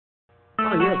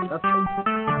Oh, yeah, definitely.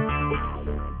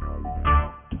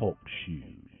 Talk shoes.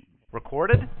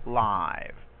 Recorded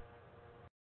live.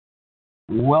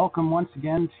 Welcome once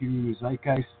again to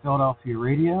Zeitgeist Philadelphia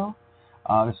Radio.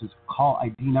 This is call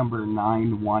ID number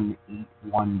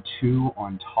 91812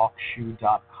 on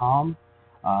TalkShoe.com.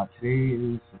 Today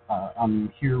is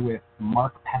I'm here with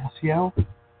Mark Passio.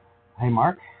 Hey,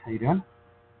 Mark, how you doing?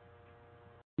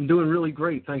 I'm doing really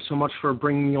great. Thanks so much for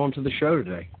bringing me on to the show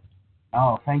today.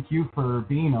 Oh, thank you for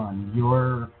being on.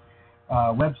 Your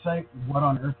website, What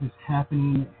on Earth is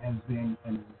Happening, has been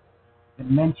an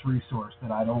immense resource that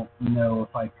I don't know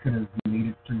if I could have made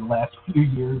it through the last few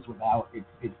years without.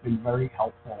 It's been very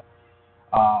helpful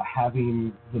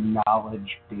having the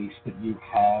knowledge base that you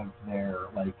have there,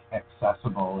 like,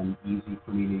 accessible and easy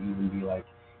for me to even be like,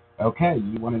 okay,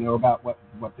 you want to know about what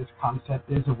this concept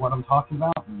is of what I'm talking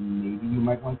about? Maybe you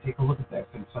might want to take a look at this.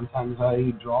 And sometimes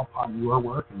I draw upon your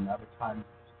work, and other times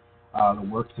the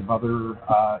works of other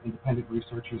independent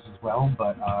researchers as well.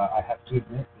 But I have to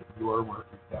admit that your work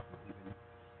has definitely been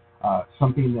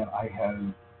something that I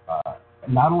have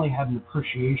not only had an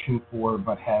appreciation for,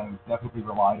 but have definitely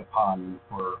relied upon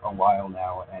for a while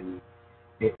now. And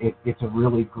it's a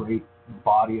really great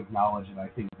body of knowledge that I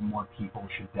think more people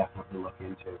should definitely look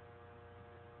into.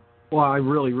 Well, I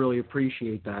really, really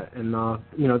appreciate that. And,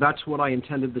 that's what I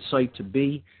intended the site to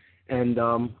be. And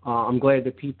I'm glad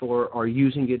that people are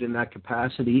using it in that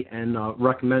capacity and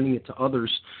recommending it to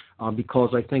others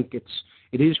because I think it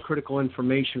is critical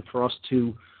information for us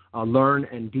to learn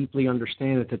and deeply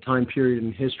understand at the time period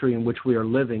in history in which we are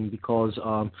living, because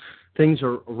things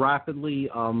are rapidly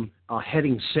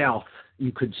heading south,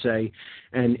 you could say.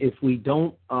 And if we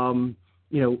don't,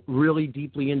 really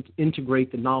deeply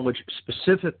integrate the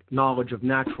specific knowledge of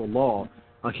natural law,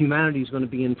 humanity is going to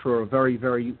be in for a very,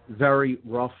 very, very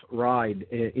rough ride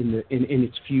in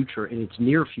its future, in its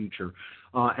near future.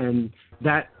 And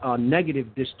that negative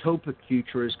dystopic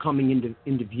future is coming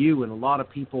into view, and a lot of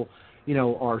people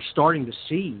are starting to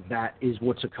see that is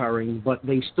what's occurring, but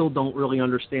they still don't really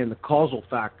understand the causal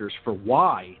factors for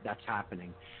why that's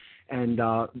happening. And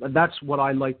that's what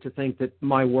I like to think that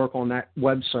my work on that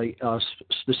website,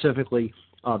 specifically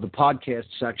the podcast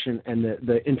section and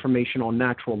the information on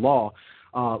natural law,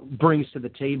 brings to the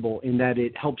table, in that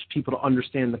it helps people to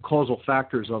understand the causal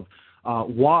factors of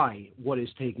why what is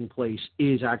taking place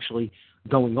is actually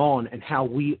going on, and how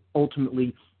we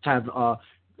ultimately have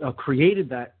created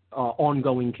that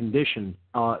ongoing condition.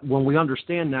 When we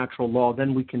understand natural law,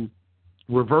 then we can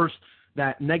reverse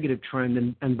that negative trend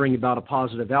and bring about a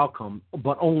positive outcome,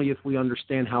 but only if we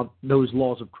understand how those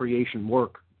laws of creation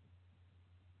work.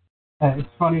 It's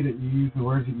funny that you use the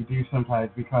words that you do sometimes,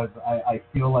 because I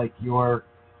feel like your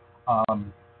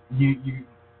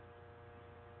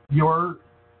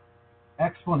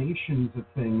explanations of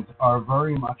things are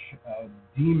very much a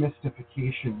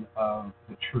demystification of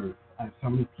the truth. And so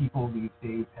many people these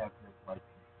days have this like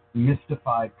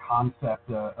mystified concept,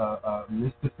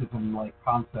 mysticism-like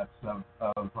concepts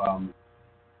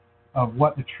of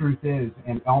what the truth is,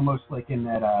 and almost like in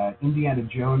that Indiana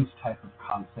Jones type of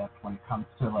concept when it comes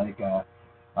to like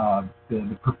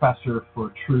the professor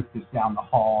for truth is down the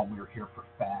hall, we're here for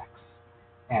facts.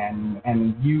 And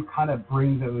you kind of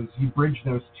bridge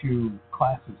those two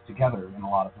classes together in a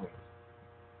lot of ways.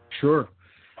 Sure.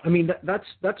 I mean,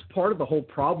 that's part of the whole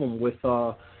problem with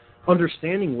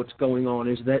understanding what's going on,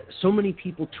 is that so many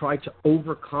people try to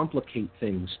overcomplicate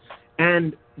things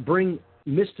and bring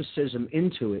mysticism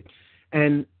into it.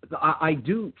 And I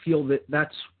do feel that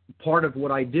that's part of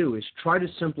what I do, is try to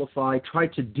simplify, try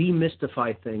to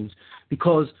demystify things,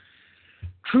 because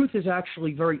truth is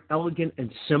actually very elegant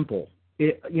and simple.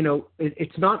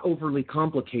 It's not overly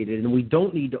complicated, and we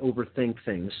don't need to overthink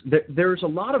things. There's a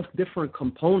lot of different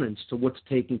components to what's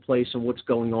taking place and what's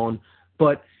going on,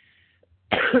 but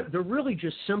they're really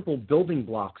just simple building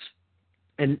blocks,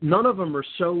 and none of them are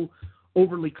so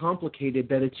overly complicated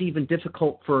that it's even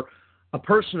difficult for a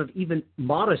person of even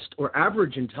modest or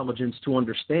average intelligence to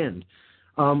understand.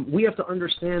 We have to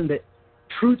understand that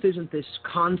truth isn't this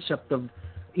concept of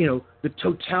the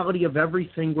totality of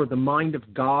everything, or the mind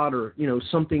of God, or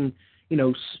something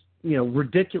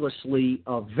ridiculously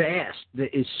vast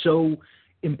that is so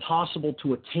impossible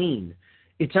to attain.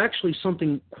 It's actually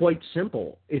something quite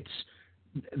simple. It's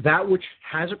that which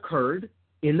has occurred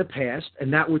in the past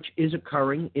and that which is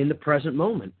occurring in the present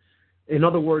moment. In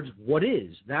other words, what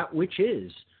is that which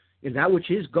is, and that which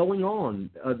is going on,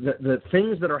 the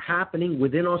things that are happening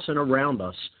within us and around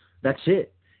us. That's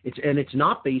it. It's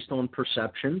not based on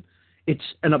perception. It's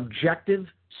an objective,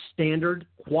 standard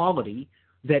quality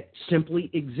that simply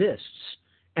exists.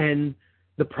 And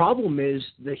the problem is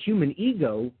the human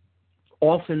ego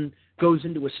often goes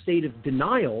into a state of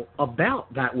denial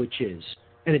about that which is,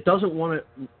 and it doesn't want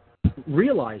to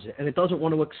realize it, and it doesn't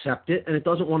want to accept it, and it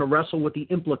doesn't want to wrestle with the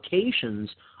implications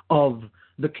of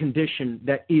the condition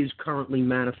that is currently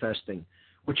manifesting,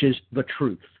 which is the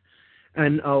truth.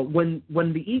 And when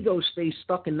the ego stays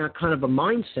stuck in that kind of a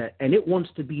mindset, and it wants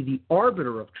to be the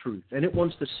arbiter of truth, and it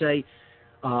wants to say,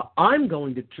 I'm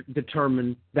going to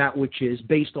determine that which is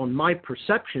based on my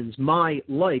perceptions, my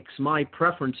likes, my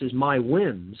preferences, my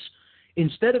whims,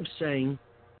 instead of saying,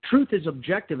 truth is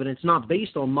objective and it's not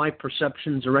based on my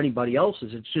perceptions or anybody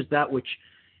else's. It's just that which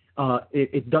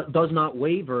does not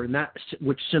waver, and that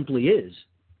which simply is.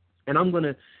 And I'm going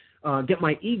to get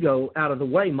my ego out of the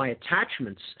way. My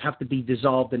attachments have to be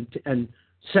dissolved and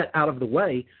set out of the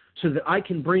way so that I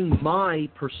can bring my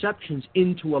perceptions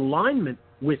into alignment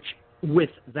with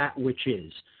that which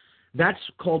is. That's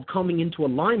called coming into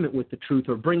alignment with the truth,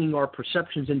 or bringing our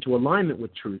perceptions into alignment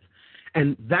with truth.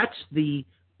 And that's the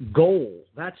goal.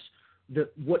 That's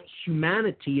what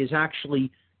humanity is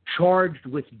actually charged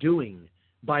with doing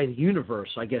by the universe,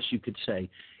 I guess you could say.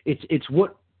 It's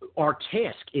what our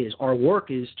task is. Our work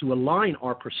is to align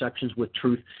our perceptions with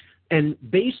truth. And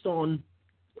based on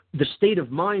the state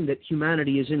of mind that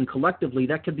humanity is in collectively,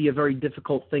 that could be a very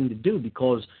difficult thing to do,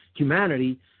 because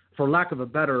humanity, for lack of a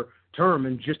better term,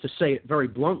 and just to say it very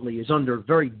bluntly, is under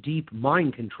very deep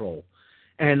mind control.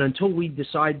 And until we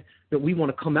decide that we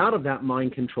want to come out of that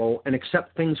mind control and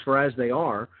accept things for as they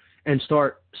are and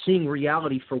start seeing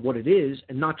reality for what it is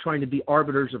and not trying to be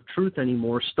arbiters of truth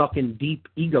anymore, stuck in deep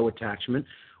ego attachment,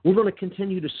 we're going to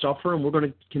continue to suffer, and we're going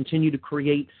to continue to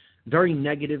create very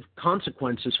negative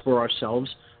consequences for ourselves,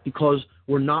 because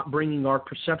we're not bringing our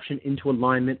perception into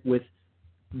alignment with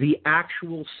the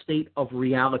actual state of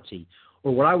reality,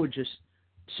 or what I would just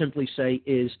simply say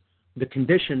is the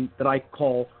condition that I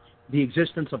call the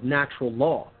existence of natural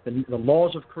law, the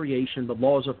laws of creation, the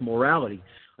laws of morality.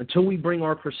 Until we bring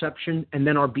our perception and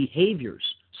then our behaviors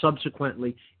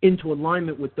subsequently into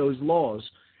alignment with those laws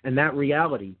and that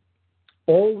reality,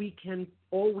 all we can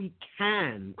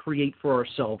create for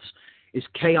ourselves is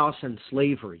chaos and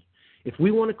slavery. If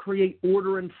we want to create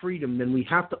order and freedom, then we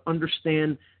have to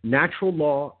understand natural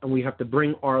law, and we have to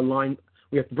bring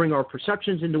our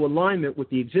perceptions into alignment with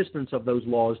the existence of those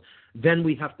laws. Then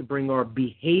we have to bring our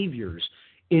behaviors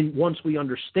in. Once we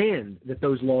understand that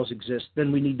those laws exist,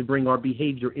 then we need to bring our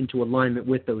behavior into alignment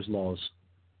with those laws.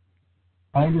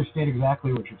 I understand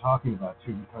exactly what you're talking about,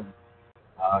 too, because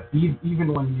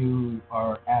even when you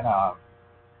are at a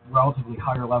relatively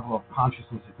higher level of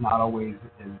consciousness, it's not always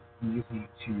as easy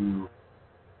to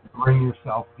bring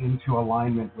yourself into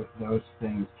alignment with those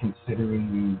things,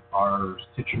 considering our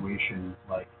situations.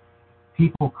 Like,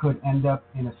 people could end up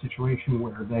in a situation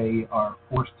where they are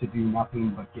forced to do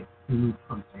nothing but get food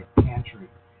from, say, a pantry,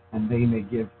 and they may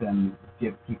give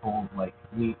people like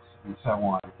meats and so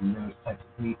on, and those types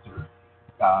of meats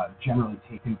are generally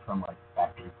taken from like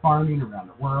factory farming around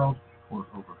the world, or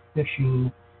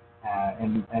overfishing,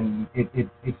 and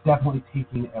it's definitely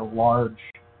taking a large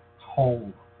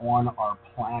toll on our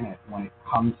planet when it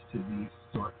comes to these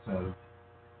sorts of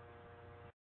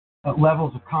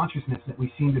levels of consciousness that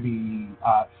we seem to be,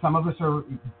 some of us are,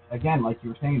 again, like you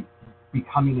were saying,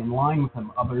 becoming in line with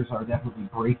them. Others are definitely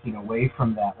breaking away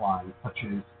from that line, such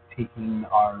as taking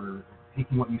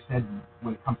what you said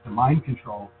when it comes to mind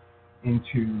control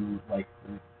into, like,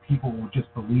 people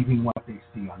just believing what they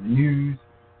see on the news,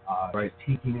 right.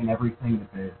 Just taking in everything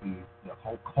that the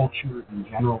whole culture in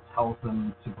general tells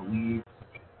them to believe,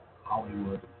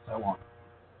 Hollywood and so on.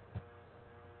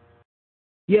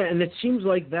 Yeah, and it seems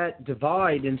like that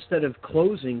divide, instead of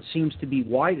closing, seems to be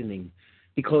widening,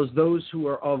 because those who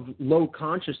are of low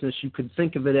consciousness, you could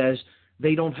think of it as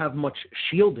they don't have much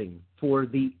shielding for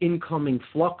the incoming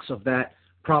flux of that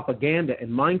propaganda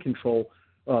and mind control,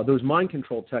 those mind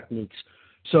control techniques.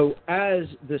 So as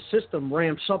the system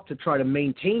ramps up to try to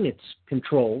maintain its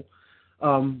control,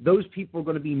 those people are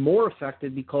going to be more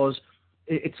affected, because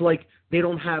it's like they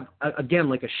don't have, again,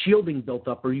 like a shielding built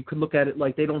up, or you could look at it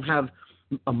like they don't have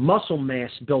a muscle mass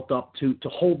built up to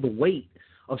hold the weight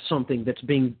of something that's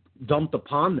being dumped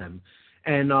upon them.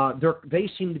 And they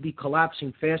seem to be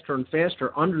collapsing faster and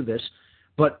faster under this.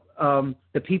 But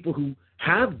the people who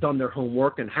have done their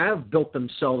homework and have built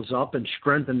themselves up and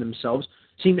strengthened themselves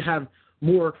seem to have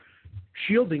more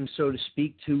shielding, so to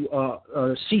speak,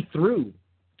 to see through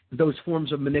those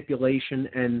forms of manipulation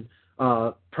and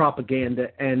propaganda,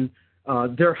 and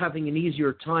they're having an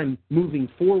easier time moving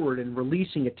forward and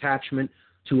releasing attachment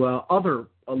to other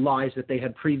lies that they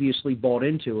had previously bought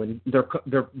into, and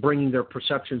they're bringing their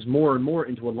perceptions more and more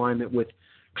into alignment with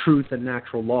truth and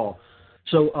natural law.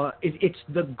 So it's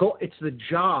the goal, it's the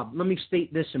job. Let me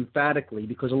state this emphatically,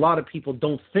 because a lot of people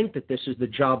don't think that this is the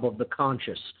job of the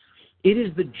conscious. It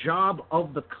is the job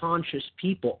of the conscious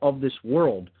people of this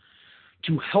world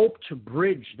to help to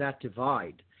bridge that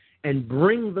divide and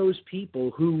bring those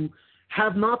people who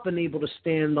have not been able to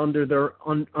stand under their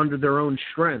own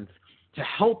strength, to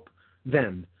help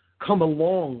them come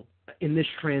along in this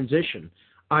transition.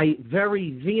 I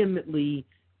very vehemently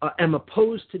am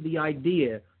opposed to the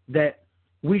idea that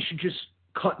we should just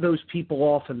cut those people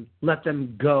off and let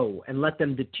them go and let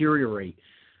them deteriorate.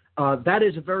 That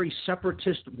is a very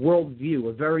separatist worldview,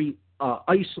 a very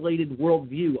isolated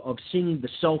worldview of seeing the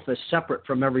self as separate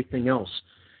from everything else.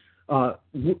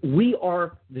 We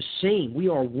are the same. We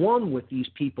are one with these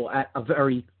people at a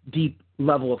very deep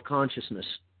level of consciousness,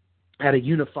 at a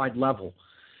unified level.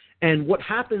 And what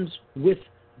happens with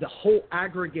the whole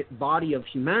aggregate body of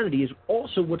humanity is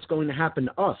also what's going to happen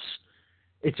to us.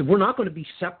 We're not going to be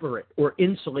separate or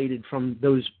insulated from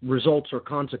those results or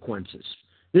consequences.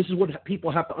 This is what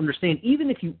people have to understand. Even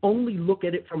if you only look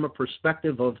at it from a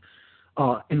perspective of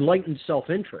enlightened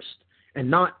self-interest and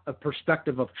not a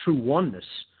perspective of true oneness,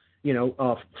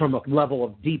 from a level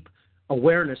of deep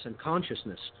awareness and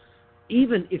consciousness.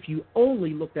 Even if you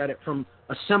only looked at it from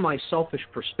a semi-selfish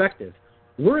perspective,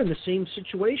 we're in the same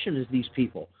situation as these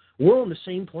people. We're on the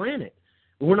same planet.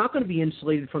 We're not going to be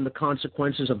insulated from the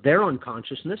consequences of their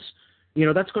unconsciousness.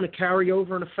 That's going to carry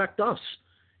over and affect us.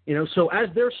 So as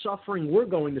they're suffering, we're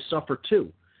going to suffer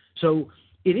too. So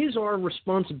it is our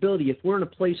responsibility, if we're in a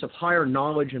place of higher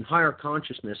knowledge and higher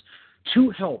consciousness,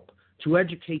 to help, to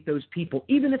educate those people,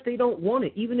 even if they don't want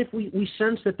it, even if we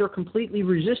sense that they're completely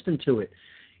resistant to it.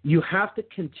 You have to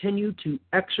continue to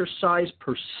exercise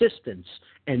persistence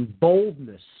and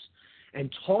boldness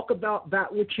and talk about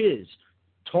that which is.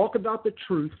 Talk about the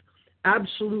truth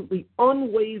absolutely,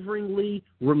 unwaveringly,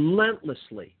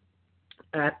 relentlessly,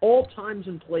 at all times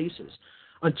and places,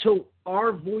 until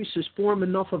our voices form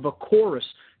enough of a chorus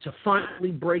to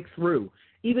finally break through,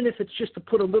 even if it's just to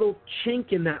put a little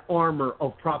chink in that armor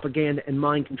of propaganda and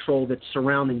mind control that's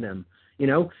surrounding them.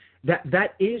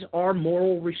 That is our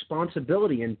moral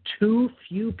responsibility, and too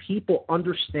few people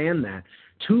understand that.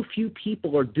 Too few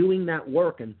people are doing that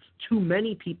work, and too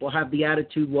many people have the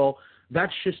attitude, well,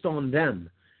 that's just on them.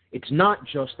 It's not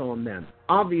just on them.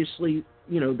 Obviously,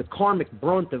 the karmic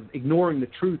brunt of ignoring the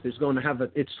truth is going to have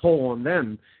its toll on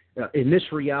them in this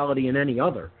reality and any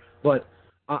other. But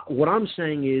what I'm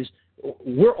saying is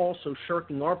we're also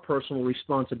shirking our personal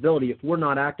responsibility if we're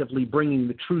not actively bringing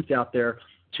the truth out there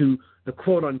to the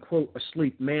quote-unquote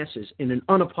asleep masses in an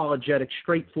unapologetic,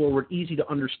 straightforward,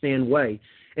 easy-to-understand way,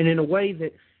 and in a way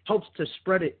that helps to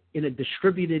spread it in a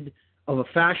distributed of a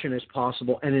fashion as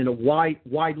possible and in a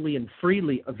widely and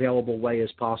freely available way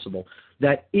as possible.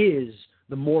 That is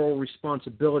the moral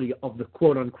responsibility of the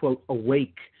quote-unquote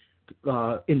awake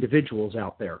individuals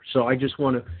out there. So I just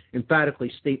want to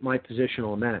emphatically state my position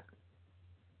on that.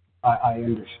 I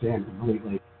understand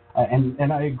completely.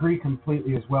 And I agree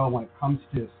completely as well when it comes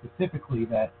to specifically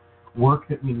that work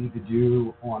that we need to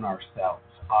do on ourselves.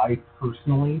 I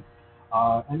personally,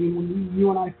 when you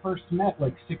and I first met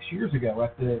like 6 years ago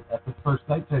at the first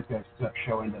Zeitgeist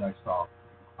showing that I saw,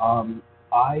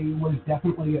 I was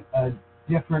definitely a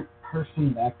different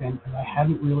person back then because I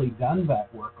hadn't really done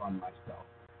that work on myself.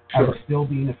 Sure. I was still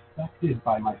being affected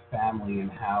by my family and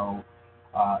how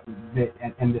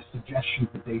and the suggestions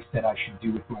that they said I should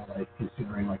do with my life,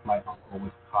 considering like my uncle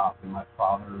was a cop and my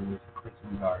father was a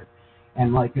prison guard.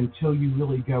 And like until you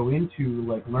really go into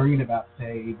like learning about,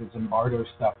 say, the Zimbardo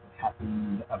stuff that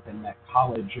happened up in that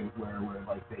college where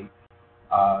like they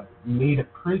made a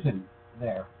prison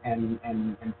there and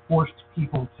forced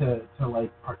people to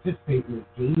like participate in this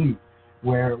game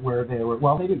where they were,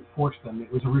 well, they didn't force them.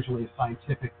 It was originally a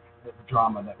scientific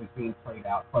drama that was being played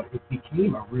out, but it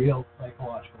became a real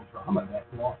psychological drama that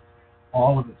lost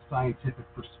all of its scientific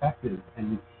perspective.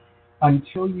 And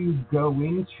until you go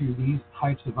into these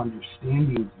types of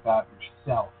understandings about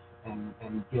yourself and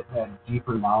get that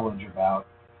deeper knowledge about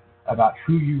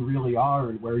who you really are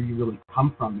and where you really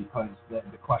come from, because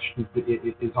the question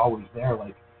is always there,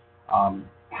 like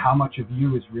how much of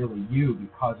you is really you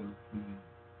because of the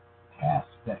past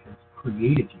that has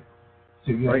created you.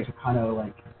 So you have to kind of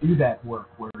like do that work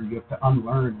where you have to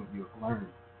unlearn what you have learned.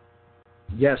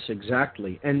 Yes,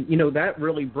 exactly. And, that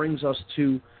really brings us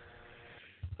to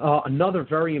another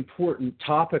very important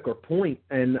topic or point,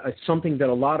 and it's something that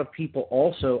a lot of people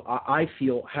also, I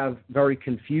feel, have very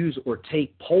confused or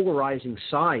take polarizing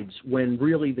sides when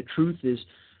really the truth is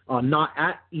not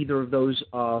at either of those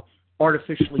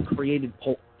artificially created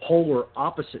polar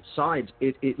opposite sides.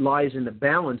 It lies in the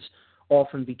balance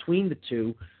often between the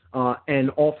two, and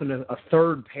often a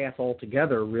third path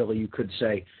altogether, really, you could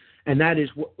say. And that is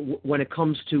when it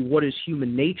comes to what is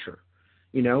human nature.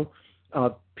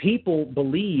 People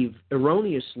believe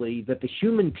erroneously that the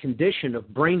human condition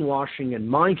of brainwashing and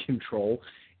mind control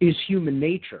is human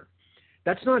nature.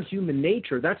 That's not human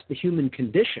nature. That's the human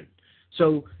condition.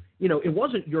 So, it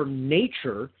wasn't your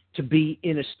nature to be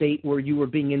in a state where you were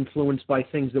being influenced by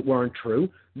things that weren't true.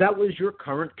 That was your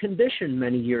current condition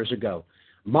many years ago.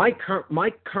 My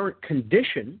current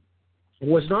condition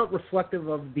was not reflective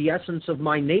of the essence of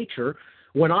my nature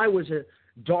when I was a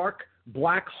dark,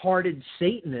 black-hearted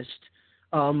Satanist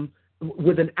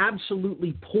with an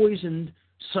absolutely poisoned,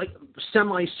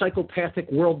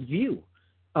 semi-psychopathic worldview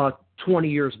 20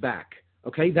 years back.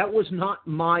 Okay, that was not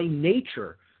my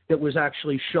nature that was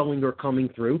actually showing or coming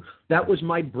through. That was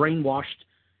my brainwashed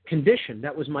condition.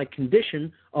 That was my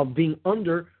condition of being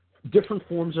under different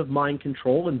forms of mind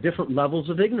control and different levels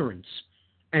of ignorance.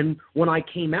 And when I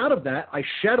came out of that, I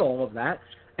shed all of that,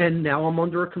 and now I'm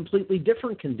under a completely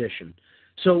different condition.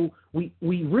 So we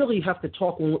really have to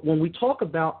talk, when we talk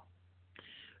about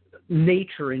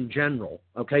nature in general,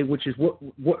 okay, which is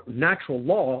what natural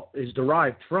law is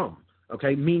derived from,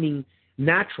 okay, meaning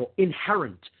natural,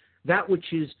 inherent, that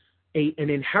which is an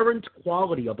inherent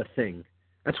quality of a thing.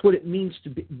 That's what it means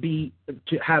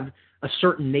to have a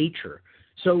certain nature.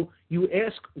 So you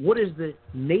ask, what is the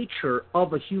nature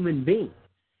of a human being?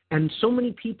 And so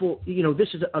many people, this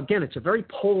is, again, it's a very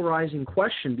polarizing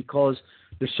question, because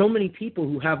there's so many people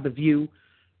who have the view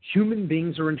human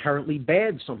beings are inherently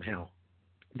bad somehow,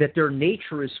 that their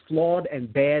nature is flawed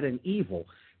and bad and evil.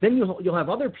 Then you'll have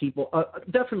other people,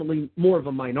 definitely more of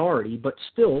a minority, but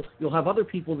still you'll have other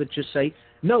people that just say,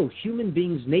 no, human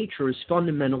beings' nature is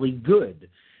fundamentally good.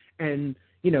 And,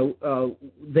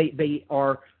 they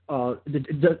are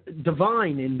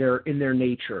divine in their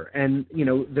nature, and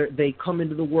they come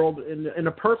into the world in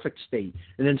a perfect state.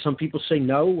 And then some people say,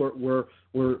 no,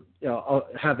 we're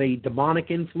have a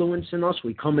demonic influence in us.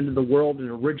 We come into the world in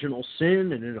original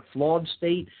sin and in a flawed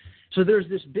state. So there's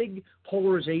this big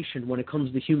polarization when it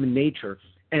comes to human nature.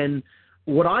 And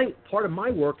part of my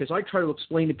work is I try to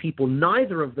explain to people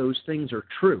neither of those things are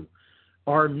true.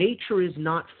 Our nature is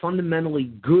not fundamentally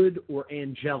good or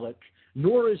angelic,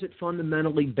 nor is it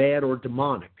fundamentally bad or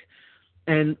demonic.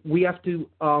 And we have to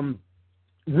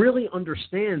really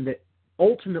understand that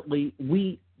ultimately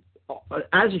we,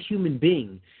 as a human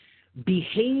being,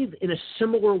 behave in a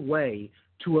similar way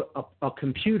to a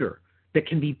computer that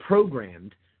can be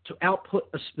programmed to output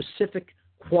a specific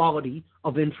quality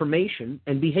of information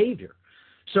and behavior.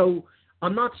 So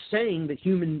I'm not saying that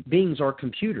human beings are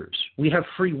computers. We have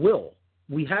free will.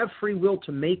 We have free will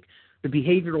to make the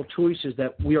behavioral choices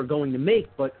that we are going to make,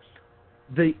 but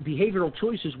the behavioral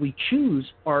choices we choose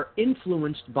are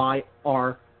influenced by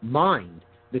our mind,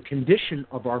 the condition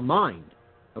of our mind,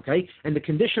 okay? And the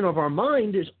condition of our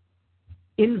mind is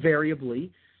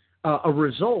invariably a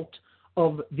result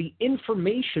of the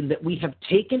information that we have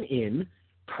taken in,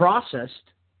 processed,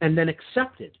 and then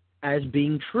accepted as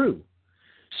being true.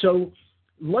 So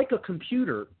like a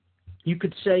computer, you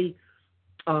could say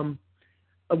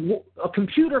a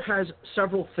computer has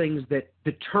several things that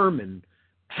determine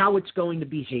how it's going to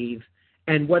behave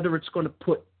and whether it's going to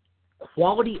put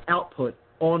quality output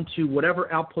onto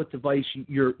whatever output device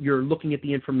you're looking at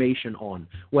the information on,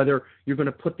 whether you're going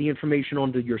to put the information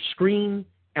onto your screen,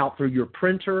 out through your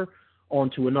printer,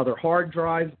 onto another hard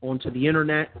drive, onto the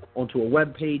internet, onto a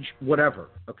web page, whatever,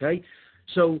 okay?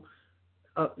 So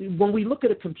when we look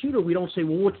at a computer, we don't say,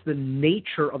 well, what's the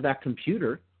nature of that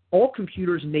computer? All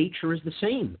computers' nature is the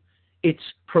same. It's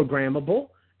programmable,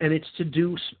 and it's to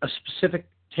do a specific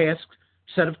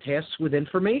set of tasks with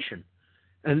information.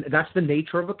 And that's the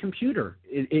nature of a computer.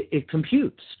 It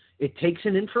computes. It takes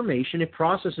in information, it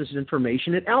processes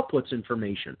information, it outputs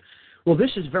information. Well,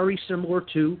 this is very similar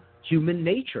to human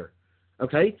nature,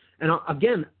 okay? And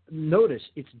again, notice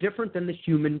it's different than the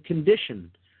human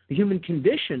condition. The human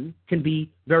condition can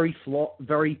be very flawed,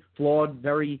 very,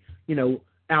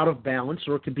 out of balance,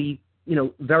 or it could be,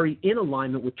 very in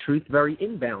alignment with truth, very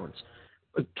in balance.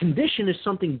 A condition is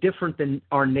something different than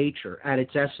our nature at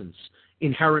its essence,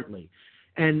 inherently.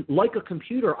 And like a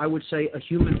computer, I would say a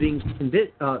human being's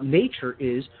nature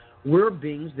is we're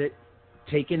beings that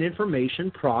take in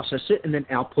information, process it, and then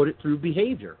output it through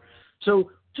behavior.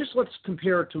 So just let's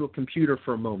compare it to a computer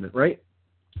for a moment, right?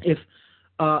 If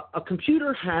a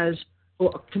computer has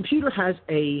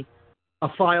a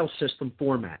file system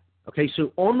format, okay?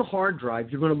 So on the hard drive,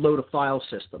 you're going to load a file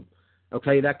system,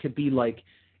 okay? That could be like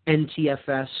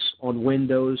NTFS on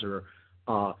Windows, or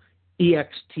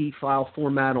EXT file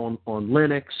format on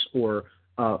Linux, or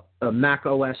a Mac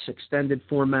OS extended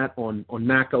format on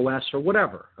Mac OS or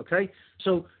whatever, okay?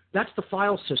 So that's the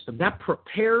file system. That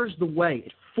prepares the way.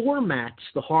 It formats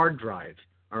the hard drive,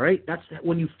 all right? That's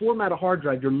when you format a hard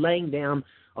drive, you're laying down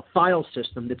a file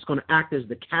system that's going to act as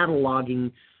the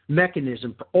cataloging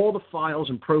mechanism for all the files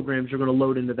and programs you're going to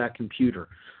load into that computer.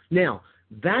 Now,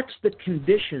 that's the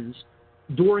conditions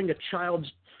during a child's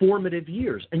formative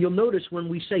years. And you'll notice when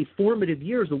we say formative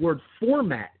years, the word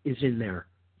format is in there.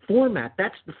 Format,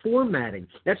 that's the formatting.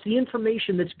 That's the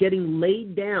information that's getting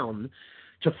laid down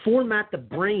to format the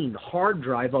brain, the hard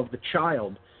drive of the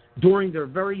child during their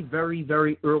very, very,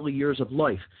 very early years of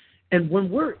life. And when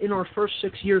we're in our first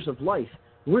 6 years of life,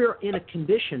 we're in a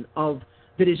condition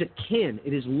that is akin,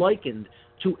 it is likened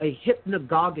to a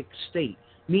hypnagogic state,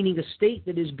 meaning a state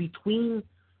that is between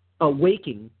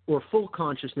waking or full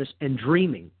consciousness and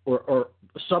dreaming or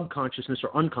subconsciousness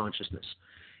or unconsciousness.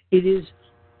 It is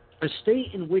a state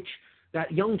in which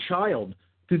that young child,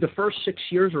 through the first 6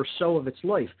 years or so of its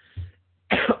life,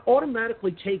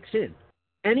 automatically takes in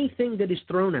anything that is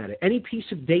thrown at it, any piece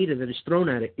of data that is thrown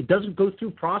at it. It doesn't go through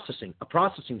a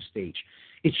processing stage.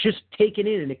 It's just taken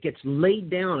in and it gets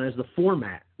laid down as the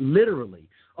format, literally,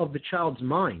 of the child's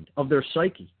mind, of their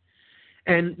psyche.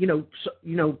 And,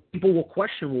 people will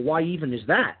question, well, why even is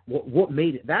that? What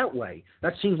made it that way?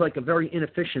 That seems like a very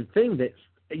inefficient thing that,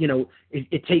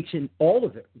 it takes in all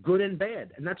of it, good and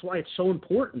bad. And that's why it's so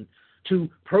important to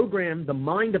program the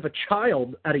mind of a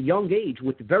child at a young age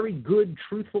with very good,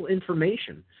 truthful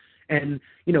information and,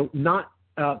 not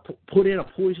put in a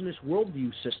poisonous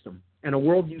worldview system and a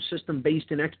worldview system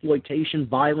based in exploitation,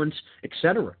 violence,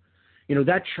 etc.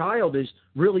 That child is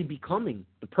really becoming,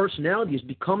 the personality is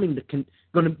becoming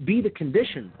going to be the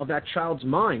condition of that child's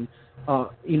mind,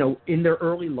 in their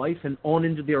early life and on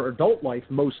into their adult life,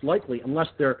 most likely, unless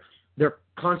their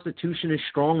constitution is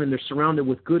strong and they're surrounded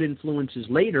with good influences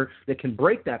later that can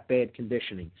break that bad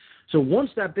conditioning. So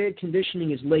once that bad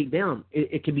conditioning is laid down,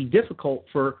 it can be difficult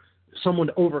for someone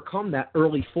to overcome that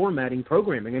early formatting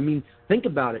programming. I mean, think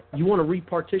about it. You want to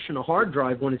repartition a hard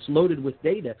drive when it's loaded with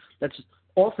data. That's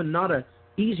often not an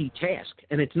easy task,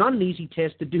 and it's not an easy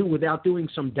task to do without doing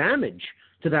some damage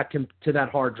to that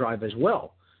hard drive as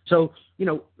well. So,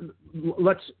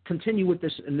 let's continue with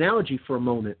this analogy for a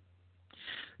moment.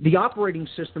 The operating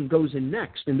system goes in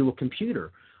next into a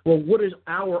computer. Well, what is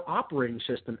our operating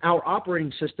system? Our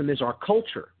operating system is our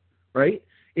culture, right?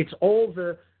 It's all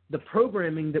the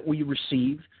programming that we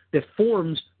receive that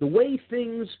forms the way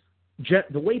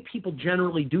people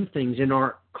generally do things in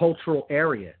our cultural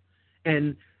area.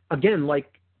 And again,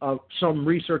 like some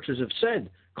researchers have said,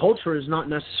 culture is not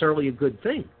necessarily a good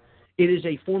thing. It is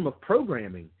a form of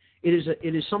programming. It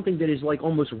is something that is like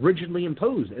almost rigidly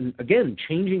imposed. And again,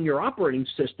 changing your operating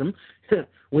system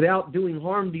without doing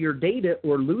harm to your data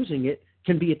or losing it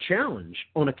can be a challenge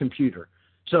on a computer.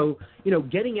 So,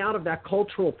 getting out of that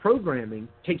cultural programming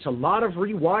takes a lot of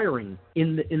rewiring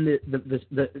in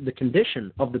the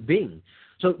condition of the being.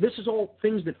 So this is all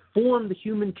things that form the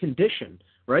human condition,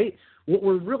 right? What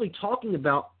we're really talking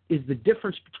about is the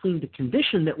difference between the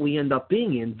condition that we end up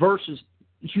being in versus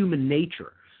human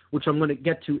nature, which I'm going to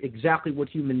get to exactly what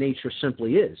human nature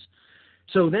simply is.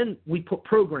 So then we put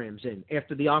programs in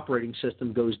after the operating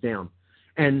system goes down.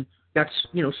 And that's,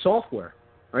 software,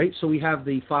 right? So we have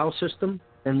the file system,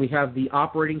 then we have the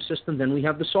operating system, then we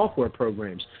have the software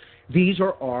programs. These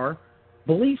are our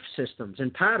belief systems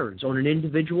and patterns on an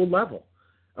individual level,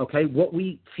 okay? What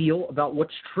we feel about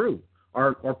what's true,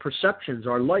 our perceptions,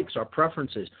 our likes, our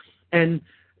preferences. And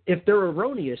if they're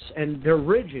erroneous and they're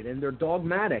rigid and they're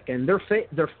dogmatic and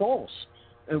they're false,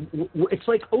 it's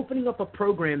like opening up a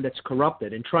program that's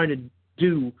corrupted and trying to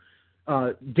do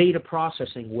data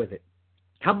processing with it.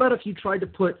 How about if you tried to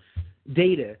put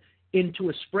data into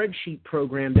a spreadsheet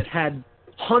program that had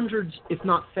hundreds, if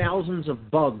not thousands, of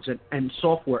bugs and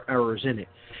software errors in it,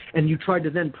 and you tried to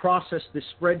then process this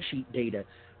spreadsheet data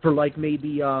for like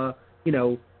maybe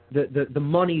the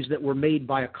monies that were made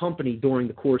by a company during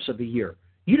the course of a year?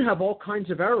 You'd have all kinds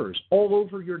of errors all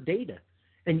over your data,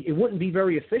 and it wouldn't be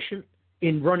very efficient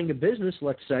in running a business,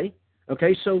 let's say.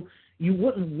 Okay, so you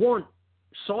wouldn't want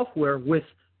software with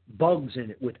bugs in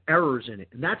it, with errors in it.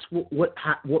 And that's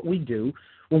what we do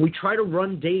when we try to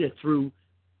run data through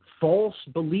false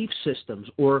belief systems,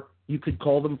 or you could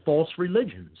call them false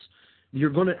religions. You're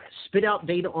going to spit out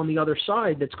data on the other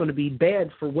side that's going to be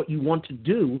bad for what you want to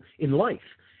do in life,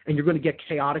 and you're going to get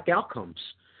chaotic outcomes.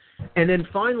 And then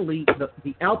finally,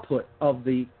 the output of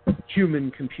the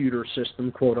human computer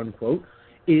system, quote unquote,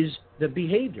 is the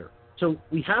behavior. So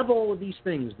we have all of these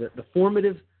things, the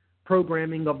formative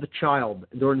programming of the child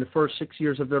during the first 6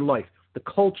 years of their life. the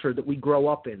culture that we grow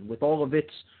up in with all of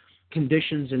its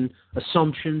conditions and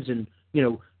assumptions and,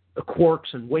 quirks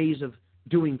and ways of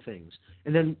doing things.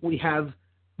 And then we have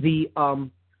the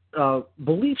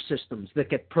belief systems that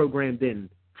get programmed in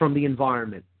from the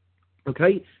environment,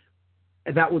 okay?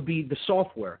 That would be the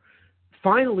software.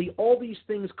 Finally, all these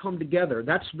things come together.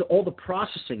 That's all the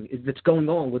processing that's going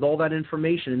on with all that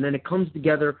information, and then it comes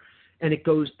together and it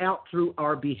goes out through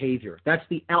our behavior. That's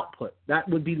the output. That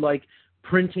would be like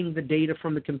printing the data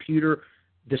from the computer,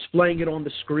 displaying it on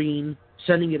the screen,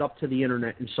 sending it up to the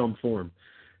internet in some form.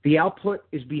 The output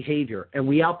is behavior, and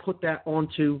we output that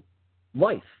onto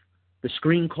life, the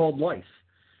screen called life.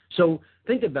 So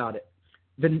think about it.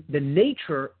 The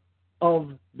nature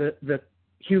of the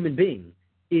human being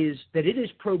is that it is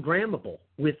programmable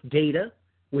with data,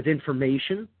 with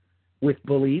information, with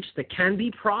beliefs that can be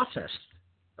processed,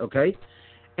 okay?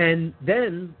 And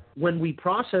then when we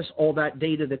process all that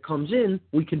data that comes in,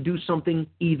 we can do something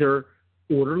either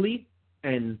orderly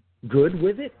and good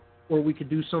with it, or we could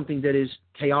do something that is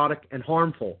chaotic and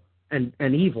harmful and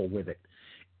evil with it.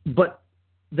 But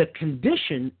the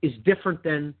condition is different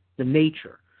than the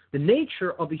nature. The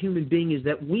nature of a human being is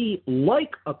that we,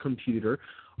 like a computer,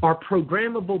 are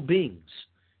programmable beings.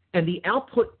 And the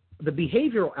output, the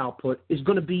behavioral output, is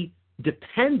going to be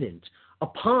dependent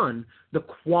upon the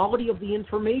quality of the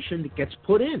information that gets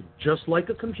put in, just like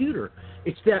a computer.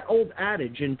 It's that old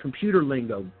adage in computer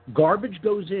lingo, garbage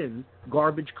goes in,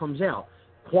 garbage comes out.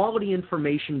 Quality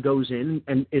information goes in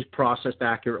and is processed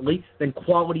accurately, then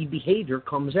quality behavior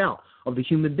comes out of the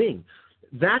human being.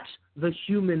 That's the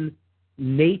human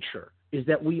nature, is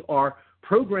that we are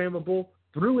programmable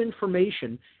through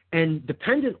information, and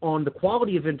dependent on the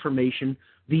quality of information,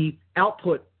 the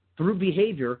output through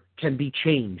behavior can be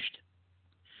changed.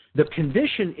 The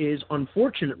condition is,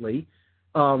 unfortunately,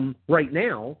 right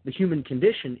now, the human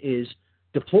condition is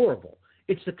deplorable.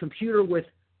 It's the computer with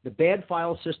the bad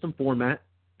file system format,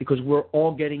 because we're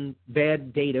all getting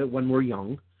bad data when we're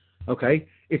young, okay?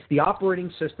 It's the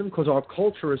operating system, because our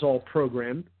culture is all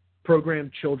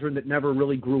programmed children that never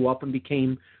really grew up and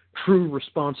became true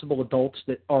responsible adults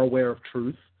that are aware of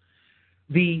truth.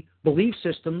 The belief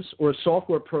systems or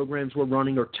software programs we're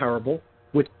running are terrible,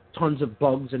 with tons of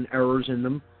bugs and errors in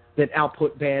them that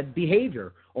output bad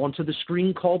behavior onto the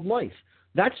screen called life.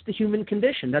 That's the human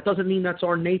condition. That doesn't mean that's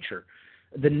our nature.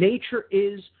 The nature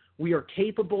is we are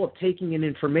capable of taking in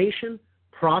information,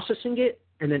 processing it,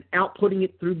 and then outputting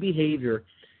it through behavior.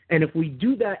 And if we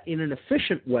do that in an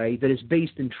efficient way that is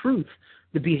based in truth,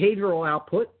 the behavioral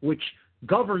output, which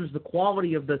governs the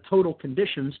quality of the total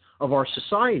conditions of our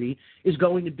society, is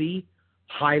going to be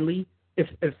highly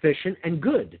efficient and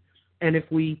good. And if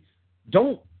we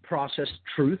don't process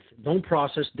truth, don't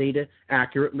process data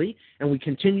accurately, and we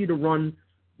continue to run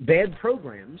bad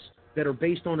programs that are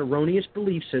based on erroneous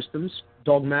belief systems,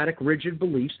 dogmatic, rigid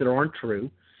beliefs that aren't true,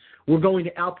 we're going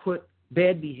to output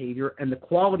bad behavior, and the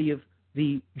quality of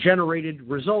the generated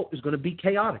result is going to be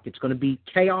chaotic. It's going to be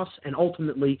chaos, and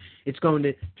ultimately it's going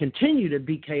to continue to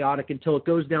be chaotic until it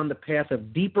goes down the path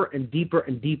of deeper and deeper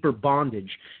and deeper bondage,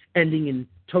 ending in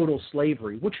total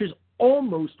slavery, which is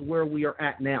almost where we are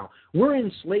at now. We're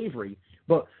in slavery,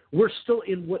 but we're still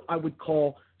in what I would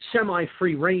call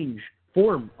semi-free range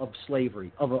form of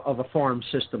slavery, of a farm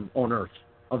system on Earth,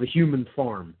 of a human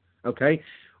farm, okay?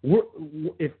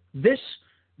 If this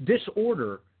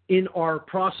disorder in our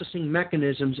processing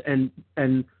mechanisms and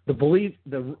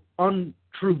the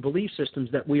untrue belief systems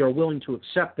that we are willing to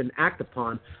accept and act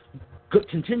upon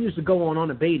continues to go on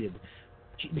unabated,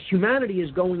 humanity is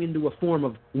going into a form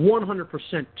of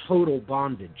 100% total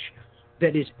bondage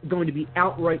that is going to be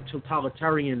outright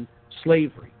totalitarian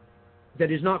slavery. That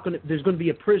is not going to, there's going to be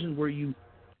a prison where you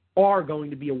are going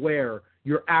to be aware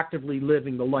you're actively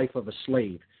living the life of a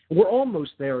slave. We're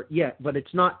almost there yet, but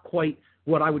it's not quite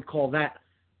what I would call that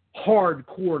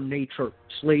hardcore nature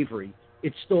slavery.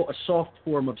 It's still a soft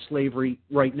form of slavery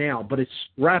right now, but it's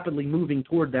rapidly moving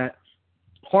toward that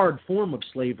hard form of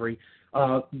slavery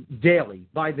daily,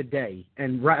 by the day,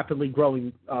 and rapidly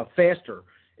growing faster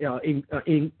at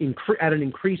an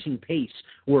increasing pace.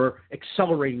 We're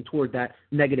accelerating toward that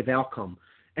negative outcome.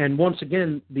 And once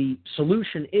again, the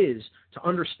solution is to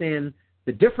understand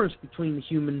the difference between the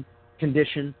human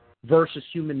condition versus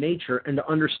human nature, and to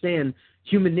understand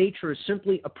human nature is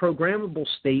simply a programmable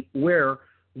state where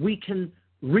we can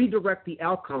redirect the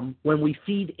outcome when we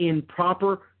feed in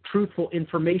proper, truthful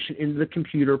information into the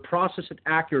computer, process it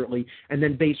accurately, and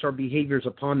then base our behaviors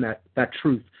upon that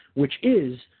truth, which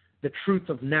is the truth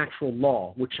of natural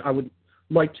law, which I would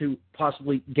like to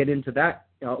possibly get into that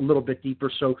a little bit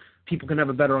deeper so people can have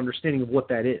a better understanding of what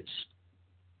that is.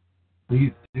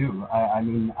 Please do. I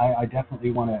mean, I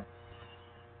definitely want to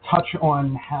touch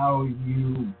on how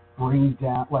you bring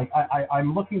down, like,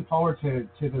 I'm looking forward to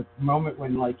the moment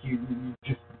when, like, you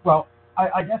just, well,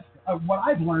 I guess what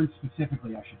I've learned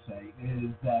specifically, I should say,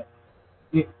 is that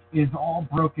it is all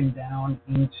broken down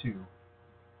into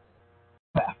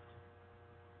theft.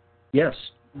 Yes.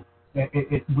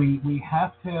 We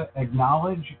have to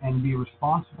acknowledge and be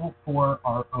responsible for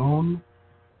our own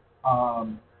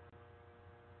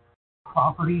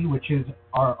property, which is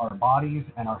our bodies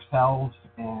and ourselves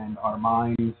and our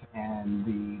minds and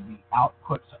the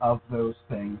outputs of those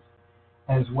things,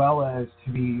 as well as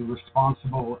to be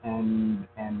responsible and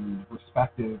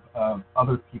respective of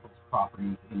other people's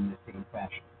properties in the same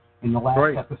fashion. In the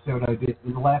last episode I did,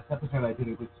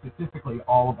 it was specifically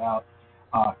all about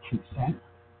consent.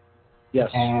 Yes.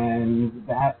 And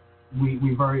that we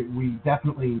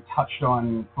definitely touched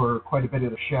on for quite a bit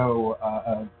of the show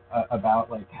about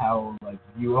like how like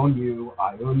you own you,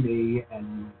 I own me,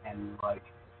 and like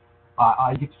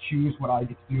I get to choose what I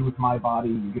get to do with my body,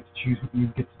 you get to choose what you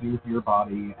get to do with your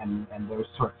body, and those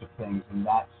sorts of things. And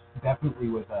that definitely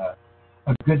was a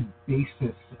good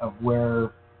basis of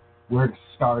where to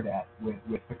start at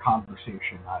with the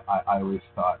conversation, I always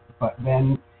thought. But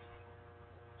then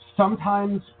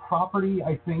sometimes property,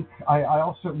 I think, I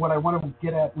also, what I want to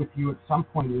get at with you at some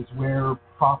point is where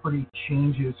property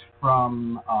changes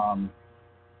from,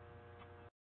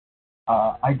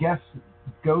 I guess,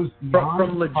 goes beyond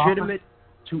from legitimate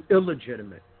to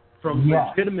illegitimate, from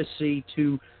legitimacy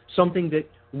to something that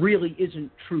really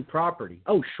isn't true property.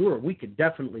 Oh, sure, we could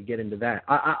definitely get into that.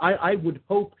 I would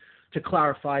hope to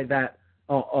clarify that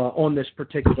on this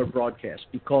particular broadcast,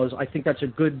 because I think that's a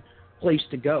good place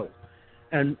to go.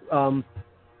 And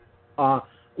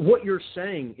what you're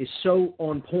saying is so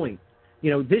on point. You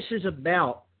know, this is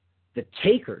about the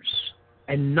takers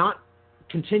and not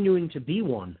continuing to be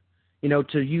one. You know,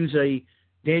 to use a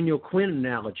Daniel Quinn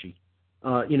analogy,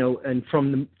 you know, and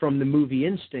from the movie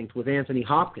Instinct with Anthony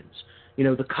Hopkins, you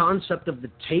know, the concept of the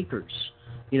takers,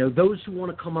 you know, those who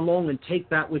want to come along and take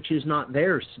that which is not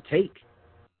theirs to take,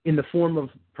 in the form of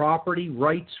property,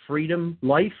 rights, freedom,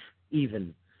 life,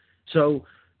 even. So,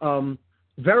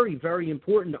 very, very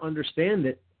important to understand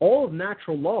that all of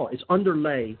natural law is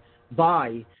underlay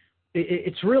by,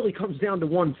 it really comes down to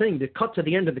one thing. To cut to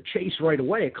the end of the chase right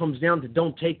away, it comes down to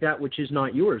don't take that which is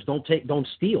not yours. Don't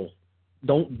steal.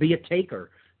 Don't be a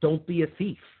taker. Don't be a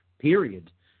thief,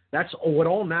 period. That's what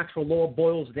all natural law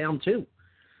boils down to.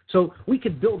 So we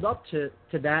could build up to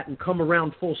that and come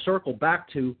around full circle back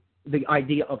to the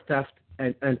idea of theft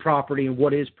and property, and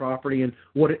what is property and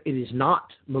what it is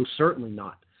not, most certainly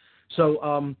not.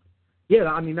 So, yeah,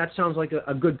 I mean, that sounds like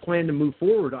a good plan to move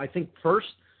forward. I think first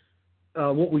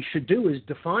what we should do is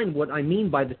define what I mean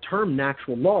by the term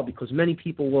natural law, because many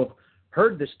people will have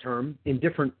heard this term in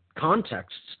different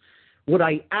contexts. What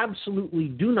I absolutely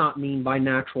do not mean by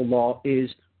natural law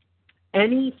is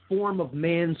any form of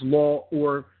man's law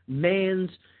or man's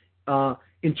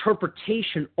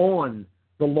interpretation on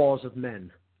the laws of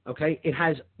men. Okay?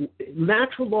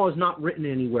 Natural law is not written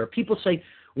anywhere. People say,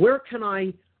 where can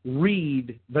I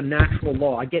read the natural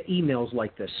law? I get emails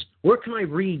like this. Where can I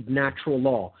read natural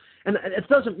law? And it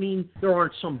doesn't mean there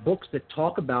aren't some books that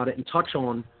talk about it and touch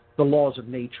on the laws of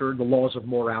nature, the laws of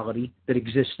morality that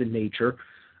exist in nature.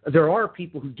 There are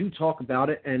people who do talk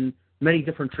about it, and many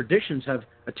different traditions have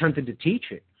attempted to teach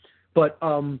it. But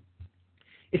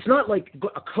it's not like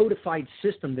a codified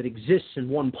system that exists in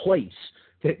one place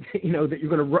that, you know, that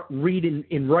you're going to read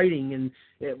in writing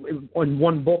and on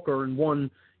one book or in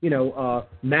one, you know,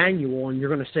 manual, and you're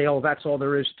going to say, oh, that's all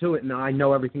there is to it, and I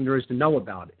know everything there is to know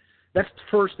about it. That's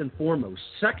first and foremost.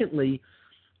 Secondly,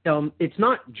 it's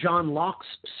not John Locke's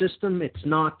system. It's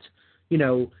not, you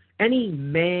know, any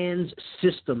man's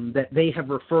system that they have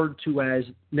referred to as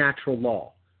natural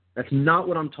law. That's not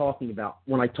what I'm talking about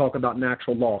when I talk about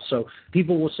natural law. So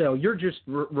people will say, oh, you're just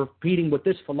repeating what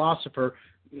this philosopher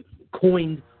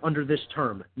coined under this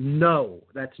term. No,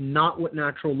 that's not what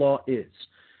natural law is.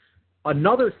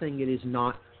 Another thing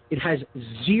it has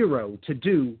zero to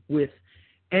do with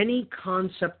any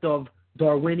concept of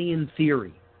Darwinian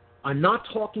theory. I'm not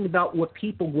talking about what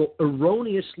people will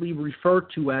erroneously refer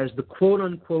to as the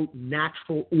quote-unquote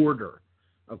natural order,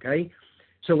 okay?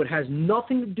 So it has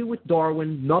nothing to do with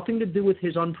Darwin, nothing to do with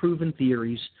his unproven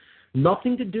theories,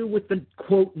 nothing to do with the,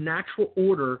 quote, natural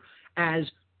order as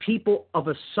people of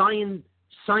a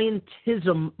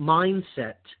scientism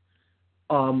mindset,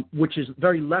 which is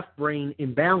very left-brain,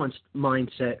 imbalanced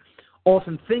mindset,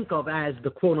 often think of as the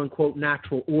quote-unquote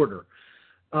natural order.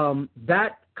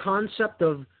 That concept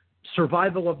of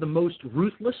survival of the most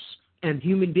ruthless and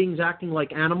human beings acting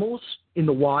like animals in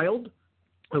the wild,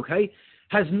 okay,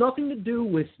 has nothing to do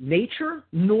with nature,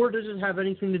 nor does it have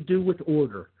anything to do with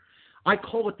order. I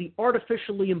call it the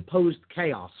artificially imposed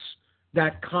chaos,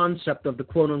 that concept of the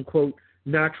quote-unquote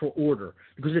natural order,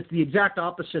 because it's the exact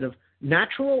opposite of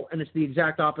natural and it's the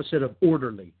exact opposite of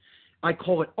orderly. I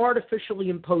call it artificially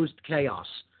imposed chaos,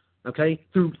 okay,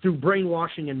 through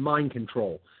brainwashing and mind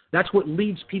control. That's what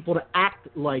leads people to act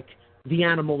like the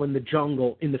animal in the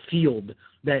jungle, in the field,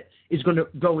 that is going to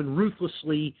go and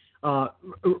ruthlessly,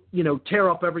 tear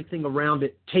up everything around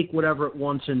it, take whatever it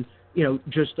wants, and,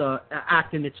 just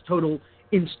act in its total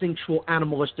instinctual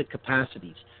animalistic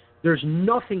capacities. There's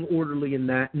nothing orderly in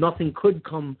that. Nothing could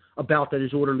come about that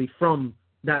is orderly from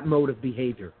that mode of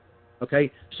behavior, okay?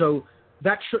 So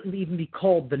that shouldn't even be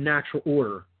called the natural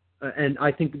order. And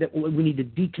I think that we need to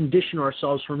decondition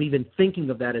ourselves from even thinking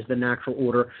of that as the natural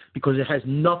order, because it has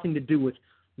nothing to do with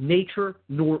nature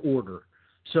nor order.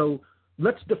 So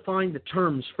let's define the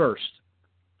terms first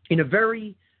in a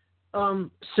very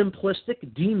simplistic,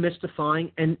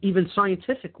 demystifying, and even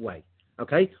scientific way.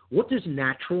 Okay? What does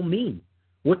natural mean?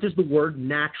 What does the word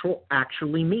natural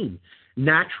actually mean?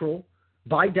 Natural,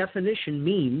 by definition,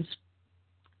 means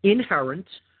inherent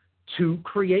to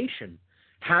creation,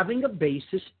 having a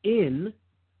basis in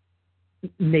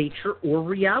nature or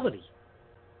reality,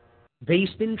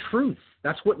 based in truth.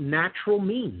 That's what natural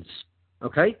means,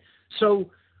 okay? So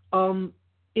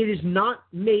it is not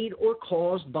made or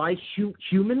caused by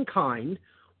humankind,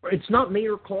 or it's not made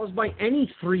or caused by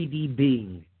any 3D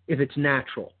being if it's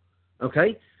natural,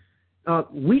 okay?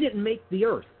 We didn't make the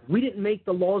earth. We didn't make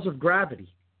the laws of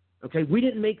gravity, okay? We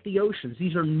didn't make the oceans.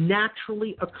 These are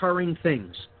naturally occurring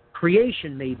things.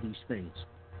 Creation made these things.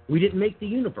 We didn't make the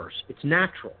universe. It's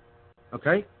natural,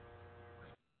 okay?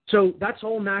 So that's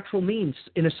all natural means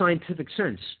in a scientific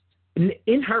sense.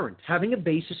 Inherent, having a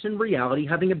basis in reality,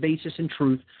 having a basis in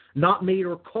truth, not made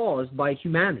or caused by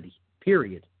humanity,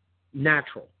 period.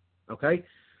 Natural, okay?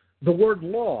 The word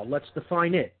law, let's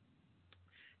define it.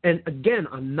 And again,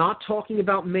 I'm not talking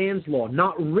about man's law,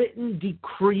 not written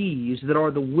decrees that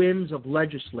are the whims of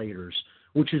legislators,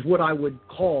 which is what I would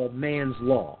call man's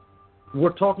law.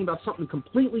 We're talking about something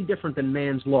completely different than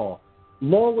man's law.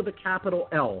 Law with a capital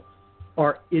L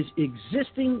is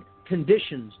existing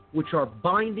conditions which are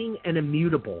binding and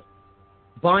immutable.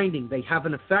 Binding, they have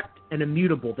an effect, and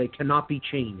immutable, they cannot be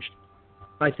changed.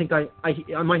 I think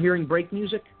am I hearing break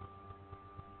music?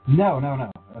 No.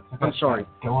 That's I'm sorry.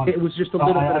 Go on. It was just a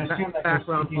little bit of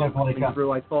background coming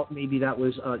through. I thought maybe that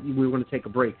was we were going to take a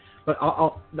break, but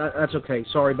that's okay.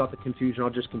 Sorry about the confusion. I'll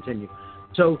just continue.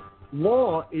 So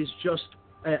law is just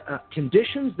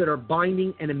conditions that are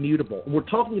binding and immutable. We're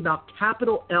talking about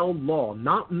capital L law,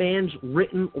 not man's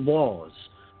written laws,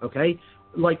 okay?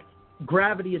 Like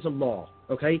gravity is a law,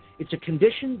 okay? It's a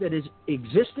condition that is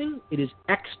existing, it is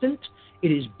extant, it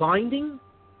is binding,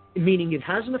 meaning it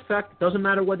has an effect. It doesn't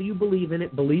matter whether you believe in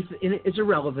it. Belief in it is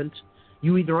irrelevant.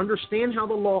 You either understand how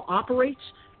the law operates,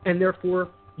 and therefore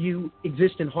you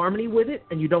exist in harmony with it,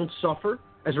 and you don't suffer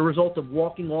as a result of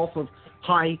walking off of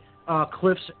high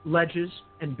cliffs, ledges,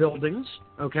 and buildings,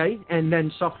 okay, and then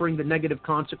suffering the negative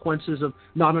consequences of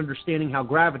not understanding how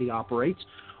gravity operates,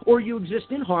 or you exist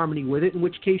in harmony with it, in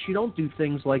which case you don't do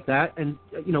things like that and,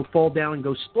 fall down and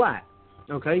go splat,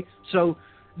 okay? So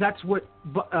that's what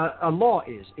a law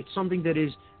is. It's something that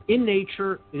is in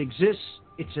nature, it exists,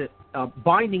 it's a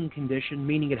binding condition,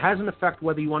 meaning it has an effect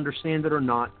whether you understand it or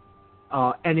not,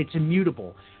 and it's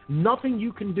immutable. Nothing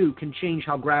you can do can change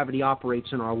how gravity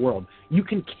operates in our world. You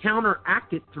can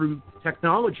counteract it through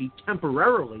technology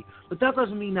temporarily, but that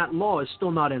doesn't mean that law is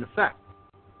still not in effect.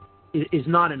 It is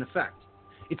not in effect.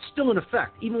 It's still in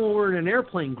effect. Even when we're in an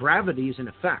airplane, gravity is in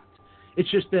effect.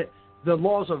 It's just that the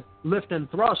laws of lift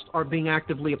and thrust are being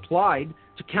actively applied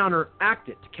to counteract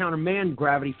it, to countermand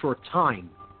gravity for a time,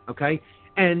 okay?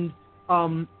 And,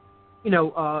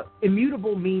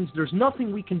 immutable means there's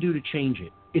nothing we can do to change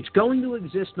it. It's going to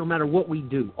exist no matter what we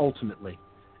do, ultimately.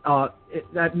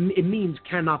 It means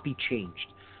cannot be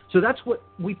changed. So that's what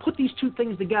we put these two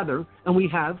things together, and we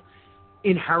have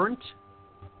inherent,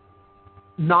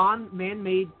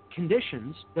 non-man-made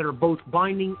conditions that are both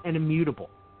binding and immutable,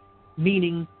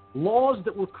 meaning laws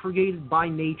that were created by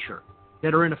nature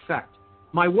that are in effect.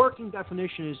 My working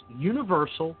definition is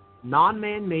universal,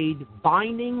 non-man-made,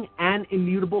 binding, and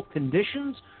immutable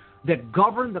conditions that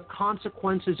govern the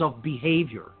consequences of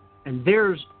behavior. And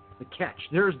there's the catch.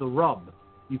 There's the rub,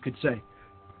 you could say.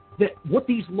 That what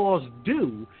these laws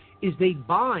do is they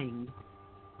bind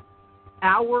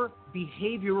our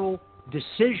behavioral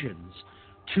decisions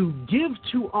to give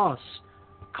to us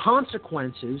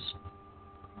consequences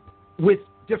with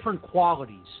different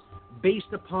qualities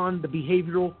based upon the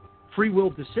behavioral free will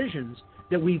decisions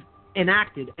that we've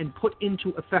enacted and put into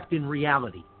effect in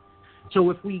reality. So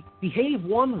if we behave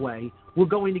one way, we're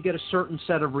going to get a certain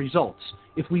set of results.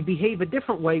 If we behave a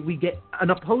different way, we get an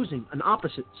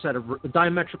opposite set of, a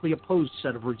diametrically opposed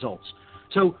set of results.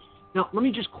 So now let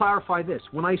me just clarify this.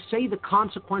 When I say the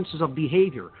consequences of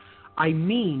behavior, I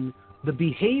mean the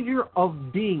behavior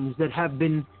of beings that have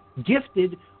been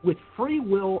gifted with free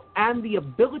will and the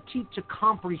ability to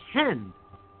comprehend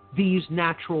these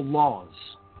natural laws.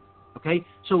 Okay?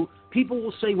 So people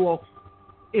will say, well,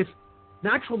 if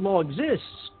natural law exists,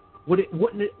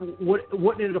 wouldn't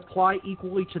it apply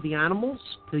equally to the animals,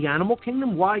 to the animal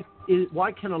kingdom? Why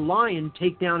can a lion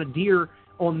take down a deer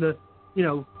on the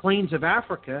plains of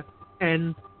Africa,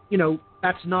 and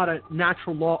that's not a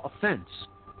natural law offense?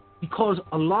 Because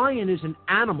a lion is an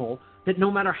animal that no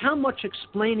matter how much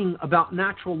explaining about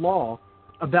natural law,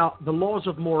 about the laws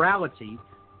of morality,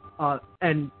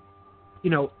 and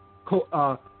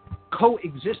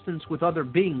coexistence with other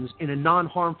beings in a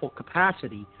non-harmful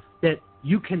capacity, that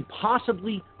you can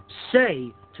possibly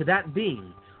say to that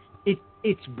being,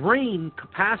 its brain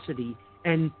capacity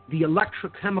and the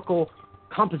electrochemical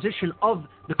composition of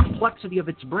the complexity of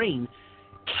its brain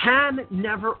can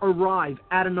never arrive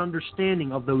at an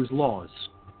understanding of those laws.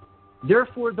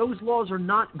 Therefore, those laws are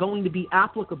not going to be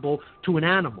applicable to an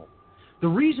animal. The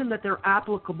reason that they're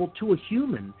applicable to a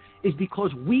human is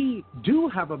because we do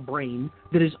have a brain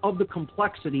that is of the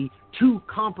complexity to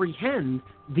comprehend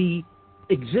the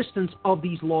existence of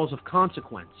these laws of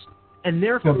consequence. And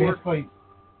therefore... So basically,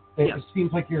 it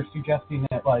seems like you're suggesting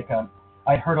that,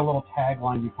 I heard a little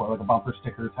tagline before, like a bumper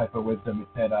sticker type of wisdom. It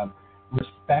said,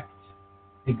 respect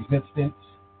existence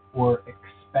or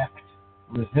expect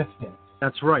resistance.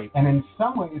 That's right. And in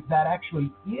some ways, that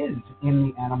actually is in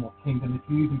the animal kingdom.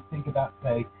 If you even think about,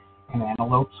 say, an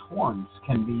antelope's horns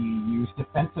can be used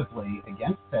defensively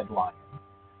against said lion.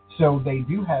 So they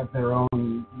do have their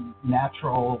own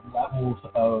natural levels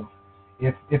of,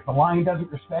 if the lion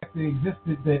doesn't respect the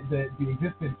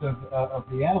existence of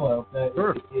the antelope,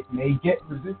 sure, it may get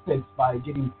resistance by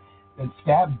getting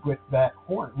stabbed with those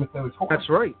horns. That's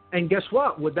right. And guess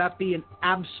what? Would that be an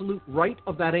absolute right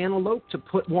of that antelope to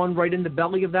put one right in the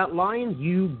belly of that lion?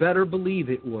 You better believe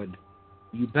it would.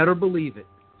 You better believe it.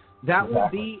 That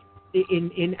exactly. would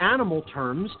be, in animal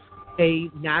terms, a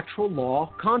natural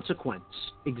law consequence.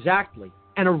 Exactly.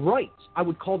 And a right. I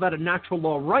would call that a natural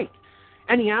law right.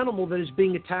 Any animal that is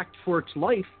being attacked for its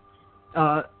life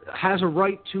has a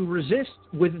right to resist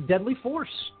with deadly force,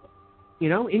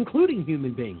 including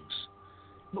human beings.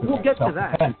 But we'll get to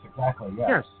that. Exactly, yes.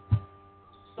 Yes.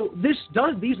 So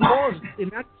these laws, in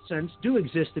that sense, do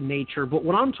exist in nature, but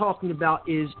what I'm talking about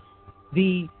is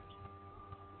the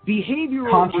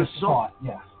behavioral conscious result. Thought,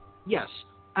 yes. Yes.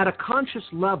 At a conscious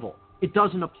level, it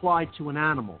doesn't apply to an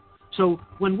animal. So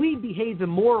when we behave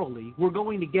immorally, we're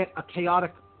going to get a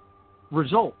chaotic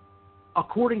result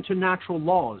according to natural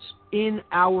laws in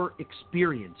our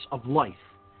experience of life.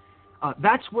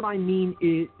 That's what I mean.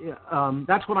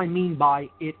 That's what I mean by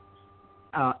it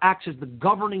acts as the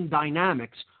governing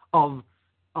dynamics of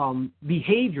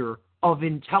behavior of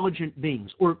intelligent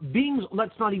beings, or beings.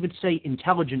 Let's not even say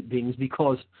intelligent beings,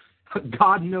 because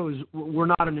God knows we're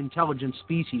not an intelligent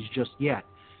species just yet.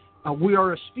 We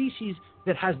are a species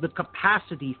that has the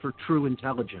capacity for true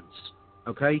intelligence.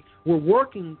 Okay, we're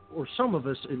working, or some of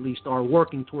us at least are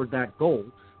working toward that goal.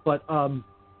 But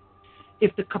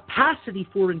if the capacity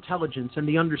for intelligence and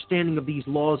the understanding of these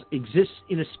laws exists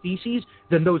in a species,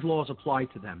 then those laws apply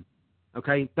to them.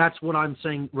 Okay, that's what I'm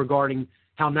saying regarding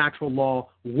how natural law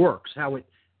works, how it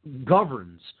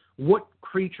governs, what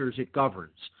creatures it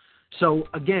governs. So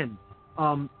again,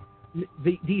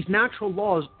 these natural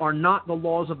laws are not the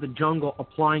laws of the jungle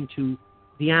applying to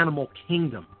the animal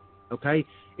kingdom. Okay,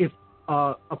 if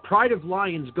a pride of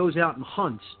lions goes out and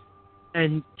hunts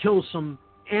and kills some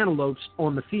antelopes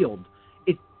on the field,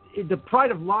 the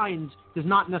pride of lions does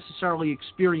not necessarily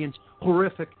experience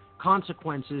horrific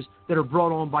consequences that are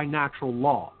brought on by natural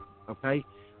law. Okay,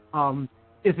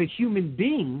 if a human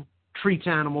being treats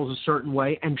animals a certain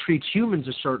way and treats humans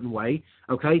a certain way,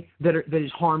 okay, that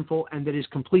is harmful and that is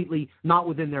completely not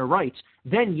within their rights,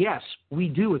 then yes, we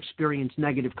do experience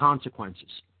negative consequences.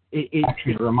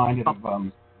 Actually, reminded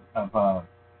of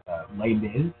Les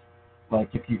Mis. Like,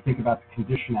 if you think about the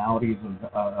conditionalities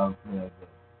of the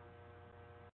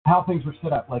how things were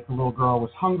set up, like the little girl was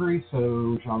hungry,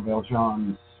 so Jean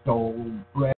Valjean stole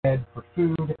bread for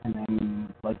food, and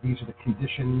then, like, these are the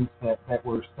conditions that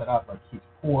were set up. Like, he's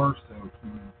poor, so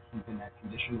he's in that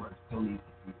condition where he still needs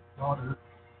to feed his daughter.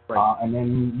 Right. And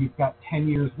then you've got 10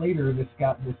 years later, this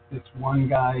one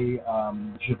guy,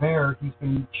 Javert, he's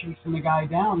been chasing the guy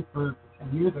down for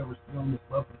 10 years over stealing this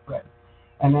loaf of bread.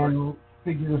 And then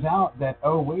figures out that,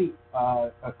 oh, wait,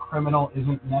 a criminal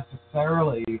isn't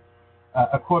necessarily,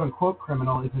 a quote-unquote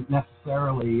criminal isn't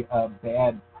necessarily a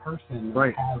bad person who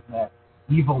has that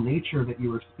evil nature that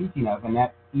you were speaking of, and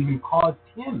that even caused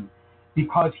him,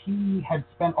 because he had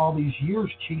spent all these years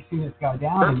chasing this guy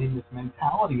down and in this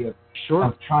mentality of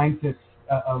trying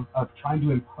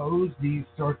to impose these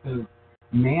sorts of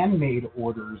man-made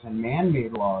orders and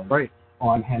man-made laws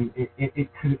on him.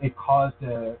 It caused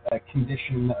a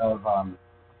condition of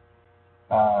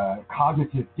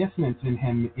cognitive dissonance in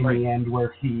him in the end,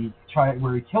 where he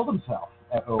killed himself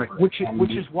over it.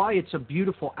 Which is why it's a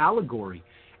beautiful allegory.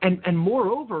 And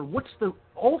moreover, what's the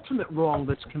ultimate wrong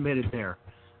that's committed there?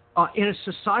 In a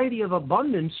society of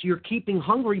abundance, you're keeping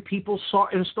hungry people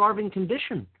in a starving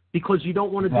condition because you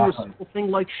don't want to do a simple thing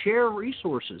like share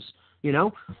resources,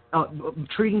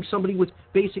 treating somebody with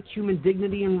basic human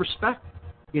dignity and respect,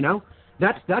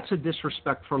 That's a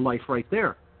disrespect for life right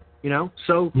there,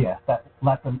 So that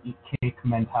let them eat cake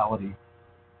mentality.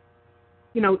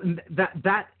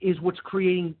 That is what's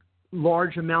creating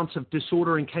large amounts of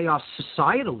disorder and chaos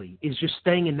societally, is just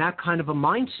staying in that kind of a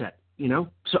mindset.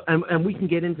 So and we can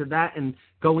get into that and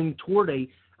going toward a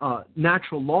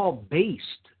natural law-based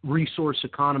resource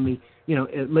economy,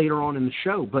 later on in the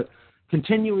show. But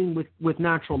continuing with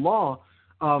natural law,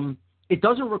 it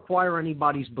doesn't require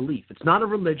anybody's belief. It's not a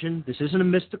religion. This isn't a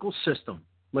mystical system.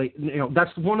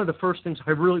 That's one of the first things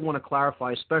I really want to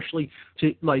clarify, especially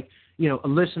to a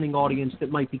listening audience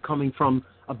that might be coming from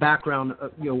a background,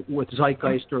 with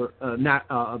Zeitgeist or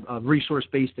a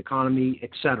resource-based economy,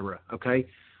 etc. Okay.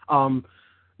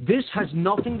 This has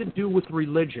nothing to do with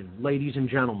religion, ladies and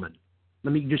gentlemen.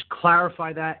 Let me just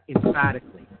clarify that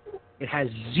emphatically. It has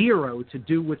zero to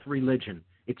do with religion.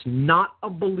 It's not a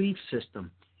belief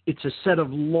system. It's a set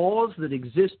of laws that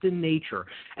exist in nature.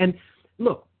 And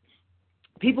look,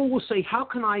 people will say, how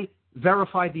can I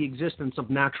verify the existence of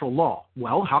natural law?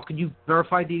 Well, how can you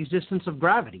verify the existence of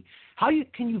gravity?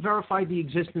 Can you verify the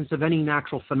existence of any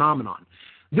natural phenomenon?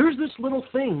 There's this little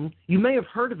thing, you may have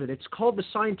heard of it, it's called the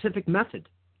scientific method,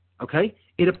 okay?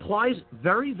 It applies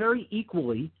very, very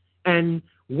equally and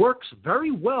works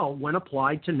very well when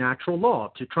applied to natural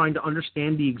law, to trying to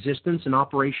understand the existence and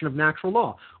operation of natural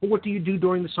law. Well, what do you do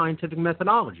during the scientific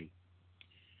methodology?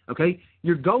 Okay,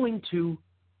 you're going to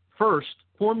first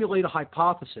formulate a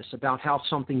hypothesis about how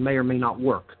something may or may not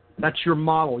work. That's your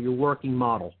model, your working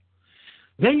model.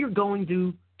 Then you're going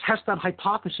to test that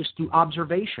hypothesis through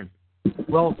observation.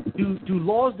 Well, do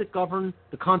laws that govern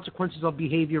the consequences of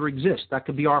behavior exist? That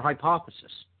could be our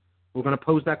hypothesis. We're going to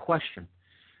pose that question.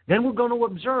 Then we're going to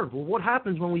observe, well, what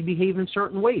happens when we behave in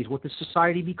certain ways? What does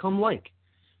society become like?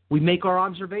 We make our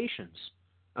observations,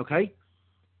 okay?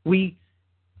 We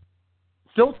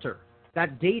filter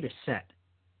that data set.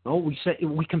 Well,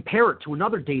 we compare it to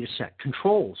another data set,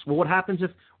 controls. Well, what happens if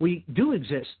we do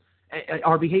exist?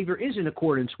 Our behavior is in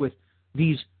accordance with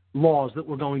these laws that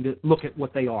we're going to look at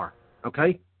what they are,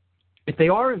 okay? If they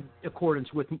are in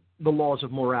accordance with the laws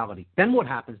of morality, then what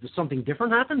happens? Does something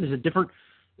different happen? Does a different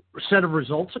set of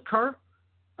results occur?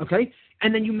 Okay?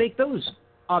 And then you make those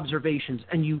observations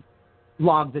and you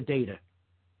log the data.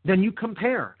 Then you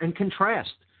compare and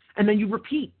contrast. And then you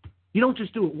repeat. You don't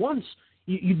just do it once.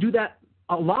 You do that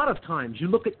a lot of times. You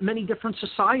look at many different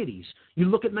societies. You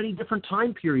look at many different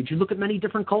time periods. You look at many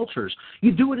different cultures.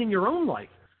 You do it in your own life.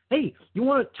 Hey, you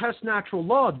want to test natural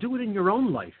law, do it in your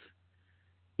own life.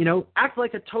 Act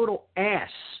like a total ass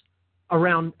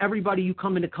around everybody you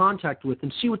come into contact with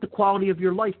and see what the quality of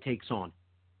your life takes on,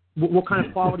 what kind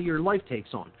of quality your life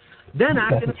takes on. Then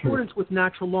act in accordance with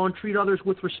natural law and treat others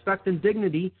with respect and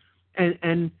dignity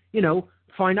and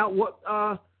find out what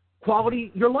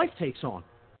quality your life takes on.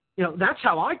 That's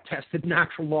how I tested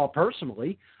natural law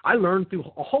personally. I learned through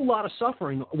a whole lot of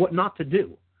suffering what not to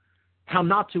do, how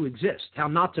not to exist, how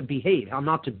not to behave, how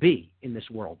not to be in this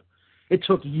world. It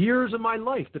took years of my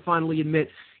life to finally admit,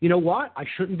 you know what, I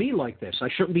shouldn't be like this. I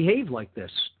shouldn't behave like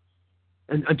this.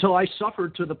 And until I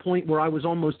suffered to the point where I was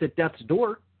almost at death's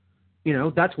door,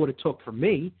 that's what it took for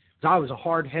me. I was a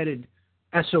hard-headed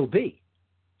SOB.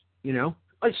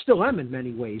 I still am in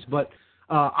many ways, but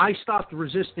I stopped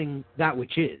resisting that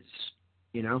which is,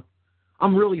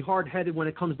 I'm really hard-headed when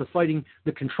it comes to fighting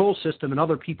the control system and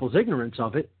other people's ignorance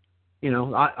of it.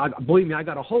 I believe me, I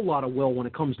got a whole lot of will when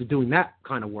it comes to doing that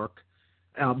kind of work.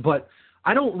 But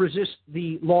I don't resist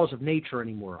the laws of nature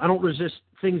anymore. I don't resist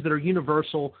things that are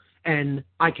universal and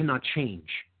I cannot change,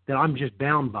 that I'm just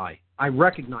bound by. I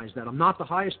recognize that. I'm not the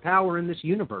highest power in this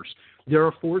universe. There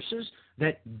are forces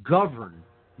that govern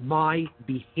my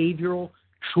behavioral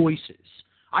choices.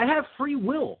 I have free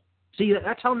will. See,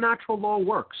 that's how natural law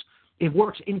works. It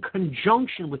works in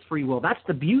conjunction with free will. That's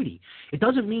the beauty. It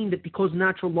doesn't mean that because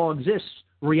natural law exists,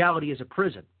 reality is a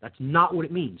prison. That's not what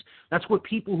it means. That's what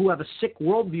people who have a sick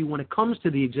worldview when it comes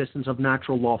to the existence of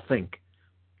natural law think.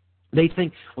 They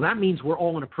think, well, that means we're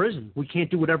all in a prison. We can't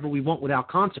do whatever we want without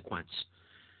consequence.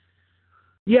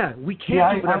 Yeah, we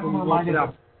can't do whatever we want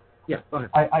without... Yeah, go ahead.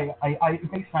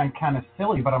 It may sound kind of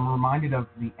silly, but I'm reminded of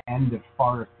the end of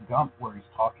Forrest Gump, where he's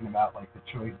talking about like the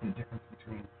choice, the difference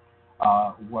between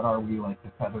what are we, like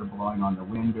the feather blowing on the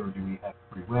wind, or do we have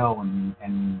free will?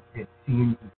 And it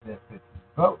seems as if it's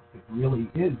both. It really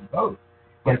is both.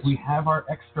 Like we have our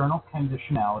external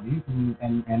conditionalities and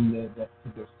the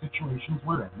situations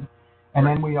we're in, and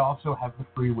then we also have the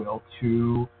free will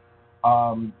to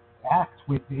act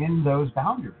within those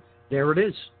boundaries. There it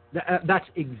is. That's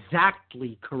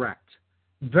exactly correct.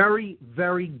 Very,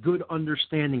 very good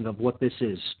understanding of what this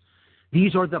is.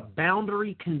 These are the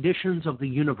boundary conditions of the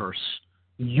universe,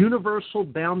 universal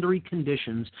boundary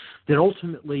conditions that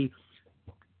ultimately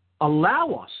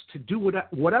allow us to do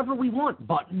whatever we want,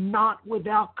 but not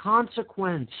without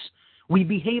consequence. We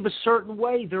behave a certain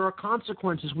way, there are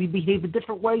consequences. We behave a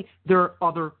different way, there are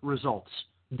other results,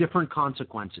 different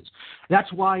consequences.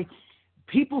 That's why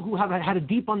people who have had a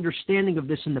deep understanding of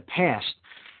this in the past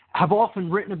have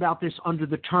often written about this under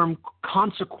the term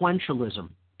consequentialism,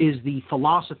 is the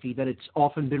philosophy that it's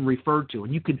often been referred to.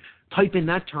 And you can type in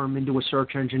that term into a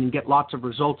search engine and get lots of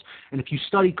results. And if you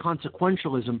study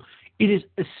consequentialism, it is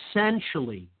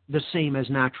essentially the same as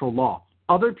natural law.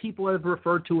 Other people have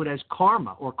referred to it as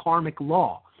karma or karmic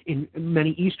law in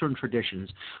many Eastern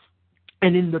traditions.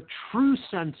 And in the true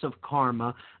sense of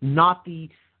karma, not the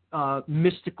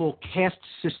mystical caste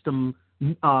system,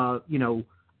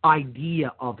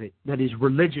 idea of it that is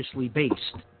religiously based.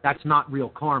 That's not real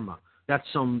karma. That's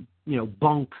some,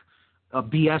 bunk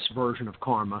BS version of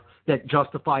karma that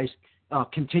justifies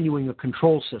continuing a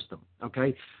control system.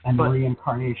 Okay, but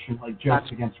reincarnation, like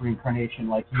jokes against reincarnation,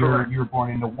 like you're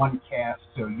born into one caste,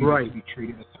 so you need to be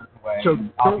treated a certain way. So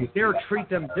don't dare treat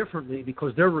them differently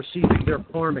because they're receiving their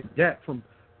karmic debt from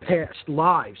past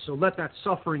lives, so let that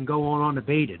suffering go on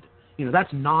unabated.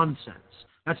 That's nonsense.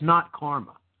 That's not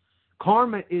karma.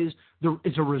 Karma is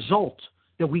a result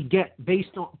that we get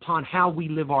based upon how we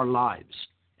live our lives,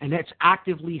 and that's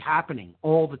actively happening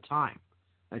all the time.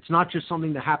 It's not just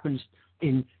something that happens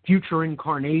in future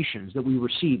incarnations that we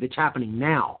receive. It's happening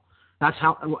now. That's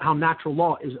how natural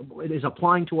law is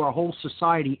applying to our whole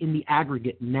society in the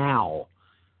aggregate now,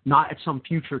 not at some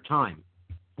future time.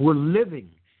 We're living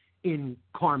in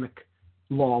karmic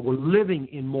law. We're living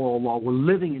in moral law. We're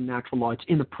living in natural law. It's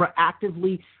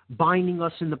actively binding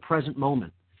us in the present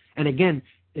moment. And again,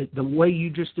 the way you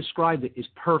just described it is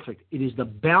perfect. It is the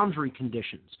boundary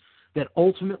conditions that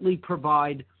ultimately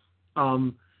provide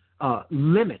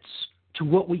limits to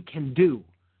what we can do.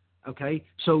 Okay,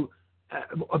 so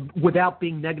without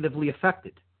being negatively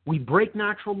affected. We break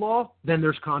natural law, then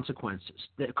there's consequences,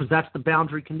 because that's the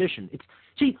boundary condition.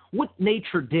 See, what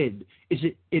nature did is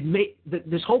it made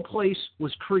this whole place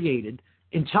was created,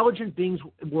 intelligent beings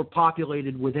were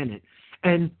populated within it,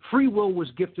 and free will was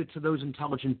gifted to those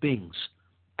intelligent beings.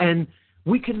 And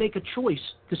we can make a choice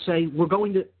to say we're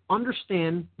going to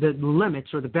understand the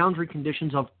limits or the boundary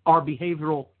conditions of our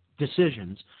behavioral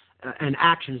decisions and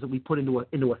actions that we put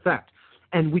into effect.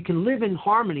 And we can live in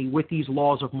harmony with these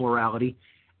laws of morality,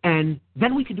 and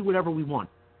then we can do whatever we want.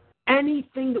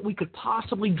 Anything that we could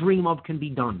possibly dream of can be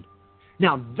done.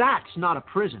 Now, that's not a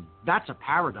prison. That's a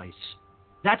paradise.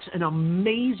 That's an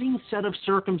amazing set of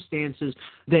circumstances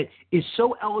that is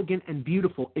so elegant and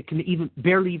beautiful it can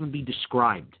barely even be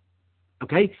described.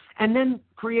 Okay? And then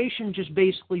creation just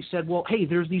basically said, well, hey,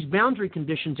 there's these boundary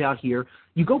conditions out here.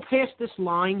 You go past this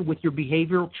line with your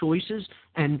behavioral choices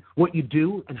and what you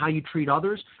do and how you treat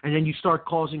others, and then you start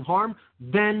causing harm,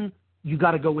 then you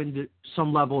got to go into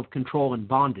some level of control and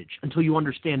bondage until you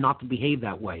understand not to behave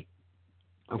that way.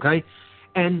 Okay?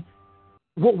 And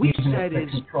what we said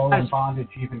is control and bondage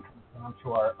even comes down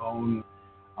to our own,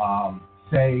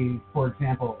 say, for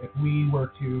example, if we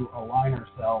were to align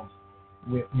ourselves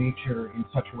with nature in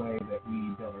such a way that we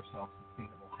build ourselves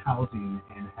sustainable housing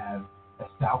and have a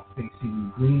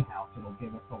south-facing greenhouse, it'll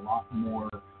give us a lot more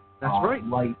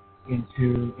light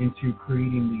into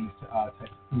creating these types of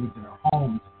foods in our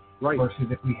homes. Right. Versus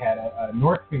if we had a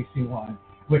north-facing one,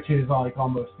 which is like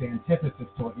almost the antithesis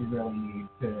to what you really need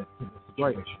to the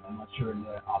situation, right, unless you're in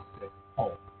the opposite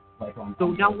pole.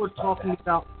 So now we're talking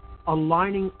about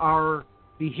aligning our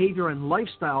behavior, and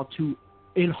lifestyle to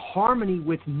in harmony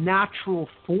with natural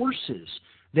forces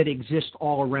that exist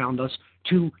all around us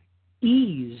to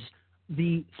ease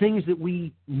the things that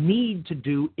we need to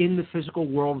do in the physical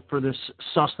world for this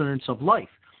sustenance of life.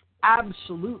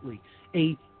 Absolutely.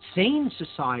 A sane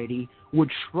society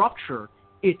would structure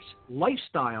its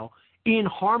lifestyle in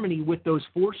harmony with those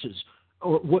forces,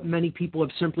 or what many people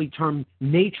have simply termed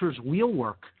nature's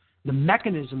wheelwork, the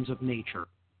mechanisms of nature.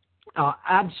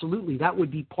 Absolutely, that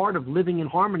would be part of living in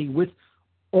harmony with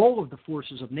all of the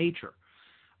forces of nature.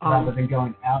 Rather than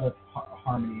going out of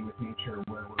harmony with nature,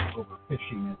 where we're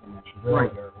overfishing, as I mentioned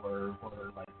earlier, or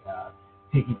like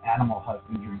taking animal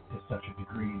husbandry to such a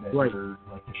degree that we're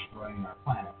like destroying our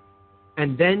planet.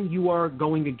 And then you are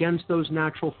going against those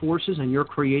natural forces, and you're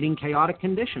creating chaotic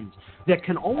conditions that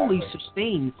can only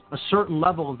sustain a certain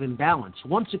level of imbalance.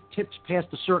 Once it tips past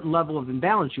a certain level of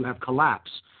imbalance, you have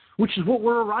collapse, which is what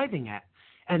we're arriving at.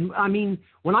 And I mean,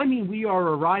 when I mean we are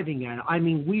arriving at, I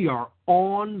mean we are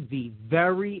on the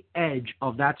very edge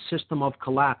of that system of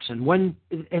collapse. And when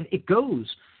it goes,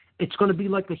 it's going to be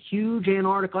like a huge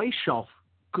Antarctic ice shelf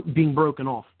being broken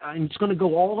off. And it's going to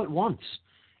go all at once.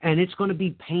 And it's going to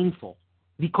be painful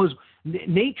because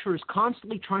nature is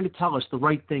constantly trying to tell us the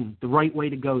right thing, the right way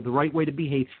to go, the right way to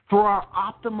behave for our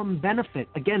optimum benefit.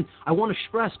 Again, I want to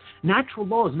stress, natural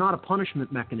law is not a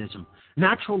punishment mechanism.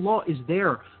 Natural law is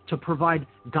there to provide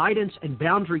guidance and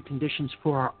boundary conditions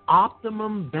for our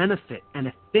optimum benefit and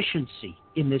efficiency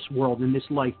in this world, in this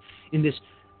life, in this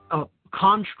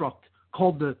construct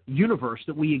called the universe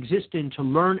that we exist in to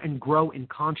learn and grow in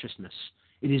consciousness.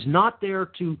 It is not there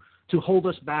to hold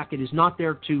us back. It is not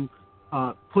there to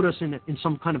put us in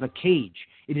some kind of a cage.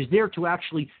 It is there to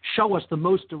actually show us the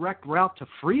most direct route to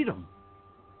freedom.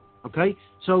 Okay?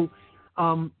 So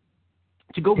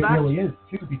to go back... It really is,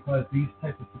 too, because these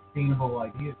types of sustainable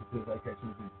ideas, like I sort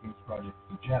of these projects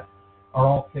suggest, are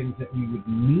all things that we would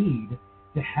need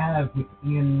to have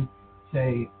within,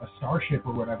 say, a starship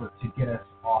or whatever to get us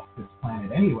off this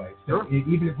planet anyway. So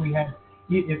even if we had...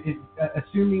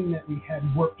 assuming that we had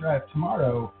warp drive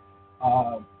tomorrow,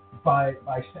 by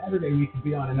Saturday we could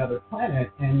be on another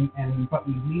planet, but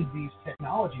we need these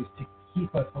technologies to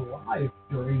keep us alive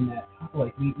during that time.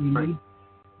 Like we need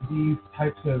these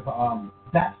types of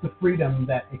that's the freedom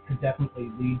that it could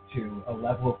definitely lead to, a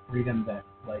level of freedom that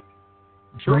like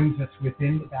brings us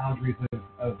within the boundaries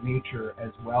of nature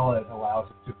as well as allows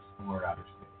us to explore outer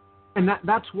space. And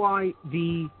that's why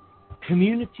the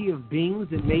community of beings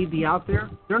that may be out there,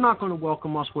 they're not going to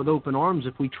welcome us with open arms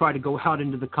if we try to go out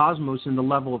into the cosmos in the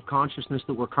level of consciousness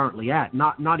that we're currently at.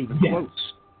 Not even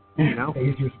close. You know?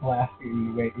 Lasers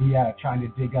blasting, trying to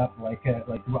dig up like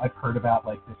I've heard about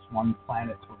like this one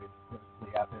planet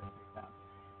supposedly out there that they found.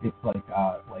 It's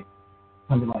like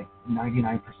something like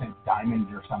 99% diamond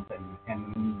or something,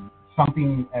 and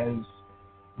something as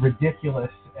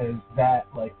ridiculous as that,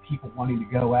 like people wanting to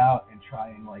go out and try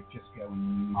and like just go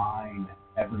and mine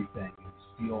everything and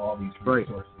steal all these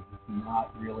resources. It's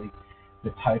not really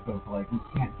the type of like, we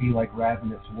can't be like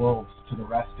ravenous wolves to the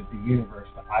rest of the universe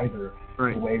either,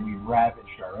 the way we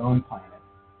ravaged our own planet.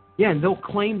 Yeah, and they'll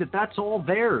claim that that's all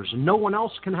theirs and no one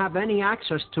else can have any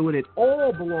access to it. It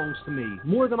all belongs to me,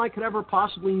 more than I could ever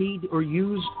possibly need or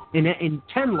use in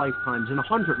 10 lifetimes, in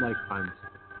 100 lifetimes.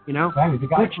 You know,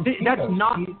 that's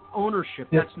not ownership.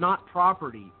 That's not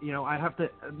property. You know, I have to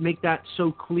make that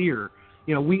so clear.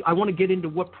 You know, I want to get into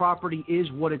what property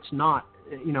is, what it's not.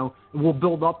 You know, we'll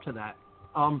build up to that.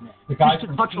 The guy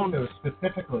from Kinko's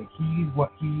specifically,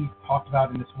 what he talked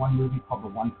about in this one movie called The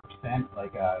 1%,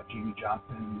 like Jamie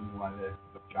Johnson, one of the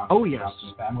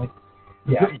Johnson family.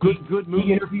 Yeah, good movie.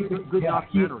 He interviewed good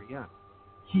documentary.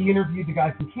 He interviewed the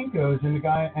guy from Kinko's,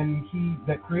 and he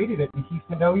that created it, and he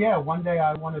said, "Oh yeah, one day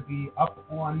I want to be up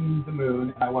on the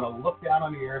moon, and I want to look down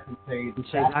on the earth and say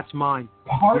that's mine.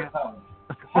 Part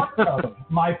of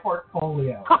my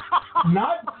portfolio."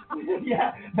 That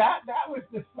was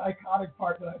the psychotic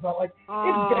part that I felt like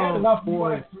it's bad enough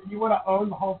you want to own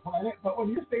the whole planet, but when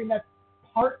you're saying that's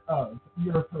part of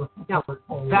your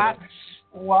portfolio, that's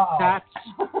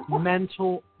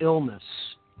mental illness.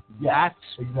 Yes,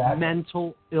 that's exactly.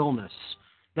 Mental illness.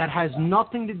 That has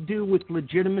nothing to do with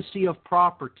legitimacy of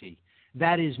property.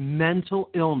 That is mental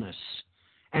illness.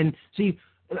 And see,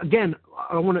 again,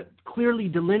 I want to clearly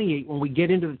delineate when we get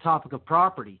into the topic of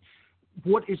property,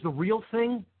 what is the real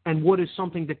thing and what is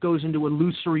something that goes into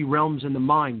illusory realms in the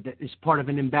mind that is part of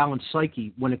an imbalanced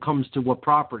psyche when it comes to what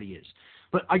property is.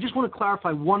 But I just want to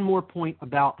clarify one more point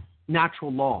about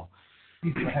natural law.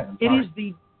 It is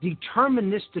the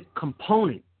deterministic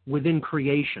component within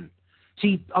creation.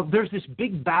 See, there's this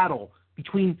big battle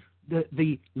between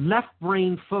the left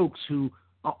brain folks who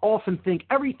often think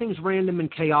everything's random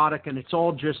and chaotic and it's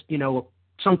all just,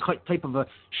 some type of a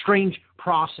strange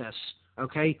process,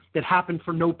 okay, that happened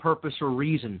for no purpose or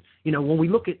reason. When we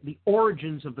look at the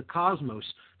origins of the cosmos,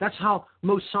 that's how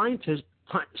most scientists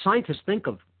think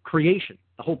of creation,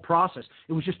 the whole process.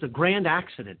 It was just a grand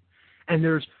accident. And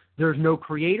there's no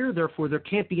creator, therefore there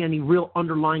can't be any real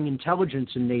underlying intelligence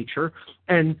in nature,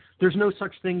 and there's no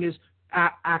such thing as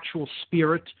actual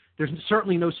spirit. There's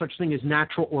certainly no such thing as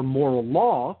natural or moral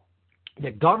law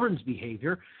that governs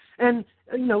behavior. And,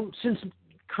 since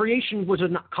creation was a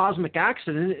cosmic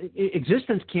accident,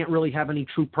 existence can't really have any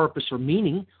true purpose or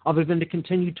meaning other than to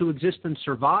continue to exist and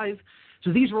survive.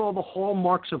 So these are all the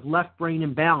hallmarks of left brain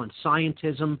imbalance,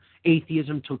 scientism,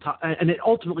 atheism, and it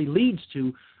ultimately leads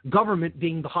to government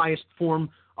being the highest form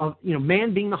of,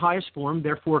 man being the highest form,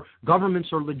 therefore governments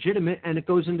are legitimate, and it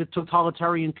goes into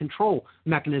totalitarian control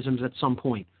mechanisms at some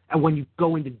point. And when you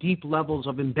go into deep levels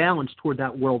of imbalance toward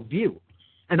that worldview,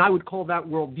 and I would call that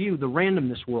worldview the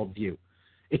randomness worldview.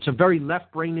 It's a very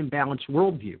left brain imbalanced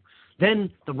worldview.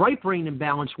 Then the right brain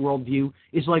imbalanced worldview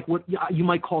is like what you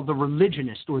might call the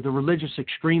religionist or the religious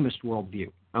extremist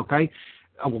worldview. Okay,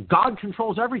 well, God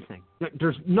controls everything.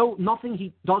 There's nothing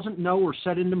He doesn't know or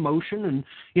set into motion,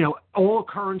 and all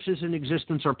occurrences in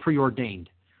existence are preordained.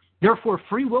 Therefore,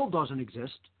 free will doesn't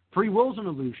exist. Free will is an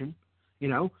illusion.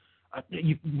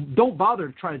 You don't bother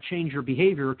to try to change your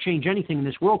behavior or change anything in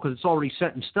this world because it's already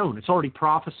set in stone. It's already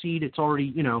prophesied. It's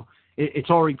already it's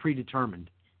already predetermined.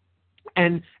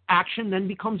 And action then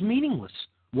becomes meaningless.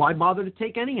 Why bother to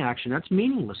take any action? That's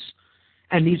meaningless.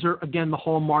 And these are, again, the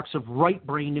hallmarks of right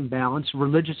brain imbalance,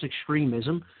 religious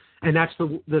extremism, and that's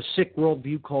the sick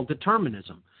worldview called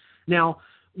determinism. Now,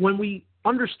 when we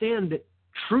understand that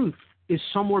truth is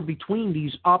somewhere between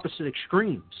these opposite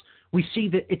extremes, we see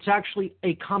that it's actually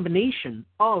a combination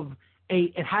of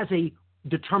it has a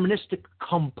deterministic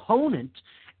component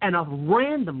and a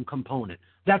random component.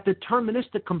 That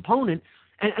deterministic component,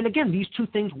 and again, these two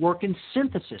things work in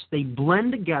synthesis. They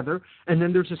blend together, and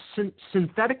then there's a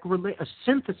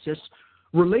synthesis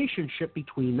relationship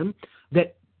between them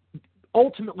that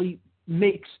ultimately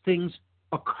makes things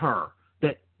occur.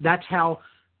 That's how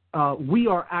we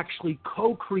are actually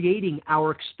co-creating our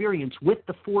experience with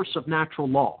the force of natural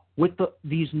law, with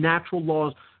these natural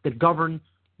laws that govern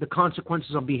the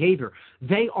consequences of behavior.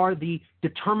 They are the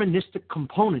deterministic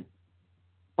component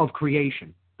of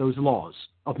creation, those laws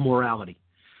of morality.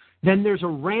 Then there's a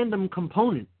random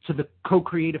component to the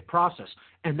co-creative process,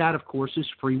 and that, of course, is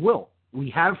free will.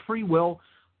 We have free will,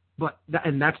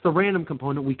 and that's the random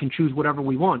component. We can choose whatever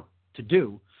we want to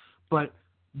do, but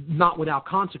not without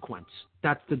consequence.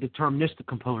 That's the deterministic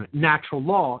component. Natural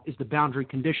law is the boundary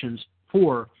conditions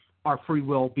for our free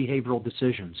will behavioral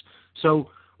decisions. So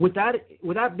with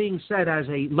that being said, as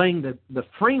laying the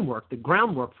framework, the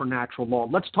groundwork for natural law,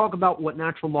 let's talk about what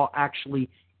natural law actually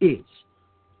is.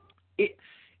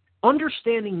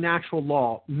 Understanding natural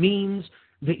law means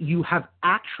that you have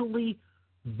actually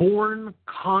born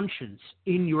conscience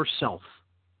in yourself.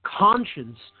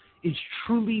 Conscience is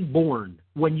truly born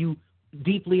when you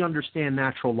deeply understand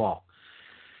natural law.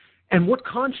 And what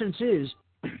conscience is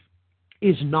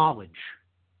knowledge.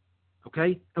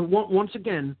 Okay? And once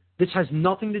again, this has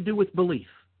nothing to do with belief.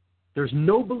 There's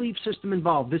no belief system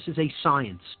involved. This is a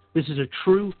science. This is a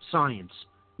true science,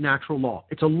 natural law.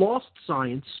 It's a lost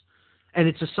science, and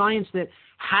it's a science that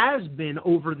has been,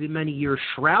 over the many years,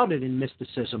 shrouded in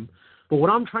mysticism. But what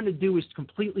I'm trying to do is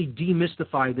completely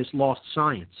demystify this lost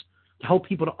science, to help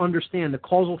people to understand the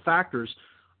causal factors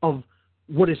of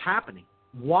what is happening,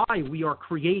 why we are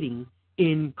creating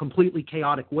in completely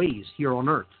chaotic ways here on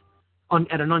Earth,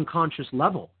 at an unconscious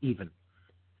level even.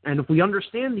 And if we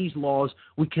understand these laws,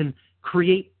 we can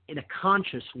create in a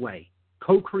conscious way,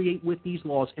 co-create with these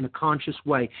laws in a conscious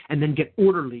way, and then get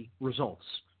orderly results,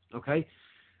 okay?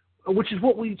 Which is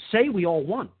what we say we all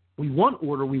want. We want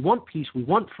order, we want peace, we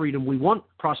want freedom, we want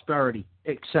prosperity,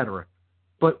 etc.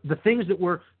 But the things that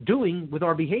we're doing with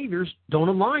our behaviors don't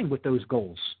align with those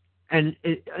goals. And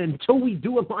until we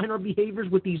do align our behaviors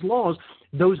with these laws,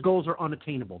 those goals are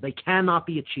unattainable. They cannot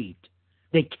be achieved.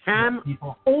 They can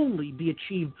only be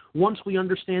achieved once we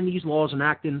understand these laws and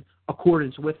act in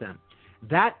accordance with them.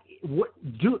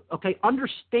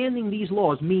 Understanding these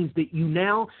laws means that you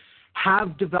now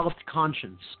have developed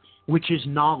conscience, which is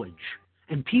knowledge.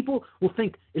 And people will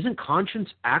think, isn't conscience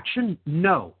action?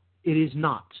 No, it is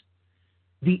not.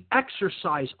 The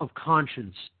exercise of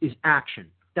conscience is action.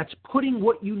 That's putting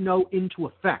what you know into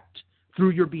effect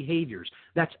through your behaviors.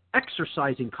 That's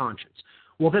exercising conscience.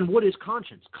 Well, then what is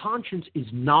conscience? Conscience is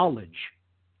knowledge.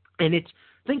 And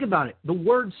think about it, the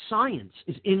word science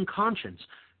is in conscience.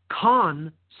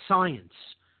 Con, science.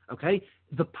 Okay?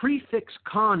 The prefix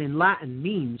con in Latin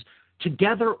means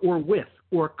together or with,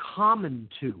 or common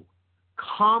to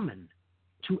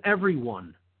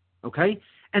everyone. Okay?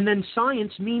 And then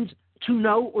science means to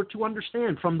know or to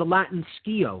understand, from the Latin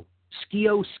scio,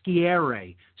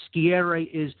 sciere.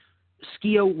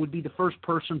 Scio would be the first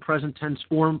person present tense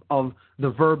form of the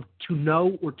verb to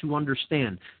know or to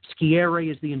understand.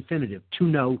 Sciere is the infinitive, to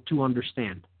know, to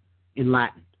understand in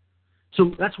Latin.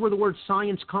 So that's where the word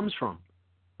science comes from.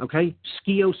 Okay?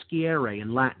 Sciere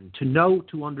in Latin, to know,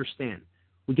 to understand.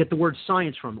 We get the word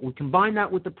science from it. We combine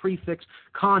that with the prefix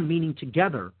con, meaning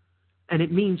together, and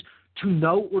it means to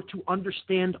know or to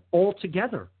understand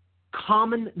altogether.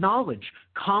 Common knowledge,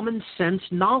 common sense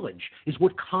knowledge is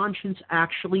what conscience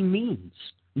actually means,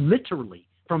 literally,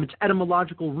 from its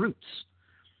etymological roots.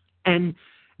 And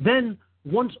then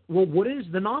what is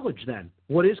the knowledge then?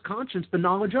 What is conscience the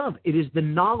knowledge of? It is the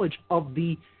knowledge of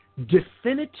the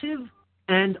definitive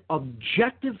and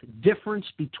objective difference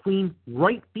between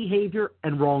right behavior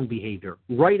and wrong behavior,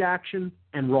 right action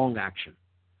and wrong action.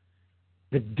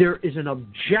 That there is an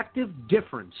objective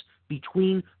difference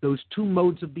between those two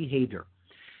modes of behavior.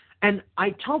 And I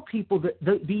tell people that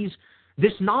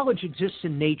this knowledge exists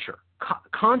in nature,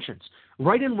 conscience,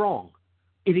 right and wrong.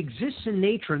 It exists in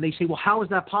nature, and they say, well, how is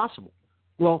that possible?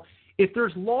 Well, if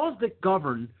there's laws that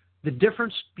govern the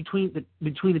difference between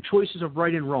the choices of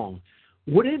right and wrong,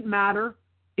 would it matter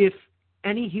if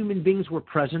any human beings were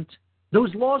present?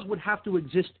 Those laws would have to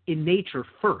exist in nature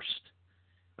first.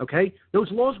 Okay?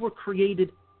 Those laws were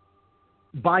created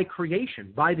by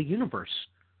creation, by the universe.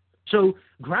 So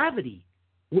gravity,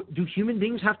 do human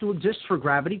beings have to exist for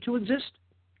gravity to exist?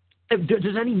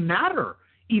 Does any matter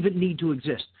even need to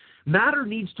exist? Matter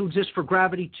needs to exist for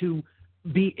gravity to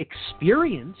be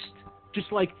experienced,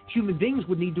 just like human beings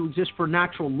would need to exist for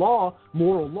natural law,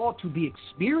 moral law to be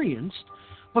experienced.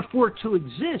 But for it to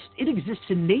exist, it exists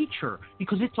in nature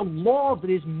because it's a law that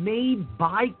is made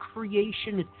by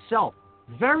creation itself.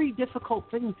 Very difficult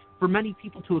thing for many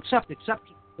people to accept,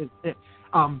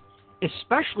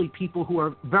 especially people who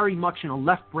are very much in a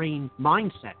left-brain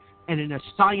mindset and in a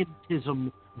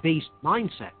scientism-based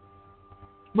mindset.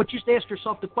 But just ask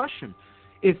yourself the question,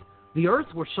 if the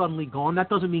Earth were suddenly gone, that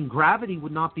doesn't mean gravity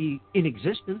would not be in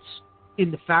existence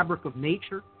in the fabric of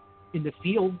nature, in the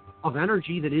field of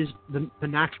energy that is the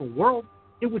natural world.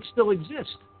 It would still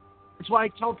exist. That's why I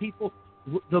tell people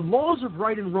the laws of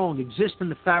right and wrong exist in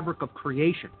the fabric of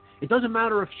creation. It doesn't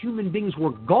matter if human beings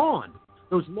were gone.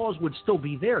 Those laws would still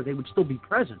be there. They would still be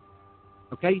present.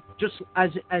 Okay? Just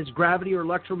as gravity or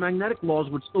electromagnetic laws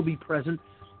would still be present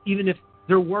even if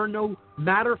there were no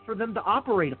matter for them to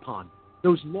operate upon.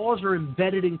 Those laws are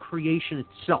embedded in creation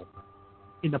itself,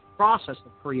 in the process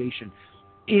of creation,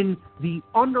 in the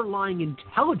underlying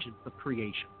intelligence of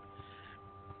creation.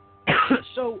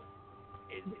 So,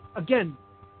 again,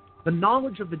 the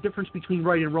knowledge of the difference between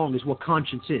right and wrong is what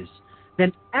conscience is.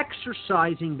 Then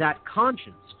exercising that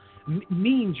conscience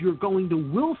means you're going to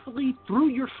willfully, through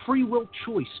your free will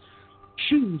choice,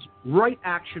 choose right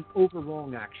action over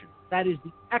wrong action. That is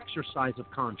the exercise of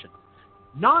conscience.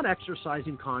 Not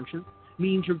exercising conscience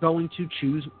means you're going to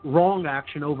choose wrong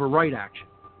action over right action.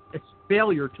 It's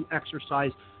failure to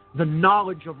exercise the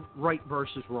knowledge of right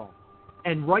versus wrong.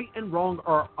 And right and wrong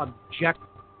are objective.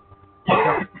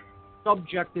 They're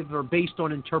subjective or based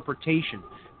on interpretation.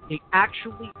 They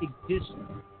actually exist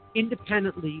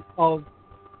independently of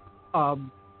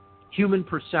human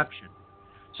perception.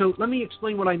 So let me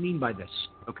explain what I mean by this,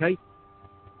 okay?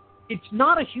 It's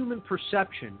not a human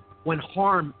perception when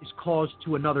harm is caused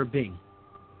to another being.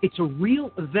 It's a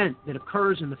real event that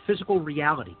occurs in the physical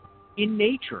reality, in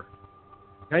nature,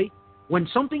 okay? When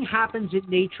something happens in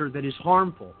nature that is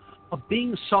harmful, a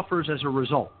being suffers as a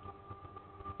result.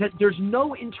 That there's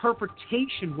no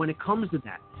interpretation when it comes to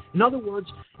that. In other words,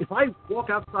 if I walk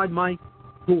outside my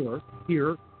door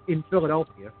here in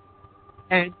Philadelphia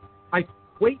and I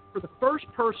wait for the first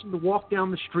person to walk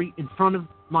down the street in front of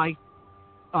my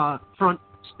front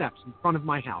steps, in front of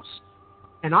my house,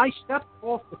 and I step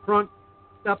off the front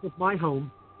step of my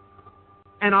home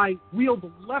and I wheel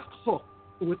the left hook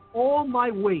with all my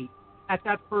weight at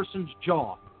that person's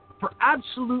jaw for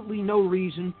absolutely no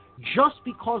reason, just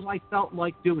because I felt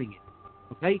like doing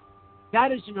it, okay?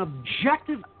 That is an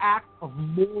objective act of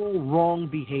moral wrong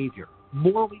behavior,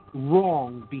 morally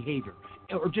wrong behavior,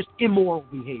 or just immoral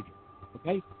behavior,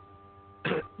 okay?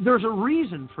 There's a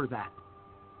reason for that.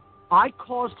 I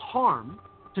caused harm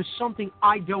to something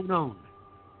I don't own.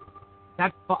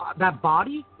 That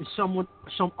body is some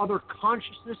other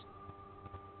consciousness,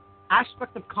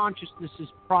 aspect of consciousness is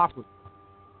property,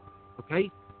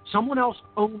 okay? Someone else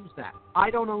owns that. I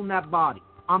don't own that body.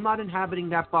 I'm not inhabiting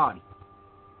that body.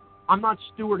 I'm not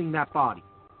stewarding that body.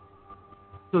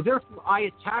 So therefore, I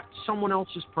attacked someone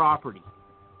else's property.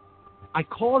 I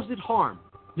caused it harm.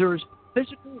 There is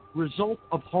physical result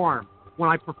of harm when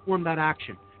I perform that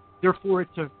action. Therefore,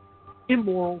 it's an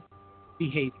immoral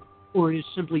behavior, or it is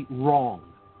simply wrong.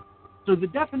 So the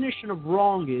definition of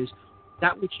wrong is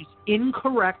that which is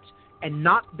incorrect and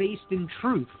not based in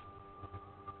truth.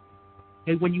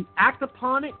 And when you act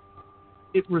upon it,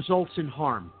 it results in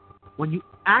harm. When you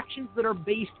actions that are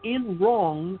based in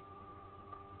wrong,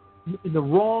 in the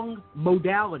wrong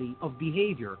modality of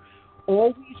behavior,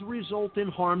 always result in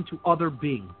harm to other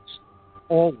beings.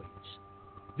 Always.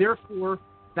 Therefore,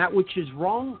 that which is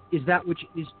wrong is that which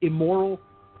is immoral,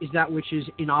 is that which is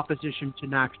in opposition to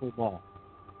natural law.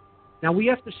 Now, we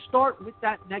have to start with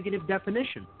that negative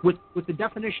definition, with the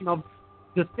definition of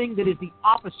the thing that is the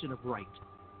opposite of right,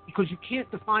 because you can't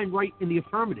define right in the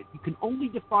affirmative. You can only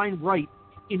define right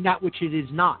in that which it is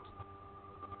not,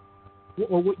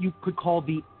 or what you could call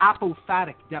the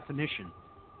apophatic definition,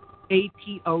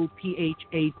 A-P-O-P-H-A-T-I-C,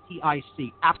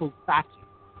 apophatic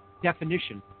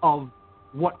definition of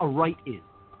what a right is.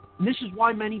 And this is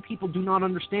why many people do not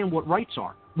understand what rights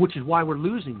are, which is why we're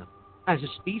losing them as a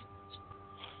species.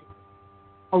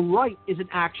 A right is an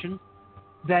action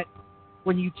that,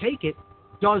 when you take it,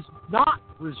 does not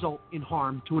result in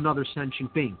harm to another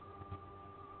sentient being.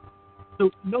 So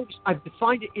notice I've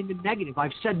defined it in the negative.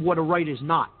 I've said what a right is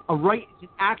not. A right is an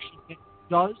action that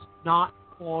does not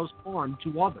cause harm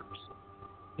to others.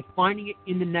 Defining it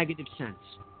in the negative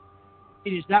sense.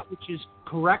 It is that which is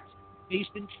correct,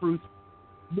 based in truth,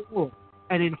 moral,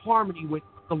 and in harmony with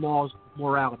the laws of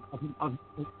morality, of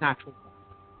natural law.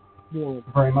 Moral.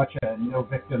 Very much a no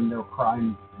victim, no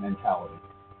crime mentality.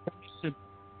 Very simple.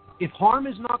 If harm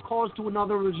is not caused to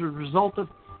another as a result of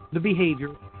the behavior,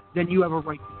 then you have a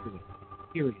right to do it.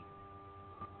 Period.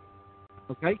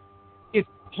 Okay? If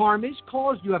harm is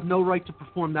caused, you have no right to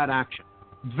perform that action.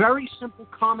 Very simple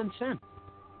common sense.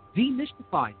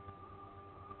 Demystified.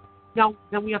 Now,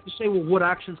 then we have to say, well, what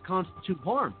actions constitute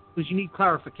harm? Because you need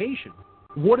clarification.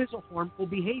 What is a harmful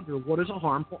behavior? What is a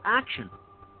harmful action?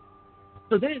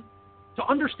 So then, to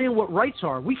understand what rights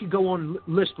are, we could go on and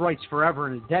list rights forever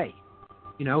and a day.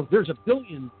 You know, there's a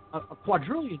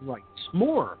quadrillion rights,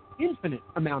 more, infinite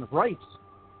amount of rights.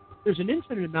 There's an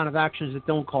infinite amount of actions that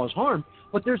don't cause harm,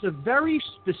 but there's a very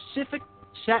specific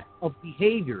set of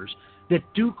behaviors that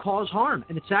do cause harm,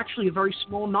 and it's actually a very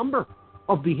small number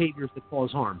of behaviors that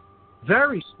cause harm.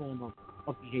 Very small number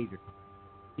of behaviors.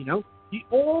 You know,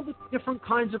 all the different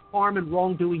kinds of harm and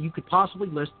wrongdoing you could possibly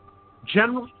list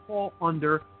generally fall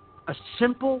under a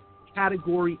simple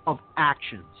category of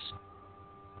actions.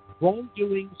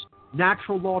 Wrongdoings,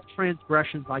 natural law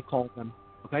transgressions, I call them,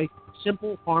 okay?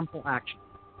 Simple, harmful actions.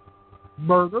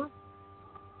 Murder,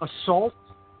 assault,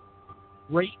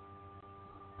 rape,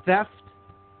 theft,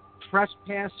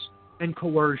 trespass, and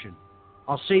coercion.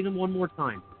 I'll say them one more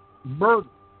time. Murder,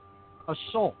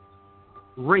 assault,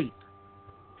 rape,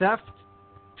 theft,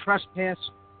 trespass,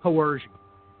 coercion.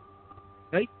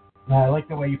 Okay? I like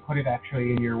the way you put it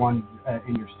actually in your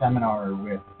in your seminar,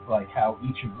 with like how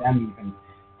each of them even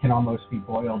can almost be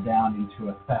boiled down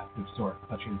into a theft of sorts,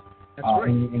 such as Right.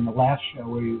 in the last show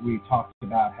we talked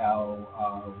about how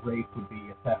rape would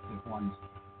be a theft of one's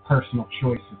personal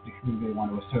choice as to who they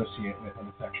want to associate with on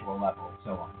a sexual level and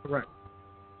so on. Correct.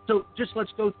 So just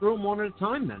let's go through them one at a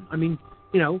time then. I mean,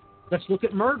 you know, let's look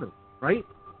at murder, right?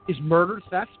 Is murder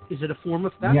theft? Is it a form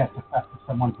of theft? Yes, a theft of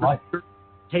someone's life. You're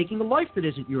taking a life that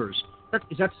isn't yours.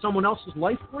 Is that someone else's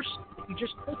life force that you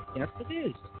just took? Yes, it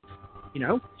is. You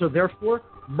know, so therefore,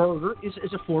 murder is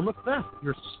a form of theft.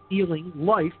 You're stealing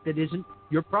life that isn't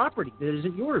your property, that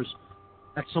isn't yours.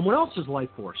 That's someone else's life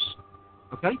force.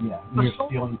 Okay? Yeah, you're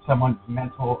stealing someone's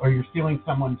mental, or you're stealing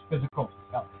someone's physical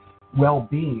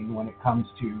well-being when it comes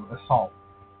to assault.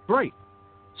 Right.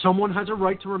 Someone has a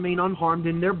right to remain unharmed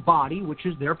in their body, which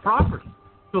is their property.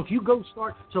 So if you go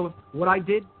what I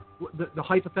did, the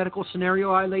hypothetical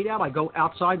scenario I laid out, I go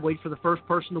outside, wait for the first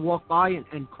person to walk by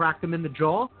and crack them in the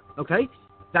jaw, okay?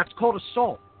 That's called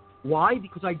assault. Why?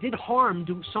 Because I did harm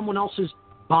to someone else's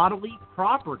bodily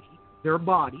property, their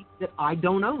body, that I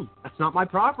don't own. That's not my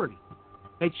property.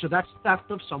 Okay? So that's theft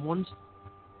of someone's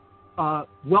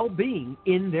well-being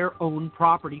in their own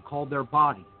property called their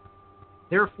body.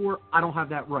 Therefore, I don't have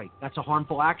that right. That's a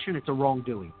harmful action. It's a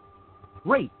wrongdoing.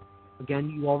 Rape. Again,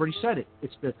 you already said it.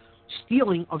 It's the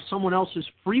stealing of someone else's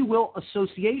free will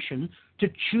association to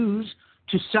choose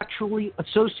to sexually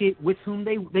associate with whom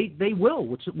they will,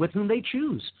 with whom they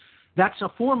choose. That's a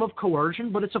form of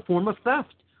coercion, but it's a form of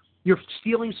theft. You're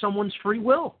stealing someone's free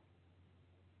will.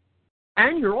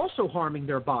 And you're also harming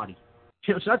their body.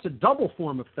 So that's a double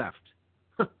form of theft.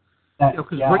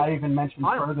 I even mentioned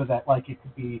further that it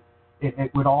could be,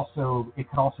 it could also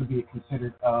be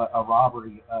considered a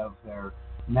robbery of their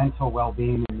mental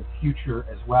well-being in the future,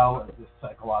 as well as this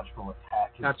psychological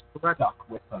attack is stuck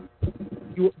with them.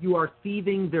 You are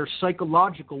thieving their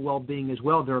psychological well-being as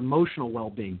well, their emotional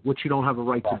well-being, which you don't have a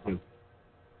right to do.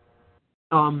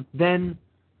 Then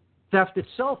theft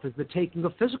itself is the taking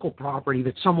of physical property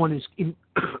that someone is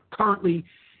currently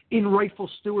in rightful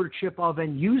stewardship of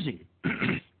and using.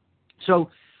 So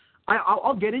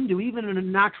I'll get into, even in a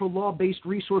natural law-based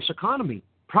resource economy,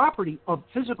 property of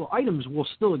physical items will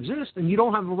still exist, and you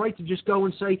don't have a right to just go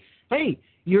and say, hey,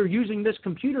 you're using this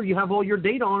computer, you have all your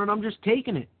data on it, I'm just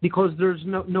taking it because there's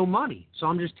no money. So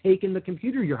I'm just taking the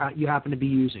computer you happen to be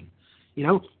using.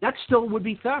 That still would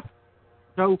be theft.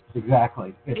 So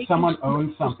exactly. If someone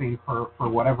owns something for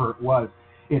whatever it was,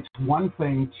 it's one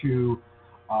thing to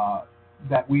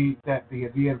that the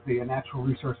idea of the natural law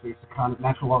resource-based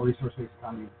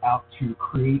economy is out to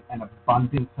create an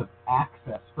abundance of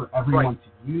access for everyone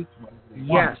to use whatever they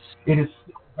want. It is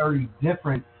very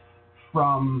different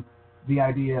from the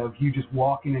idea of you just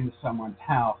walking into someone's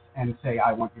house and say,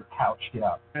 I want your couch, get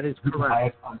up. That is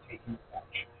correct. I'm taking the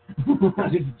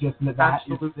couch. It's just that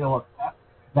is still a theft.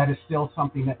 That is still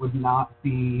something that would not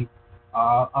be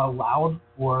allowed,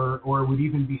 or would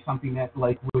even be something that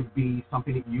would be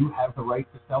something that you have the right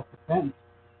to self-defense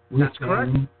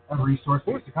within a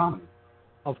resource-based economy.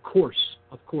 Of course.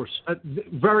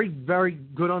 Very, very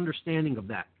good understanding of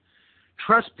that.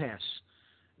 Trespass.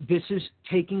 This is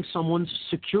taking someone's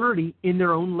security in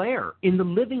their own lair, in the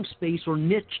living space or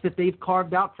niche that they've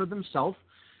carved out for themselves.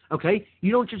 Okay?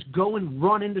 You don't just go and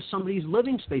run into somebody's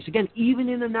living space. Again, even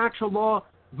in a natural law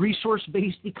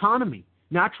resource-based economy,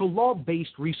 natural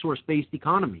law-based resource-based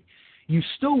economy, you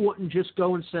still wouldn't just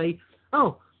go and say,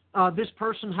 this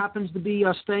person happens to be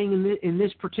staying in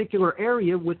this particular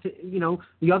area with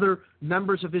the other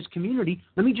members of his community.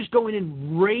 Let me just go in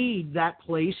and raid that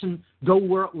place and go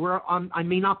where I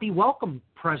may not be welcome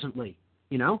presently.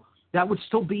 That would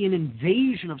still be an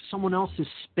invasion of someone else's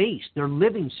space, their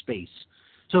living space.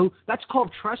 So that's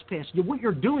called trespass. What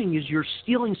you're doing is you're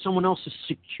stealing someone else's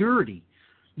security,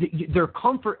 their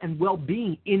comfort and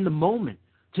well-being in the moment,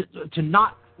 to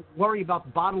not worry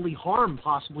about bodily harm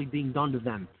possibly being done to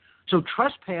them. So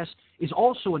trespass is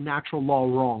also a natural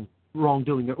law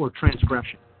wrongdoing or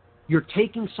transgression. You're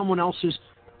taking someone else's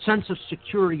sense of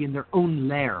security in their own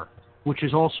lair, which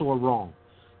is also a wrong.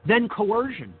 Then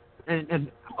coercion,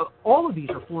 and all of these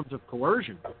are forms of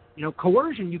coercion.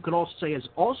 Coercion, you could also say, is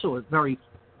also a very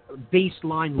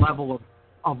baseline level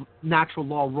of natural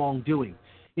law wrongdoing.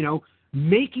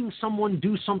 Making someone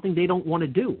do something they don't want to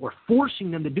do, or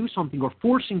forcing them to do something, or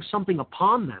forcing something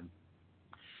upon them.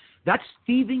 That's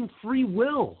thieving free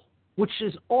will, which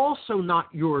is also not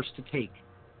yours to take.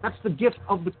 That's the gift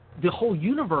of the whole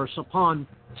universe upon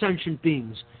sentient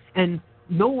beings. And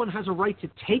no one has a right to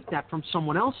take that from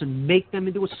someone else and make them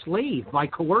into a slave by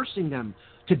coercing them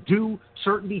to do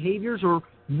certain behaviors or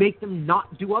make them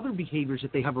not do other behaviors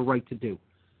that they have a right to do.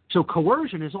 So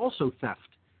coercion is also theft.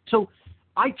 So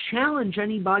I challenge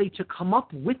anybody to come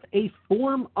up with a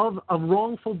form of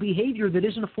wrongful behavior that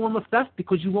isn't a form of theft,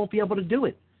 because you won't be able to do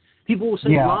it. People will say,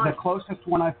 the closest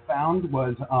one I found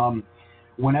was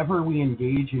whenever we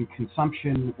engage in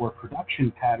consumption or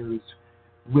production patterns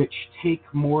which take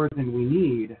more than we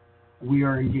need, we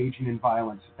are engaging in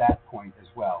violence at that point as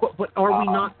well. But are we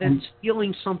not then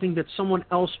stealing something that someone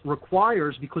else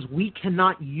requires because we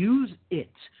cannot use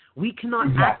it? We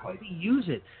cannot actually use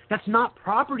it. That's not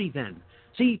property then.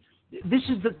 See, this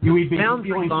is the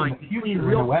boundary line between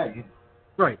real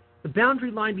right. The boundary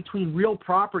line between real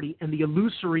property and the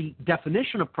illusory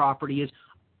definition of property is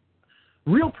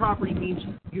real property means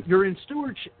you're in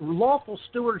stewardship, lawful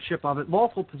stewardship of it,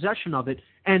 lawful possession of it,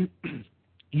 and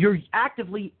you're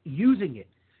actively using it.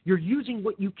 You're using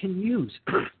what you can use.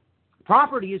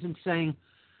 Property isn't saying,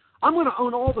 I'm going to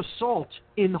own all the salt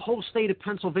in the whole state of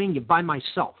Pennsylvania by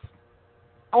myself.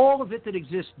 All of it that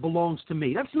exists belongs to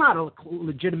me. That's not a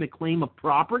legitimate claim of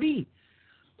property.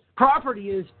 Property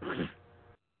is,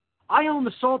 I own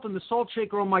the salt and the salt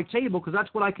shaker on my table because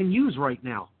that's what I can use right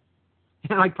now.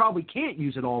 And I probably can't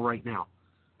use it all right now.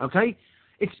 Okay?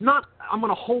 It's not, I'm going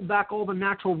to hold back all the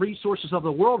natural resources of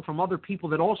the world from other people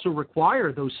that also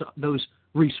require those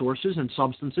resources and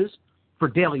substances for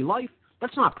daily life.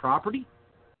 That's not property.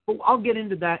 But I'll get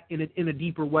into that in a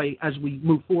deeper way as we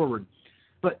move forward.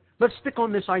 But let's stick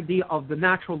on this idea of the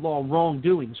natural law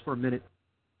wrongdoings for a minute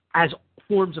as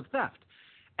forms of theft.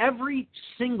 every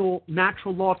single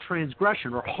natural law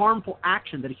transgression or harmful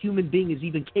action that a human being is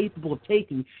even capable of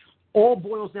taking all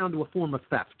boils down to a form of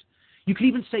theft. You could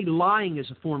even say lying is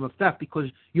a form of theft because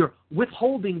you're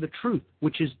withholding the truth,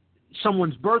 which is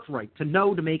someone's birthright, to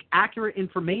know, to make accurate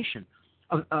information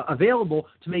available,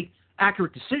 to make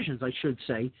accurate decisions, I should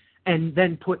say, and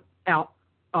then put out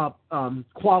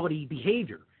quality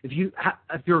behavior.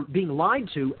 If you're being lied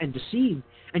to and deceived,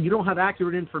 and you don't have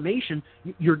accurate information,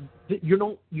 you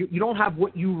don't have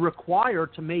what you require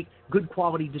to make good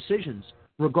quality decisions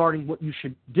regarding what you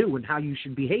should do and how you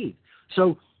should behave.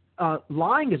 So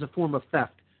lying is a form of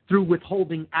theft through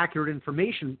withholding accurate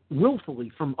information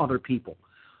willfully from other people.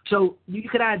 So you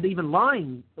could add even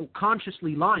lying,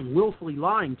 consciously lying, willfully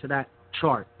lying to that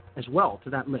chart as well, to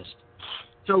that list.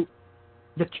 So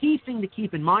the key thing to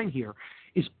keep in mind here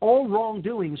is all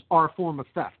wrongdoings are a form of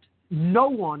theft. No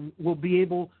one will be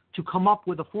able to come up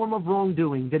with a form of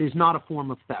wrongdoing that is not a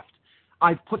form of theft.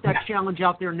 I've put that challenge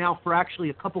out there now for actually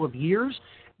a couple of years.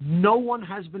 No one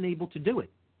has been able to do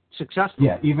it successfully.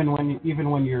 Yeah, even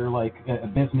when you're like a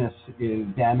business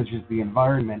damages the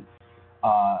environment,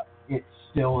 it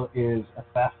still is a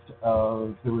theft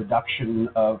of the reduction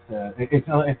of it's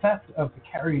a theft of the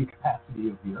carrying capacity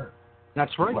of the earth.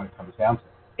 That's right. What it comes down to.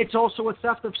 It's also a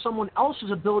theft of someone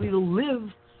else's ability to live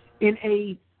in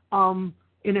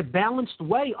a balanced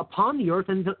way upon the earth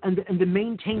and to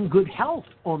maintain good health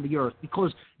on the earth,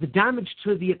 because the damage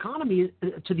to the economy,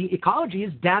 to the ecology,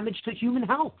 is damage to human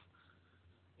health.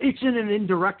 It's in an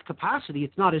indirect capacity.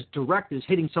 It's not as direct as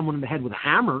hitting someone in the head with a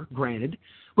hammer, granted,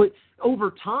 but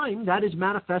over time that is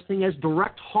manifesting as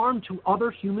direct harm to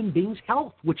other human beings'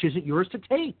 health, which isn't yours to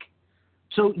take.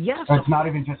 So yes, it's not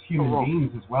even just human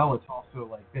beings as well. It's also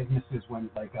like businesses when,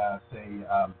 like, say,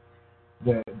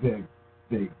 the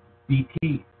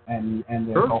BP and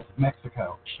the Gulf of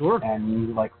Mexico,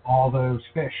 and like all those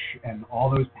fish and all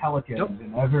those pelicans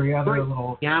and every other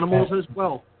little the animals as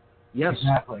well. Yes,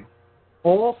 exactly.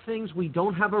 All things we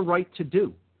don't have a right to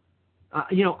do.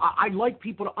 I'd like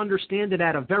people to understand it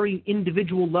at a very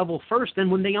individual level first. And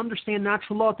when they understand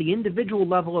natural law at the individual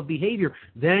level of behavior,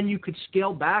 then you could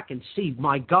scale back and see,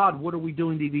 my God, what are we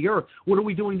doing to the earth? What are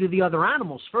we doing to the other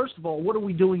animals? First of all, what are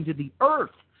we doing to the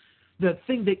earth? The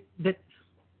thing that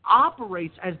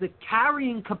operates as the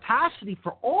carrying capacity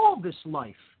for all this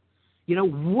life.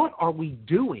 What are we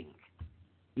doing?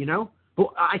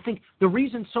 Well, I think the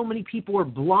reason so many people are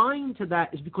blind to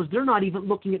that is because they're not even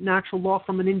looking at natural law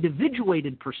from an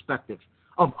individuated perspective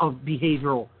of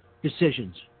behavioral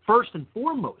decisions. First and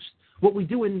foremost, what we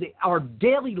do in our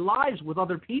daily lives with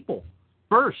other people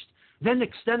first, then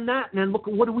extend that, and then look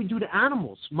at what do we do to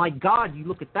animals. My God, you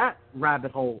look at that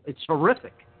rabbit hole, it's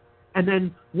horrific. And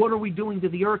then what are we doing to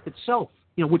the earth itself,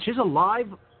 which is a live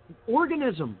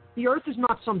organism. The earth is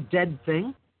not some dead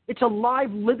thing. It's a live,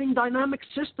 living, dynamic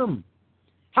system.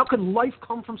 How can life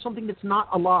come from something that's not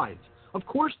alive? Of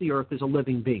course the earth is a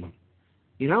living being.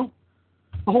 The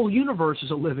whole universe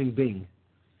is a living being.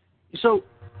 So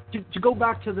to go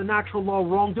back to the natural law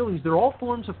wrongdoings, they're all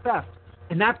forms of theft.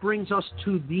 And that brings us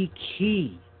to the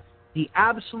key, the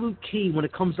absolute key when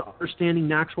it comes to understanding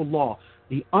natural law,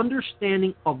 the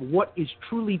understanding of what is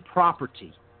truly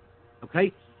property.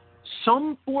 Okay?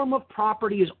 Some form of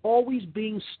property is always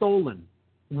being stolen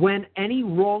when any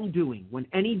wrongdoing, when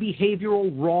any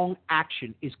behavioral wrong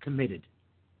action is committed.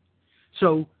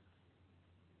 So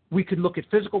we could look at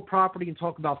physical property and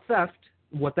talk about theft,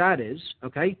 what that is,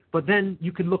 okay? But then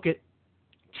you could look at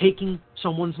taking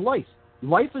someone's life.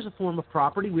 Life is a form of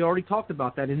property. We already talked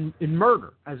about that in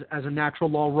murder as a natural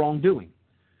law wrongdoing.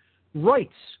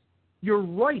 Rights, your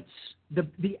rights,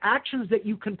 the actions that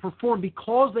you can perform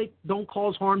because they don't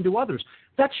cause harm to others.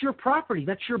 That's your property.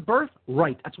 That's your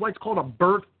birthright. That's why it's called a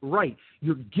birthright.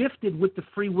 You're gifted with the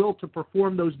free will to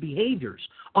perform those behaviors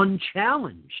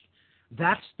unchallenged.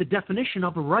 That's the definition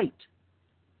of a right.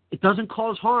 It doesn't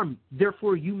cause harm,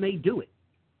 therefore you may do it.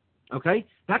 Okay?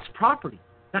 That's property.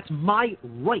 That's my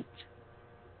right.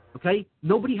 Okay?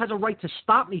 Nobody has a right to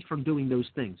stop me from doing those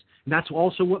things. And that's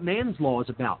also what man's law is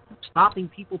about. Stopping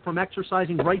people from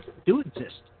exercising rights that do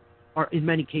exist, or in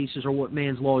many cases, are what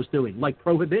man's law is doing, like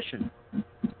prohibition.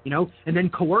 And then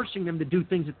coercing them to do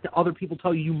things that other people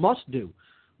tell you must do,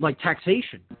 like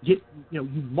taxation. You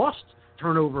must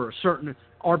turn over a certain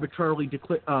arbitrarily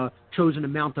chosen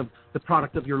amount of the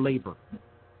product of your labor.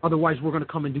 Otherwise, we're going to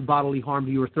come and do bodily harm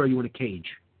to you or throw you in a cage.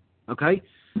 Okay?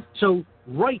 So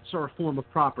rights are a form of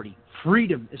property.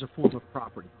 Freedom is a form of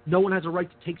property. No one has a right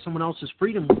to take someone else's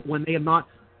freedom when they have not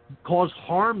caused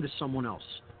harm to someone else,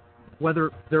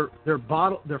 whether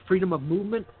their freedom of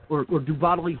movement or do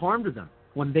bodily harm to them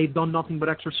when they've done nothing but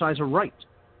exercise a right.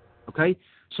 Okay?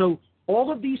 So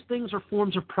all of these things are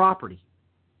forms of property.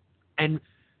 And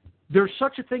there's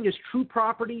such a thing as true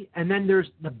property, and then there's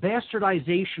the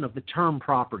bastardization of the term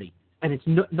property, and it's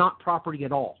not property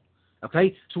at all.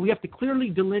 Okay? So we have to clearly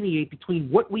delineate between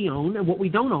what we own and what we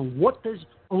don't own. What does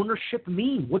ownership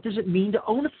mean? What does it mean to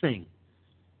own a thing?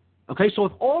 Okay? So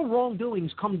if all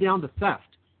wrongdoings come down to theft,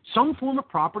 some form of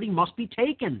property must be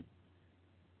taken.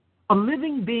 A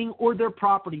living being or their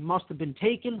property must have been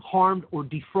taken, harmed, or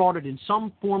defrauded in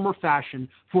some form or fashion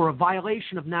for a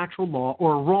violation of natural law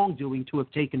or a wrongdoing to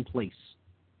have taken place.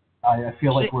 I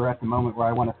feel like we're at the moment where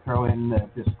I want to throw in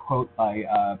this quote by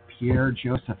Pierre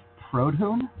Joseph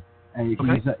Proudhon.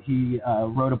 He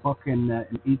wrote a book in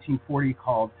 1840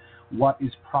 called What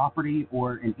is Property,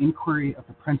 or An Inquiry of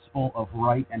the Principle of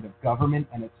Right and of Government.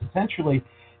 And it's essentially,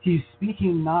 he's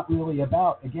speaking not really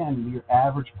about, again, your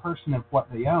average person of what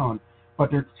they own,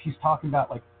 but he's talking about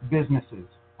like businesses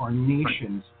or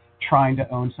nations trying to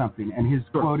own something. And his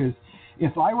quote is,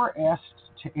 if I were asked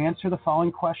to answer the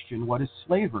following question, what is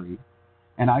slavery?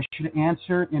 And I should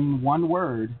answer in one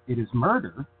word, it is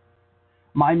murder,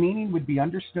 my meaning would be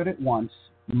understood at once.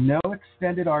 No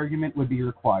extended argument would be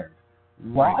required.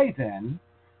 Why then,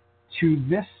 to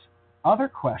this other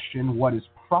question, what is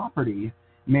property,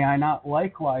 may I not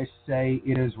likewise say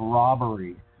it is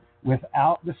robbery,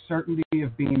 without the certainty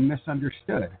of being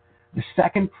misunderstood? The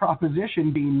second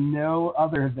proposition being no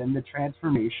other than the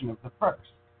transformation of the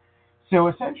first. So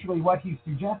essentially what he's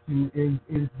suggesting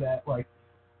is that, like,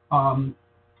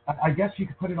 I guess you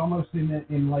could put it almost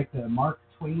in like the Mark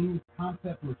Twain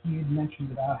concept, where he had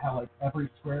mentioned about how like every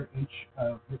square inch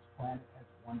of this planet has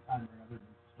at one time or another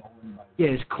been stolen by. Yeah,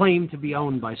 it's claimed to be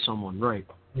owned by someone, right?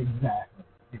 Exactly.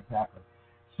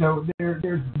 So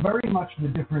there's very much the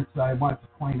difference that I wanted to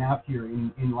point out here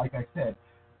in like I said,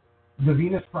 the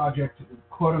Venus Project,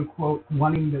 quote unquote,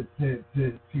 wanting to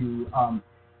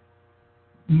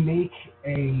make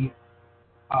a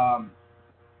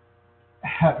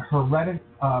hereditary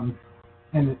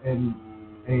and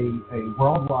a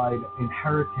worldwide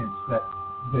inheritance that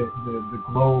the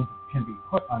globe can be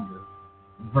put under,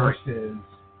 versus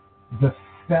the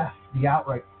theft, the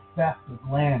outright theft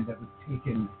of land that was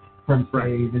taken from,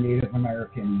 say, the Native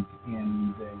Americans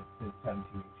in the 1700s,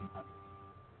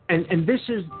 1800s. And this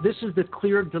is the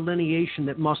clear delineation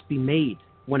that must be made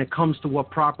when it comes to what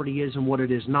property is and what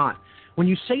it is not. When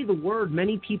you say the word,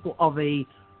 many people of a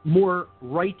more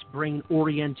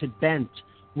right-brain-oriented bent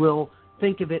will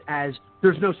think of it as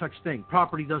there's no such thing.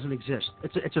 Property doesn't exist.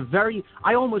 It's a very,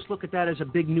 I almost look at that as a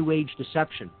big New Age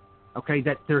deception, okay,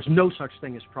 that there's no such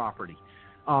thing as property.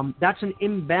 That's an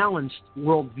imbalanced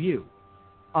worldview,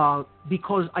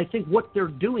 because I think what they're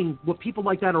doing, what people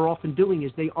like that are often doing,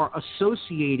 is they are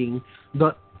associating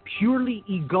the purely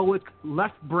egoic,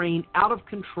 left brain, out of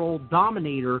control,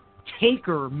 dominator,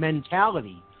 taker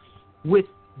mentality with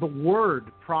the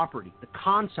word property. The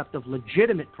concept of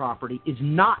legitimate property is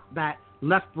not that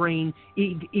left brain,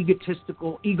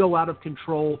 egotistical, ego out of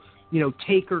control,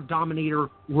 taker, dominator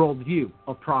worldview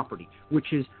of property,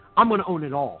 which is, I'm going to own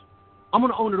it all. I'm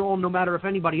going to own it all no matter if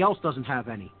anybody else doesn't have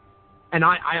any. And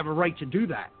I have a right to do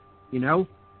that,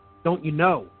 Don't you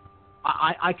know?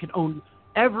 I could own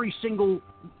every single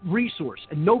resource,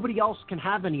 and nobody else can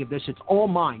have any of this. It's all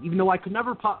mine, even though I could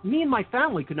never, me and my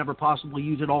family could never possibly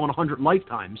use it all in 100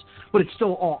 lifetimes, but it's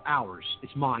still all ours.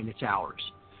 It's mine. It's ours.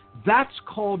 That's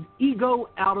called ego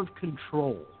out of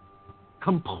control.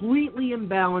 Completely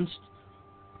imbalanced,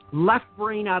 left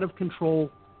brain out of control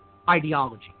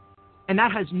ideology. And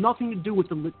that has nothing to do with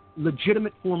the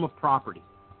legitimate form of property.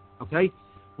 Okay?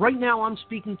 Right now I'm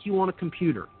speaking to you on a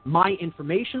computer. My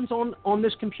information's on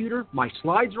this computer. My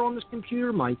slides are on this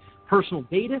computer. My personal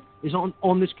data is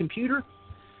on this computer.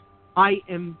 I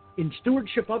am in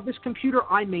stewardship of this computer.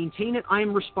 I maintain it. I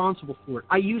am responsible for it.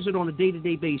 I use it on a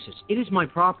day-to-day basis. It is my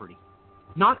property.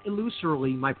 Not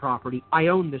illusorily my property. I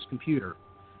own this computer.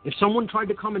 If someone tried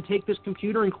to come and take this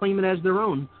computer and claim it as their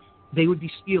own, they would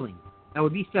be stealing. That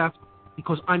would be theft,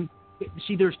 because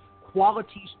there's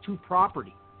qualities to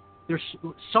property. There's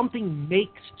something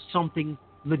makes something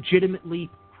legitimately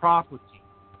property.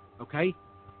 Okay?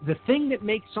 The thing that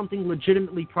makes something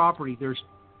legitimately property,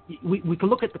 we can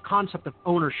look at the concept of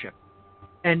ownership.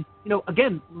 And,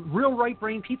 again, real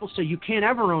right-brain people say you can't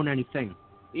ever own anything.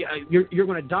 You're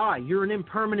going to die. You're an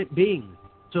impermanent being.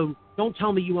 So don't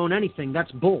tell me you own anything.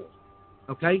 That's bull.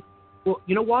 Okay? Well,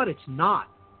 you know what? It's not.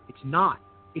 It's not.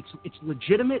 It's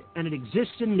legitimate, and it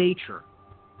exists in nature.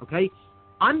 Okay?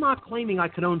 I'm not claiming I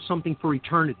could own something for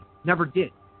eternity. Never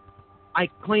did. I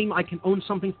claim I can own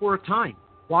something for a time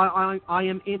while I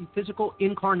am in physical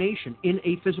incarnation, in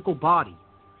a physical body.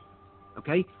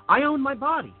 Okay? I own my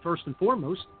body, first and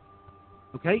foremost.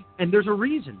 Okay? And there's a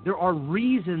reason. There are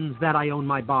reasons that I own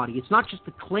my body. It's not just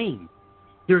a claim.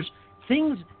 There's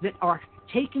things that are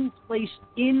taking place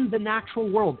in the natural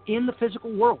world, in the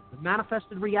physical world, the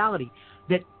manifested reality,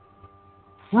 that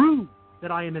prove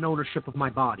that I am in ownership of my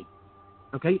body.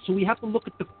 Okay? So we have to look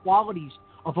at the qualities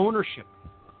of ownership.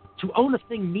 To own a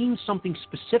thing means something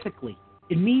specifically.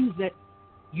 It means that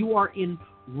you are in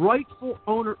rightful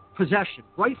possession.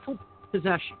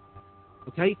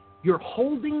 Okay? You're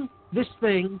holding this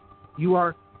thing. You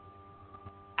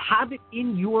have it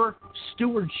in your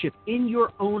stewardship, in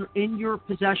your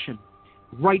possession,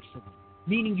 rightfully.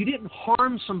 Meaning you didn't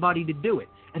harm somebody to do it.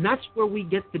 And that's where we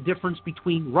get the difference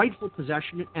between rightful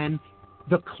possession and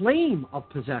the claim of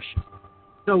possession.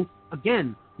 So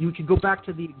again, you could go back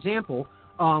to the example.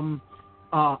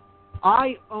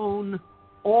 I own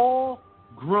all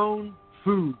grown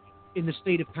food in the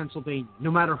state of Pennsylvania,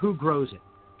 no matter who grows it.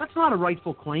 That's not a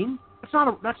rightful claim.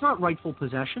 That's not rightful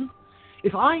possession.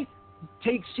 If I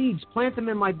take seeds, plant them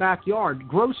in my backyard,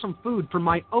 grow some food for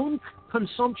my own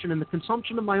consumption and the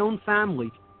consumption of my own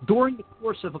family during the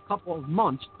course of a couple of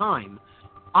months' time,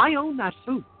 I own that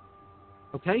food.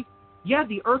 Okay? Yeah,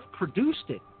 the earth produced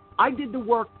it. I did the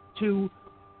work to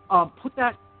put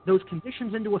those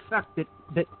conditions into effect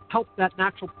that help that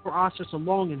natural process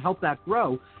along and help that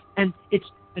grow. And it's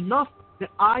enough that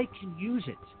I can use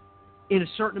it in a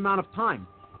certain amount of time.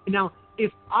 Now,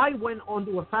 if I went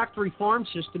onto a factory farm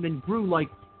system and grew like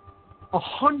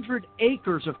 100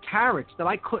 acres of carrots that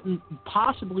I couldn't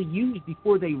possibly use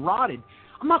before they rotted,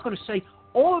 I'm not going to say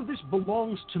all of this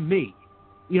belongs to me.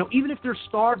 Even if they're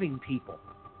starving people,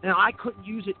 and I couldn't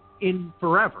use it in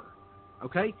forever.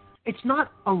 Okay? It's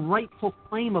not a rightful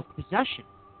claim of possession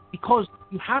because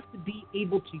you have to be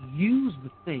able to use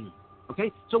the thing.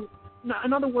 Okay? So,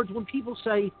 in other words, when people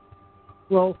say,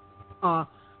 well,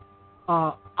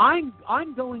 I'm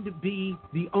going to be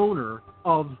the owner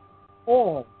of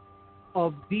all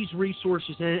of these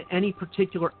resources in any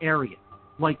particular area.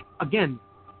 Like, again,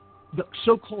 the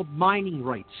so-called mining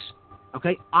rights.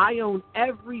 Okay? I own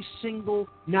every single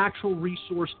natural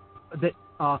resource that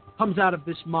comes out of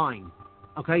this mine.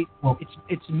 Okay? Well,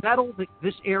 it's metal.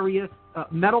 This area,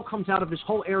 metal comes out of this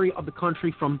whole area of the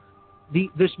country from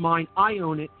this mine. I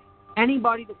own it.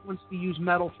 Anybody that wants to use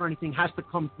metal for anything has to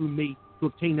come through me to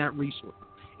obtain that resource.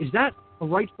 Is that a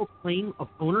rightful claim of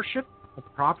ownership of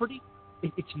property?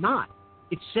 It's not.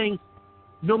 It's saying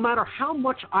no matter how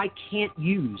much I can't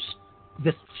use,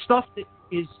 the stuff that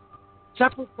is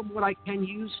separate from what I can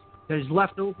use, that is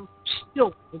left over,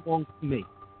 still belongs to me.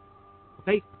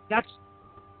 Okay? That's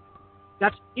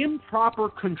improper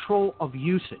control of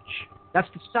usage. That's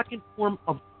the second form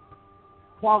of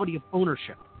quality of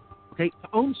ownership. Okay? To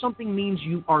own something means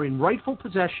you are in rightful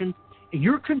possession, and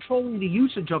you're controlling the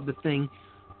usage of the thing,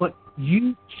 but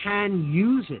you can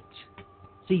use it.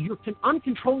 See, I'm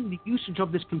controlling the usage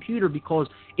of this computer because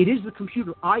it is the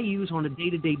computer I use on a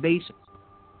day-to-day basis.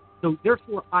 So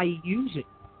therefore, I use it,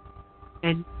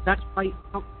 and that's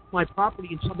my property,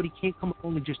 and somebody can't come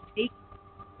along and just take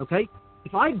it. Okay?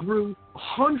 If I grew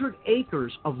 100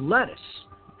 acres of lettuce,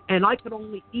 and I could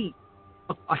only eat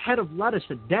a head of lettuce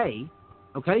a day,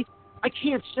 okay, I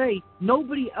can't say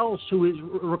nobody else who is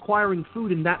requiring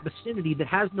food in that vicinity that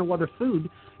has no other food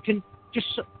can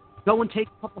just go and take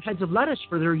a couple heads of lettuce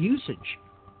for their usage.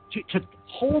 To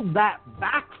hold that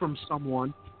back from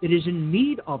someone that is in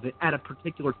need of it at a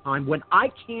particular time when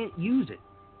I can't use it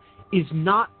is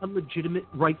not a legitimate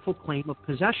rightful claim of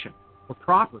possession or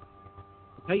property.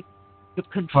 Okay? The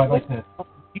control.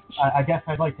 I guess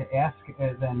I'd like to ask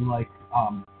then,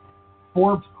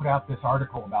 Forbes put out this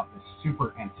article about this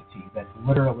super entity that's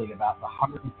literally about the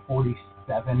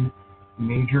 147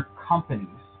 major companies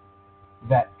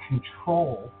that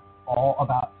control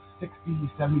about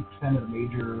 60-70% of the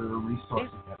major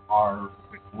resources that our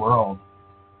world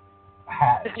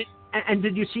has. And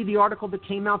did you see the article that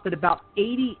came out that about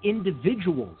 80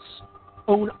 individuals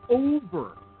own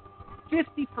over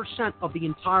 50% of the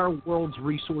entire world's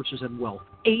resources and wealth?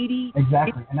 80.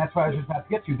 Exactly, and that's what I was just about to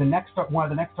get to. One of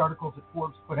the next articles that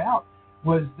Forbes put out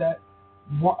was that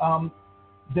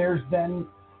there's then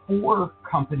 4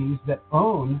 companies that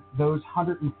own those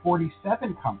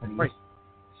 147 companies. Right.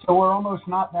 So we're almost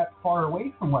not that far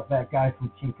away from what that guy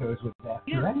from Kinko's was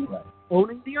after anyway.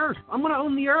 Owning the earth. I'm going to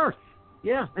own the earth.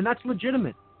 Yeah, and that's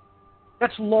legitimate.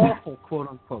 That's lawful, quote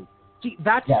unquote. See,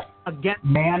 that's against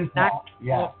that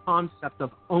concept of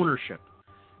ownership.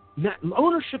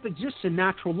 Ownership exists in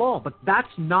natural law, but that's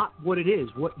not what it is,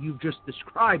 what you've just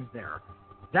described there.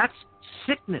 That's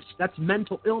sickness. That's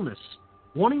mental illness.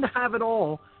 Wanting to have it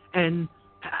all and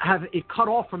have it cut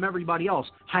off from everybody else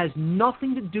has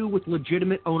nothing to do with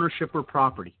legitimate ownership or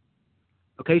property.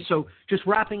 Okay, so just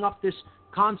wrapping up this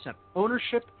concept,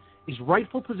 ownership is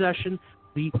rightful possession,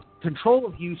 the control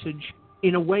of usage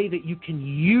in a way that you can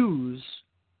use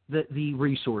the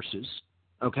resources,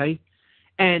 okay,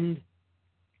 and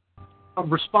a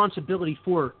responsibility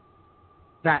for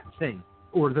that thing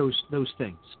or those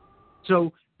things.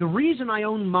 So the reason I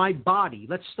own my body,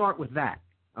 let's start with that,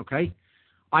 okay?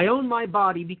 I own my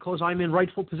body because I'm in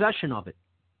rightful possession of it,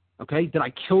 okay? Did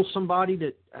I kill somebody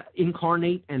to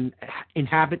incarnate and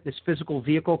inhabit this physical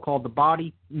vehicle called the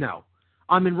body? No.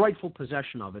 I'm in rightful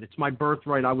possession of it. It's my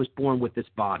birthright. I was born with this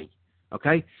body,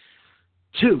 okay?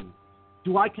 2,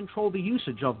 do I control the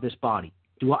usage of this body?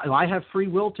 Do I have free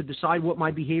will to decide what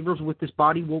my behaviors with this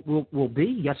body will be?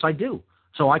 Yes, I do.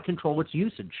 So I control its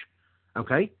usage,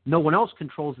 okay? No one else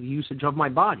controls the usage of my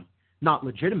body, not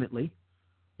legitimately.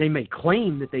 They may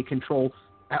claim that they control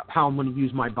how I'm going to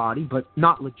use my body, but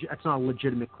that's not a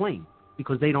legitimate claim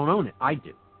because they don't own it. I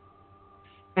do.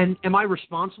 And am I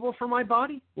responsible for my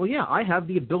body? Well, yeah, I have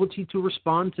the ability to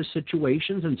respond to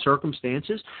situations and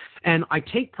circumstances, and I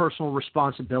take personal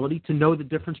responsibility to know the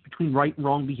difference between right and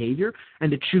wrong behavior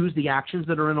and to choose the actions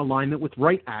that are in alignment with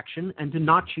right action and to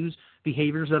not choose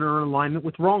behaviors that are in alignment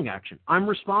with wrong action. I'm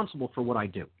responsible for what I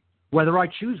do. Whether I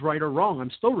choose right or wrong,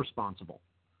 I'm still responsible.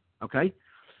 Okay?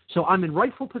 So I'm in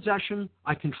rightful possession,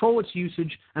 I control its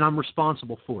usage, and I'm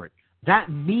responsible for it.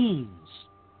 That means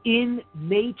in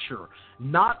nature,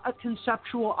 not a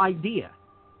conceptual idea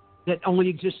that only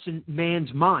exists in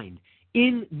man's mind.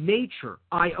 In nature,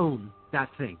 I own that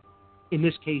thing. In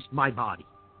this case, my body.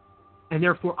 And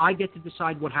therefore, I get to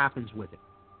decide what happens with it.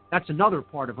 That's another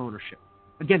part of ownership.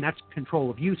 Again, that's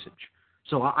control of usage.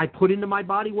 So I put into my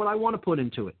body what I want to put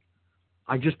into it.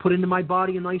 I just put into my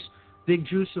body a nice big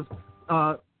juice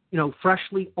of,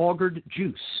 freshly augured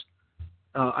juice,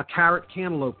 a carrot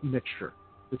cantaloupe mixture.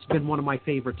 It's been one of my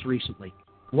favorites recently.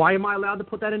 Why am I allowed to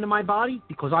put that into my body?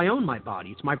 Because I own my body.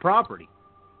 It's my property.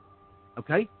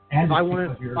 Okay? And if I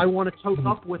want to toke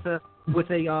up with a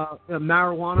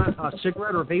marijuana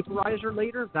cigarette or vaporizer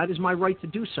later, that is my right to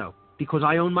do so because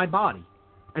I own my body,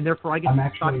 and therefore I get. I'm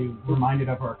actually reminded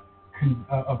of our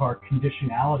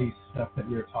conditionality stuff that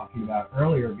we were talking about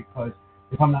earlier because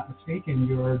if I'm not mistaken,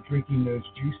 you're drinking those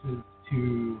juices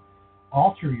to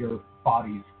alter your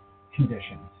body's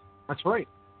conditions. That's right.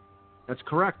 That's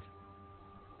correct.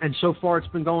 And so far, it's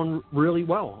been going really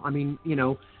well. I mean,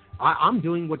 I'm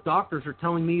doing what doctors are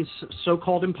telling me is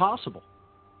so-called impossible.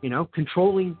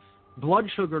 Controlling blood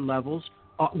sugar levels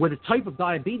with a type of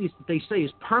diabetes that they say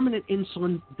is permanent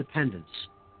insulin dependence,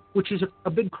 which is a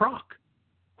big crock,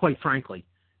 quite frankly.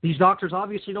 These doctors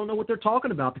obviously don't know what they're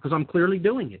talking about because I'm clearly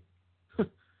doing it.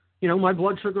 My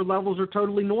blood sugar levels are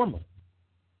totally normal,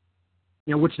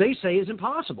 which they say is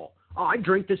impossible. Oh, I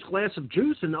drink this glass of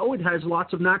juice, and it has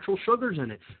lots of natural sugars in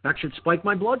it. That should spike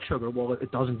my blood sugar. Well,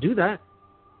 it doesn't do that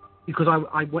because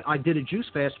I did a juice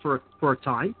fast for a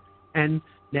time, and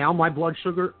now my blood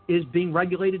sugar is being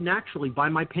regulated naturally by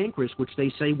my pancreas, which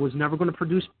they say was never going to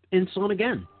produce insulin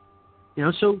again.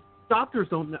 So doctors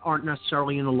aren't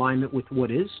necessarily in alignment with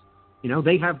what is.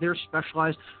 They have their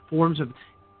specialized forms of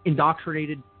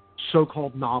indoctrinated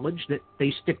so-called knowledge that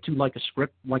they stick to like a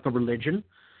script, like a religion.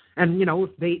 And,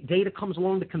 if data comes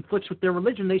along that conflicts with their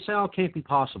religion, they say, it can't be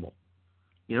possible.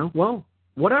 Well,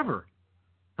 whatever.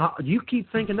 You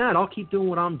keep thinking that. I'll keep doing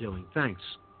what I'm doing. Thanks.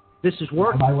 This is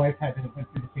work. My wife went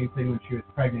through the same thing when she was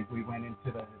pregnant. We went into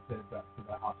the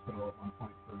hospital at one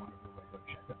point for one of her regular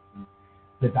checkups. And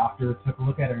the doctor took a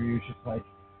look at her and he was just like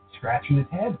scratching his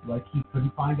head, like he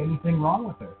couldn't find anything wrong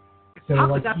with her. So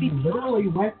he literally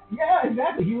went, yeah,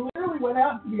 exactly. He literally went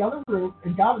out into the other room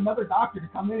and got another doctor to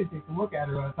come in and take a look at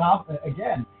her on top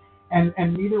again. And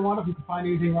neither one of them could find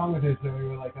anything wrong with her. So we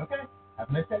were like, okay, have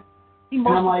a nice day. He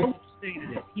must have stated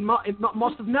it. It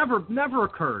must have never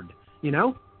occurred.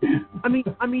 I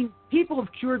mean, people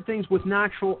have cured things with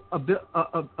natural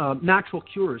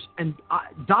cures, and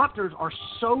doctors are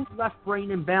so left brain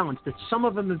imbalanced that some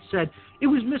of them have said it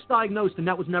was misdiagnosed and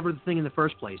that was never the thing in the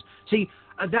first place. See,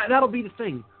 that'll be the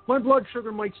thing. My blood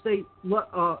sugar might stay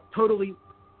totally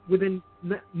within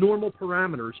normal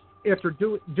parameters after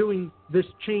doing this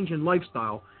change in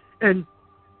lifestyle, and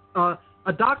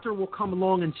a doctor will come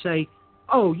along and say,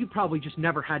 oh, you probably just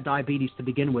never had diabetes to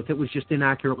begin with. It was just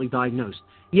inaccurately diagnosed.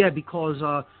 Yeah, because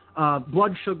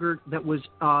blood sugar that was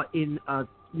in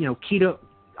keto.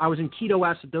 I was in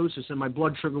ketoacidosis, and my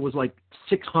blood sugar was like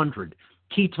 600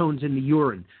 ketones in the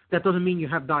urine. That doesn't mean you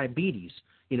have diabetes.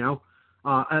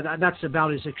 That's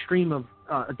about as extreme of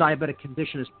a diabetic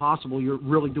condition as possible. You're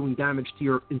really doing damage to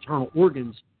your internal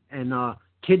organs and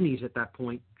kidneys at that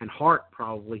point, and heart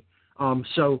probably.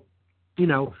 So,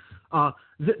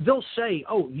 they'll say,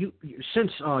 oh,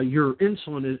 since your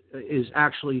insulin is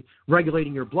actually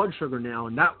regulating your blood sugar now,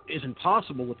 and that isn't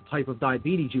possible with the type of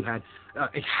diabetes you had,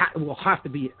 it had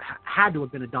to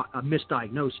have been a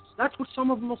misdiagnosis. That's what some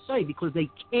of them will say, because they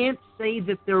can't say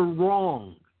that they're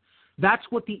wrong. That's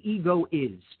what the ego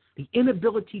is, the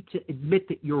inability to admit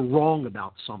that you're wrong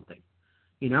about something,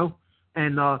 and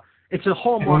it's a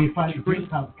hallmark. And when you finally do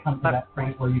come to that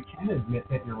point where you can admit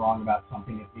that you're wrong about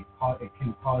something, it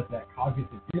can cause that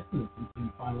cognitive dissonance until you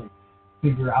finally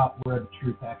figure out where the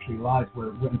truth actually lies,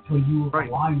 until you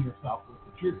align yourself with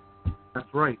the truth.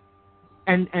 That's right.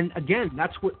 And again,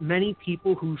 that's what many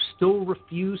people who still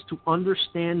refuse to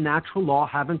understand natural law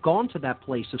haven't gone to that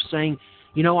place of saying,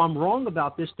 I'm wrong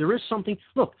about this. There is something.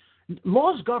 Look,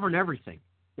 laws govern everything.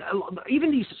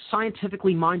 Even these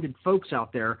scientifically minded folks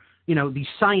out there, these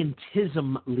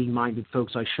scientismly minded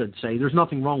folks, I should say. There's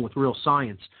nothing wrong with real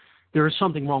science. There is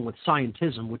something wrong with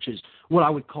scientism, which is what I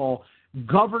would call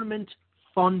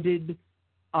government-funded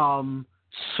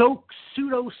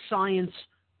pseudoscience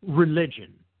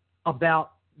religion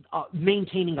about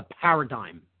maintaining a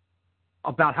paradigm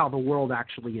about how the world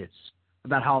actually is,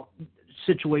 about how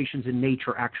situations in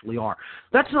nature actually are.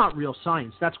 That's not real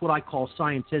science. That's what I call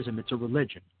scientism. It's a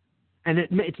religion. And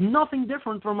it's nothing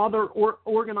different from other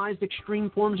organized extreme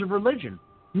forms of religion.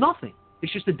 Nothing.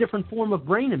 It's just a different form of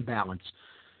brain imbalance.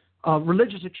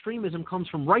 Religious extremism comes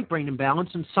from right brain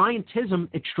imbalance, and scientism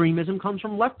extremism comes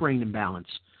from left brain imbalance.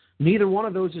 Neither one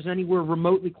of those is anywhere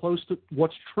remotely close to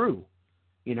what's true.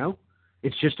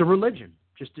 It's just a religion.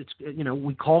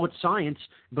 We call it science,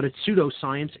 but it's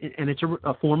pseudoscience, and it's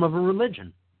a form of a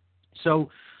religion. So,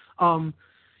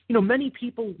 many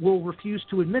people will refuse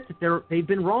to admit that they've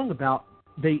been wrong about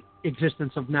the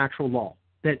existence of natural law.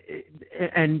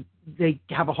 And they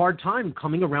have a hard time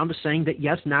coming around to saying that,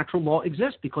 yes, natural law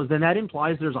exists, because then that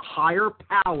implies there's a higher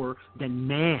power than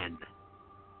man.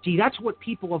 See, that's what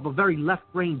people of a very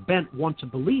left-brain bent want to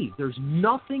believe. There's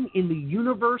nothing in the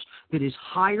universe that is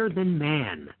higher than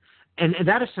man. And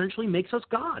that essentially makes us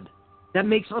God. That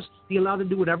makes us be allowed to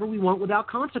do whatever we want without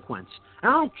consequence.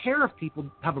 And I don't care if people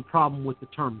have a problem with the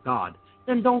term God.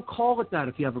 Then don't call it that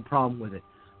if you have a problem with it.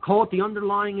 Call it the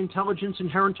underlying intelligence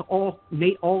inherent to all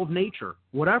of nature,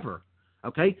 whatever.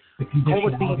 Okay? The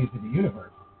conditionalities of the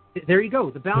universe. There you go.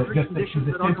 The boundary conditions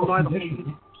that underlie the whole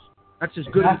universe. That's as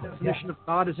good a definition of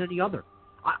God as any other.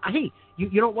 Hey, you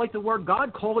don't like the word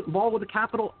God? Call it law with a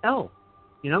capital L.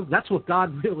 That's what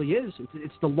God really is.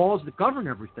 It's the laws that govern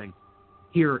everything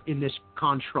here in this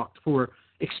construct for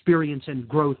experience and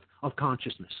growth of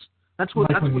consciousness. That's what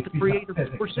the creative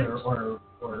force is. Or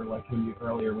like when you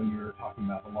were talking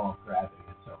about the law of gravity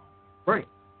and so on. Right.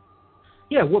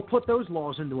 Yeah, what put those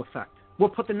laws into effect?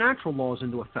 What put the natural laws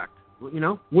into effect?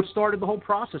 What started the whole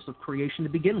process of creation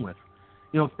to begin with?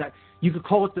 That you could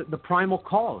call it the primal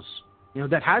cause.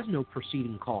 That has no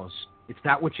preceding cause. It's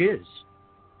that which is.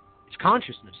 It's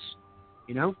consciousness.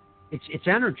 It's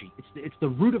energy. It's the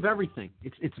root of everything.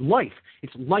 It's life.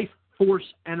 It's life force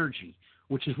energy,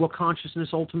 which is what consciousness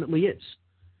ultimately is.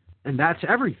 And that's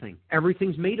everything.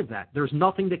 Everything's made of that. There's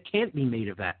nothing that can't be made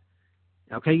of that.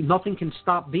 Okay? Nothing can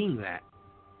stop being that.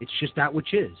 It's just that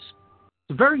which is.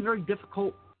 It's a very, very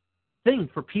difficult thing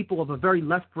for people of a very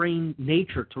left-brain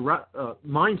nature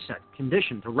mindset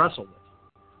condition to wrestle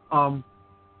with.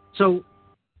 So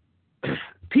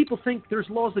people think there's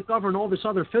laws that govern all this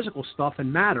other physical stuff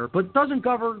and matter, but it doesn't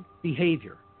govern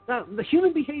behavior. Now, the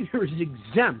human behavior is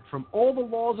exempt from all the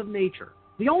laws of nature.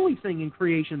 The only thing in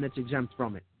creation that's exempt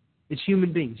from it is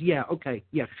human beings. Yeah, okay,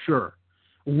 yeah, sure.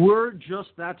 We're just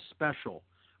that special.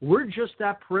 We're just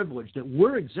that privileged that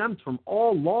we're exempt from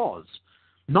all laws.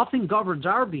 Nothing governs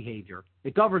our behavior.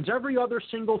 It governs every other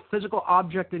single physical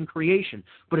object in creation,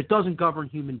 but it doesn't govern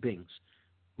human beings.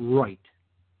 Right.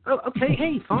 Oh, okay,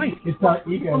 hey, fine. It's our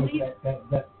egos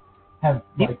that have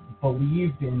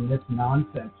believed in this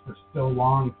nonsense for so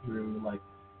long through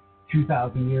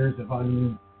 2,000 years of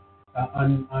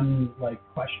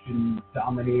questioned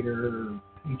dominator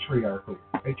patriarchy.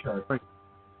 Right.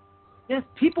 Yeah,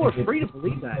 people are free to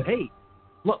believe that. Hey,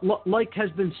 like has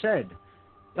been said,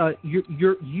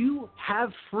 you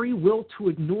have free will to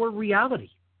ignore reality,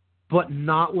 but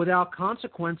not without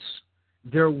consequence.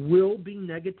 There will be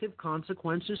negative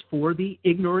consequences for the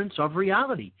ignorance of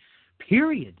reality.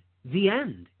 Period. The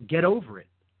end. Get over it.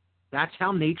 That's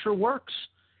how nature works.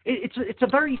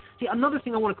 Another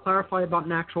thing I want to clarify about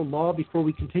natural law before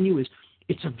we continue is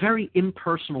it's a very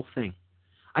impersonal thing.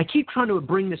 I keep trying to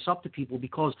bring this up to people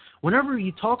because whenever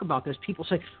you talk about this, people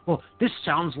say, well, this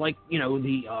sounds like,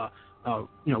 the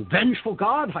vengeful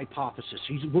God hypothesis.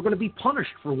 We're going to be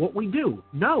punished for what we do.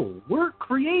 No, we're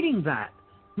creating that.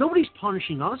 Nobody's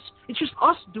punishing us. It's just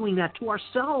us doing that to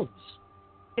ourselves.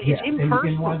 It's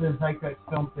impersonal. In one of the Zeitgeist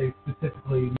films, they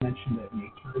specifically mentioned that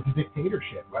nature is a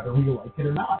dictatorship, whether we like it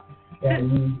or not.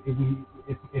 And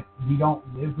if we don't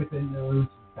live within those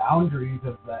boundaries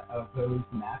of those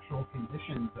natural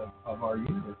conditions of our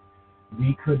universe,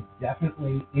 we could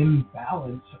definitely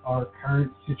imbalance our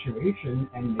current situation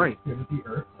and make sure that the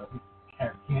Earth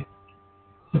can't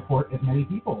support as many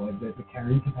people, and that the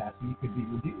carrying capacity could be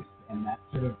reduced, and that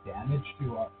sort of damage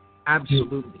to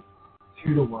absolutely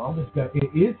to the world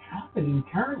it is happening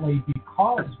currently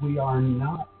because we are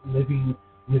not living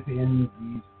within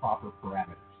these proper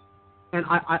parameters. And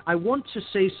I want to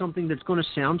say something that's going to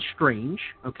sound strange,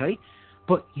 okay?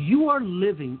 But you are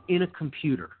living in a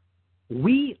computer.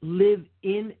 We live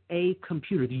in a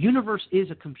computer. The universe is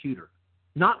a computer.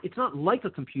 It's not like a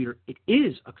computer. It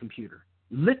is a computer.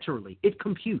 Literally, it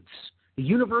computes. The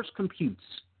universe computes,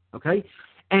 okay?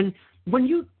 And when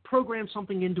you program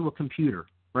something into a computer,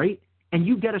 right, and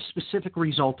you get a specific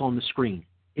result on the screen,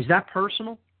 is that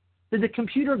personal? Did the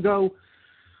computer go,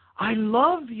 I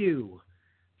love you.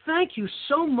 Thank you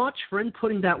so much for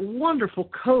inputting that wonderful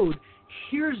code.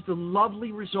 Here's the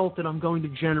lovely result that I'm going to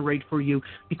generate for you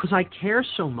because I care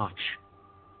so much.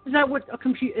 Is that what a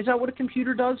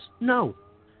computer does? No.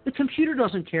 The computer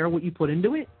doesn't care what you put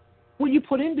into it. What you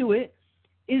put into it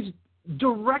is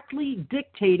directly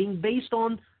dictating, based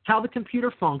on how the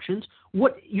computer functions,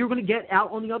 what you're going to get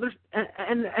out on the other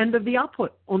end of the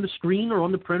output, on the screen or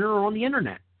on the printer or on the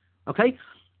internet. Okay?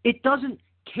 It doesn't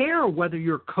care whether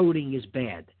your coding is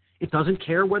bad. It doesn't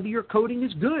care whether your coding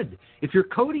is good. If your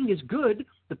coding is good,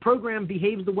 the program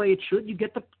behaves the way it should, you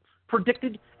get the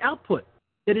predicted output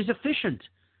that is efficient,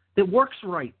 that works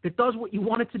right, that does what you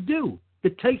want it to do,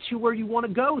 that takes you where you want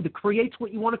to go, that creates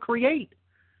what you want to create.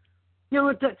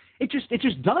 It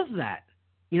just does that.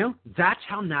 That's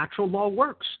how natural law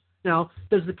works. Now,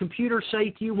 does the computer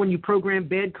say to you when you program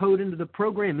bad code into the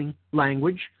programming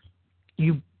language,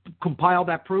 you compile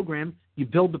that program, you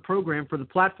build the program for the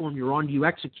platform you're on, you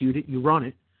execute it, you run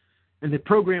it, and the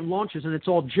program launches and it's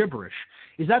all gibberish?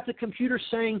 Is that the computer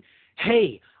saying,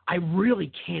 hey, I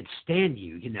really can't stand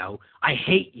you, I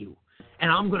hate you, and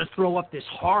I'm going to throw up this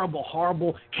horrible,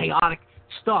 horrible, chaotic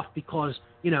stuff because,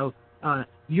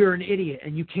 you're an idiot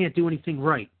and you can't do anything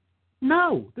right?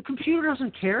 No, the computer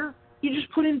doesn't care. You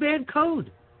just put in bad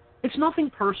code. It's nothing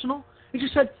personal. It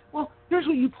just said, well, here's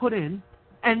what you put in,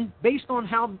 and based on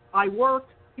how I work,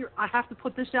 here I have to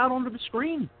put this out onto the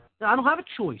screen. I don't have a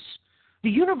choice. The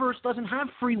universe doesn't have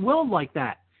free will like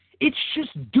that. It's just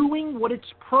doing what it's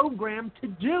programmed to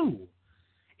do.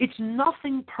 It's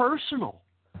nothing personal.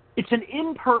 It's an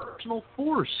impersonal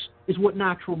force is what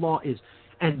natural law is.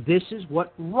 And this is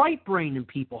what right-brain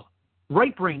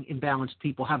imbalanced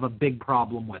people have a big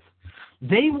problem with.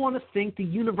 They want to think the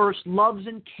universe loves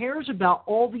and cares about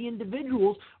all the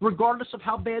individuals regardless of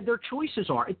how bad their choices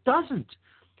are. It doesn't.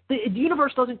 The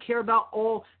universe doesn't care about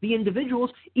all the individuals,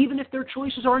 even if their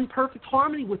choices are in perfect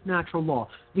harmony with natural law.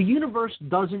 The universe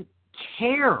doesn't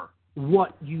care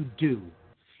what you do.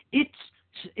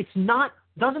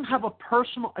 Doesn't have a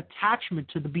personal attachment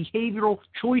to the behavioral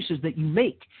choices that you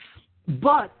make.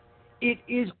 But it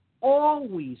is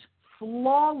always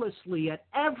flawlessly at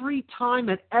every time,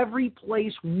 at every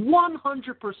place,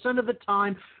 100% of the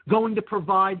time going to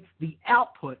provide the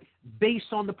output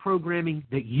based on the programming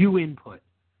that you input.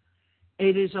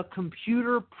 It is a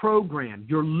computer program.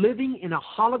 You're living in a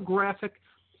holographic,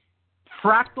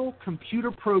 fractal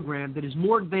computer program that is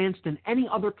more advanced than any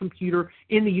other computer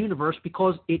in the universe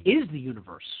because it is the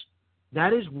universe.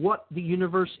 That is what the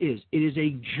universe is. It is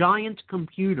a giant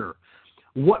computer.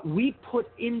 What we put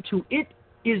into it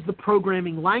is the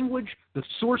programming language, the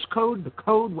source code, the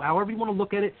code, however you want to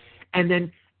look at it, and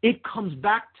then it comes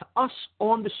back to us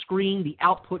on the screen, the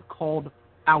output called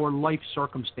our life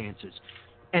circumstances.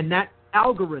 And that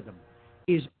algorithm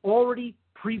is already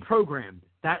pre-programmed.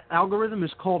 That algorithm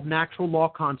is called natural law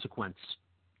consequence.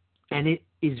 And it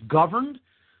is governed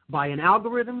by an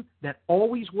algorithm that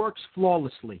always works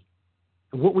flawlessly.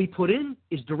 And what we put in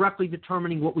is directly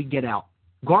determining what we get out.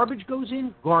 Garbage goes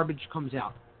in, garbage comes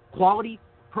out. Quality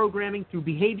programming through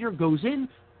behavior goes in,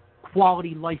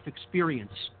 quality life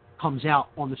experience comes out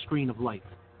on the screen of life.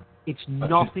 It's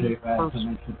nothing personal. As I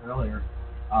mentioned earlier,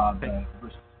 the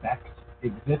respect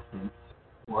existence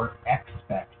or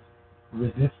expect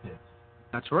resistance.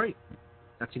 That's right.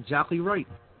 That's exactly right.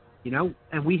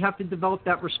 And we have to develop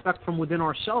that respect from within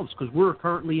ourselves because we're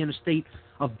currently in a state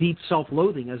of deep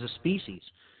self-loathing as a species.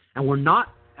 And we're not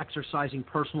exercising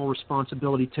personal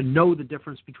responsibility to know the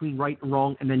difference between right and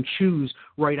wrong and then choose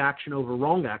right action over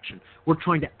wrong action. We're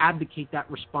trying to abdicate that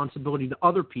responsibility to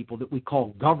other people that we call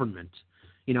government,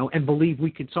 and believe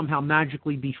we could somehow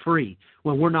magically be free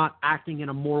when we're not acting in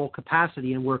a moral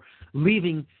capacity, and we're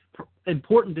leaving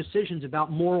important decisions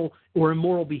about moral or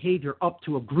immoral behavior up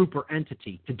to a group or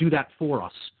entity to do that for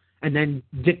us and then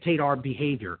dictate our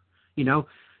behavior.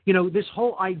 This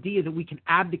whole idea that we can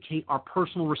abdicate our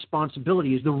personal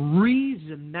responsibility is the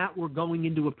reason that we're going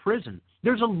into a prison.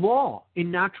 There's a law in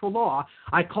natural law.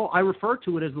 I refer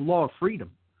to it as the law of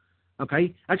freedom.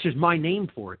 Okay? That's just my name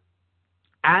for it.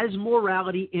 As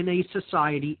morality in a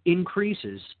society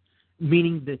increases,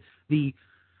 meaning the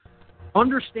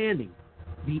understanding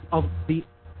of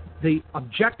the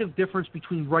objective difference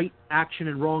between right action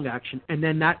and wrong action, and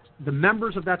then that the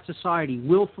members of that society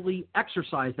willfully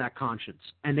exercise that conscience,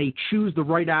 and they choose the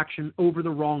right action over the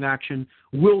wrong action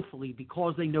willfully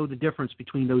because they know the difference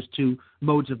between those two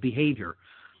modes of behavior.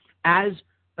 As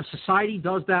a society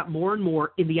does that more and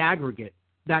more in the aggregate,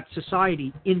 that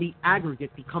society in the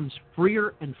aggregate becomes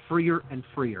freer and freer and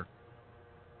freer.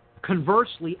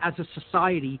 Conversely, as a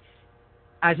society,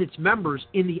 as its members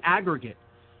in the aggregate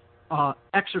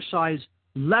exercise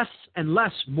less and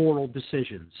less moral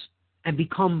decisions and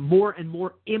become more and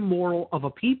more immoral of a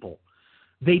people,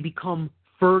 they become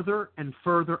further and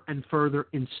further and further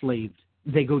enslaved.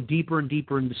 They go deeper and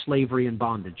deeper into slavery and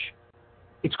bondage.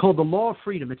 It's called the law of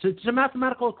freedom. It's a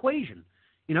mathematical equation.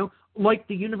 Like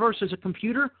the universe is a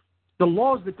computer, the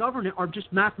laws that govern it are just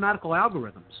mathematical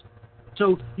algorithms.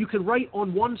 So you can write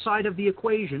on one side of the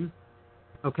equation,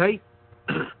 okay,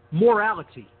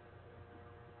 morality.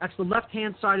 That's the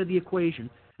left-hand side of the equation.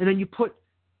 And then you put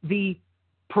the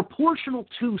proportional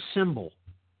to symbol.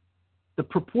 The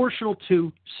proportional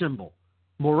to symbol.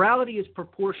 Morality is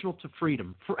proportional to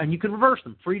freedom. And you can reverse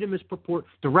them. Freedom is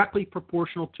directly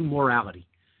proportional to morality.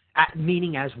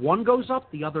 Meaning as one goes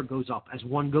up, the other goes up. As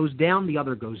one goes down, the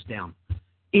other goes down.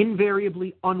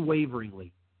 Invariably,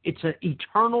 unwaveringly. It's an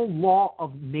eternal law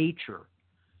of nature.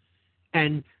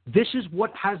 And this is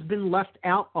what has been left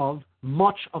out of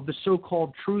much of the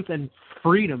so-called truth and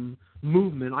freedom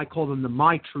movement. I call them the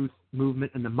My Truth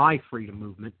movement and the My Freedom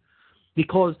movement,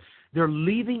 because they're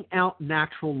leaving out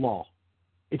natural law.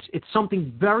 It's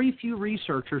something very few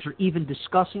researchers are even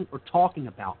discussing or talking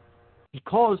about,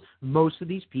 because most of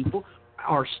these people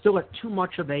are still at too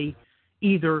much of a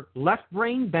either left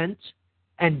brain bent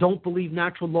and don't believe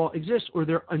natural law exists, or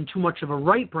they're in too much of a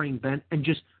right brain bent and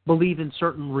just believe in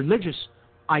certain religious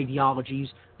ideologies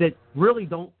that really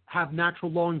don't have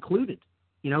natural law included.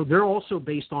 They're also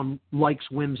based on likes,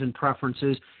 whims, and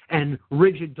preferences and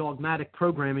rigid dogmatic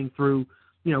programming through,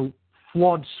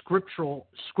 flawed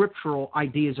scriptural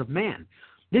ideas of man.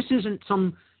 This isn't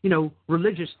some,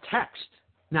 religious text,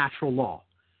 natural law.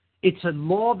 It's a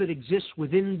law that exists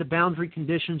within the boundary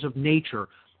conditions of nature,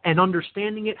 and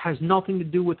understanding it has nothing to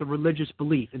do with a religious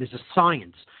belief. It is a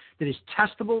science that is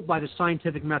testable by the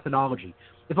scientific methodology.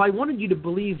 If I wanted you to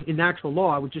believe in natural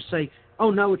law, I would just say, oh,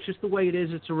 no, it's just the way it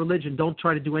is. It's a religion. Don't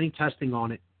try to do any testing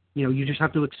on it. You just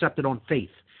have to accept it on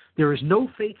faith. There is no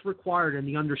faith required in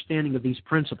the understanding of these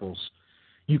principles.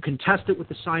 You can test it with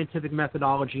the scientific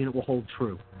methodology and it will hold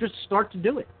true. Just start to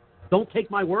do it. Don't take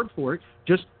my word for it.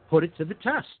 Just put it to the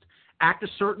test. Act a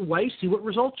certain way, see what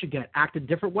results you get. Act a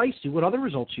different way, see what other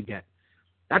results you get.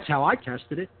 That's how I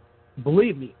tested it.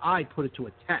 Believe me, I put it to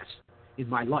a test in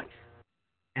my life.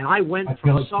 And I went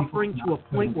from suffering to a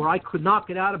point where I could not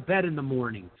get out of bed in the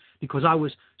morning because I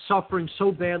was suffering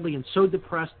so badly and so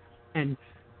depressed and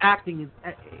acting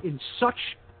in such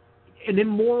an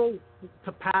immoral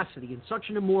capacity, in such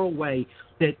an immoral way,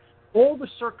 that all the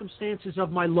circumstances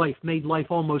of my life made life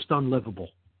almost unlivable.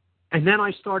 And then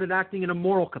I started acting in a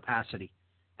moral capacity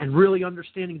and really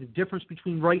understanding the difference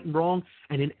between right and wrong,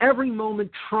 and in every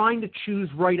moment trying to choose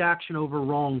right action over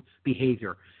wrong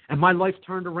behavior. And my life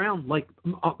turned around, like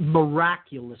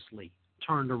miraculously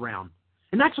turned around.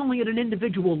 And that's only at an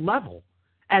individual level.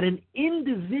 At an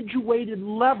individuated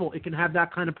level, it can have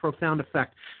that kind of profound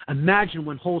effect. Imagine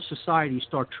when whole societies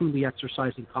start truly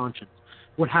exercising conscience.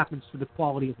 What happens to the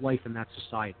quality of life in that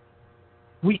society?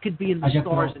 We could be in the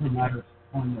stars.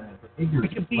 We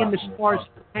could be in the stars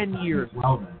for 10 years.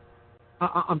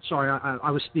 I'm sorry, I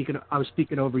was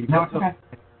speaking over you. No, it's okay.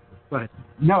 Go ahead.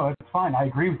 No, it's fine. I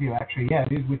agree with you, actually. Yeah,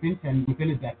 it is within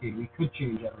a decade, we could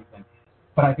change everything.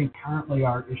 But I think currently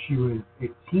our issue is,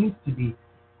 it seems to be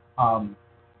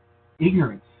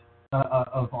ignorance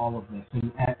of all of this.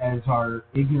 And as our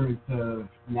ignorance of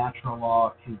natural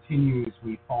law continues,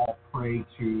 we fall prey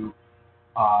to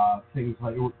things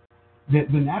like the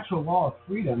natural law of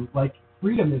freedom. Like,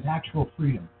 freedom is actual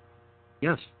freedom.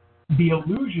 Yes. The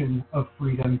illusion of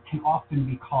freedom can often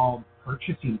be called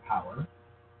purchasing power.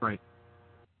 Right.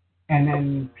 And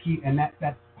then,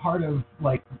 that's part of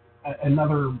like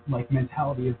another like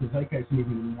mentality of the Zeitgeist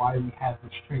movement, and why we have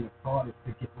this train of thought is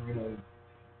to get rid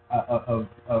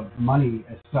of money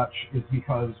as such, is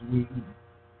because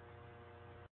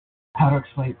how to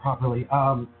explain it properly.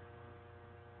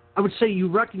 I would say you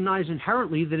recognize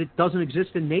inherently that it doesn't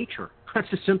exist in nature.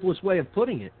 That's the simplest way of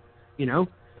putting it. You know,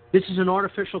 this is an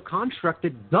artificial construct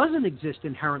that doesn't exist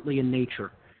inherently in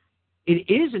nature. It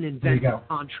is an invented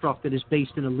construct that is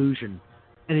based in illusion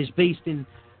and is based in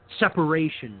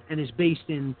separation and is based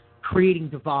in creating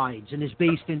divides and is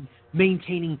based in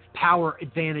maintaining power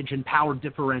advantage and power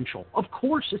differential. Of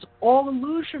course, it's all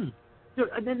illusion.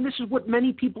 And then this is what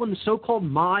many people in the so-called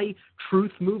My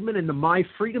Truth movement and the My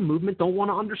Freedom movement don't want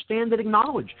to understand and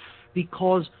acknowledge,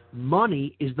 because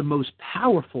money is the most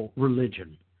powerful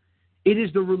religion. It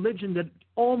is the religion that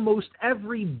almost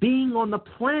every being on the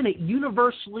planet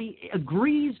universally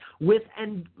agrees with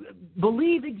and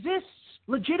believe exists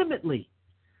legitimately.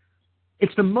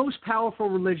 It's the most powerful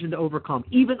religion to overcome.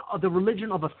 Even the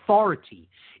religion of authority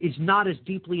is not as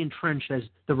deeply entrenched as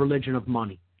the religion of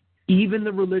money. Even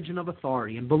the religion of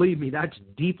authority, and believe me, that's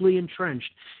deeply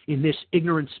entrenched in this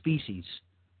ignorant species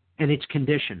and its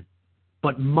condition.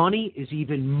 But money is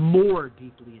even more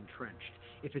deeply entrenched,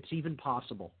 if it's even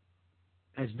possible.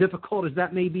 As difficult as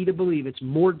that may be to believe, it's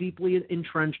more deeply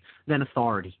entrenched than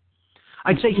authority.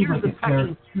 I'd say here's the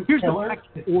pecking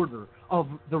order of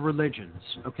the religions,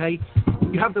 okay?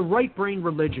 You have the right brain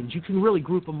religions. You can really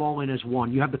group them all in as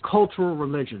one. You have the cultural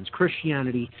religions,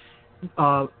 Christianity,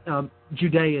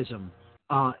 Judaism,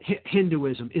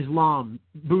 Hinduism, Islam,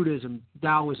 Buddhism,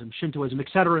 Taoism, Shintoism,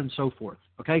 etc., and so forth.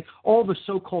 Okay, all the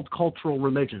so-called cultural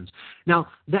religions. Now,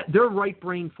 they're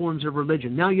right-brain forms of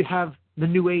religion. Now you have the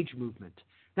New Age movement.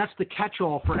 That's the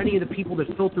catch-all for any of the people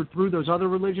that filtered through those other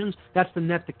religions. That's the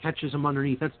net that catches them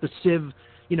underneath. That's the sieve,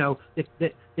 you know,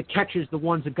 that catches the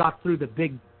ones that got through the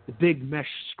big mesh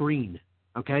screen.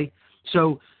 Okay,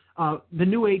 so the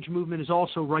New Age movement is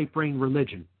also right-brain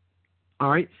religion. All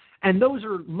right, and those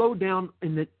are low down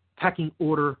in the pecking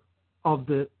order of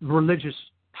the religious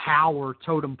power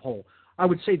totem pole. I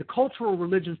would say the cultural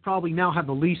religions probably now have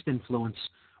the least influence,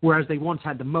 whereas they once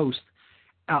had the most,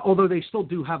 although they still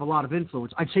do have a lot of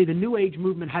influence. I'd say the New Age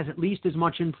movement has at least as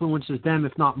much influence as them,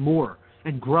 if not more,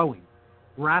 and growing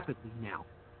rapidly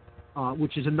now,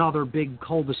 which is another big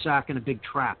cul-de-sac and a big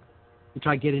trap, which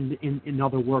I get in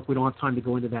other work. We don't have time to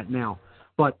go into that now.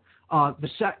 But I'd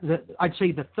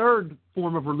say the third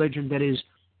form of religion that is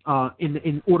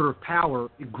in order of power,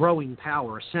 growing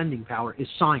power, ascending power, is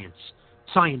science,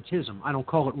 scientism. I don't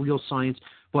call it real science,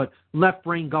 but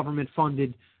left-brain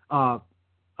government-funded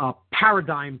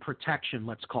paradigm protection,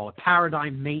 let's call it,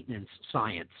 paradigm maintenance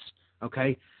science,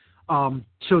 okay?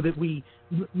 So that we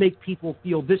make people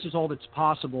feel this is all that's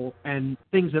possible, and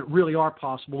things that really are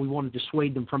possible we want to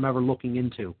dissuade them from ever looking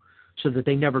into, so that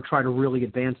they never try to really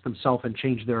advance themselves and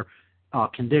change their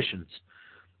conditions.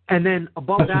 And then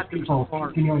above that, people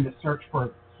continuing to search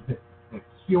for the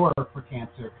cure for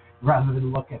cancer rather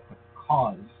than look at the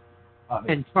cause of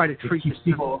it. And try to treat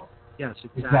people. Yes,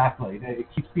 exactly. It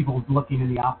keeps people looking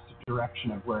in the opposite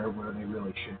direction of where they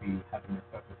really should be having their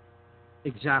focus.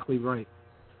 Exactly right.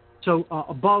 So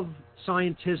above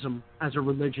scientism as a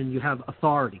religion, you have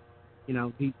authority. You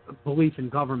know, the belief in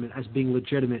government as being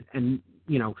legitimate, and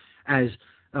you know, as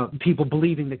people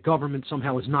believing that government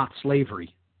somehow is not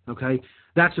slavery. Okay,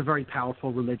 that's a very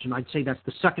powerful religion. I'd say that's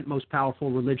the second most powerful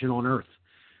religion on earth.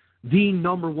 The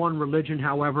number one religion,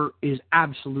 however, is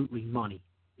absolutely money.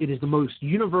 It is the most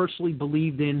universally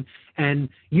believed in and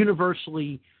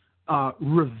universally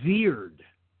revered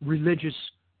religious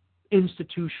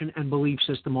institution and belief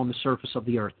system on the surface of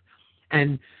the earth.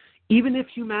 And even if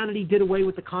humanity did away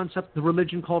with the concept, the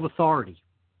religion called authority,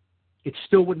 it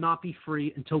still would not be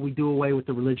free until we do away with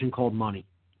the religion called money.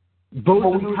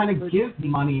 Well, we kind of give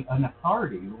money an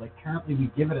authority. Like currently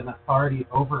we give it an authority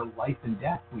over life and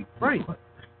death. We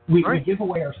give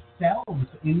away ourselves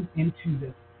into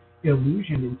this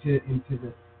illusion, into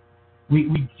this.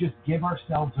 We just give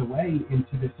ourselves away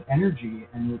into this energy.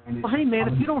 Well, hey man,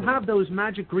 if you don't have those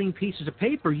magic green pieces of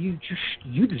paper, you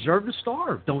deserve to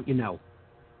starve, don't you know?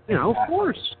 You know, exactly. Of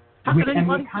course. How could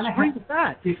anybody disagree with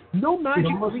that? No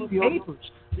magic green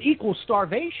papers equals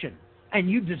starvation, and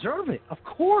you deserve it. Of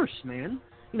course, man.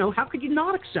 You know, how could you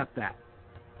not accept that?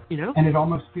 You know? And it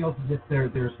almost feels as if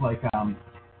there's like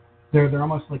they're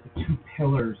almost like the two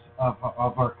pillars of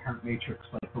our current matrix,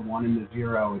 like the one and the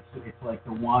zero. It's like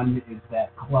the one is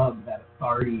that club, that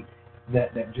authority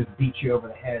that just beats you over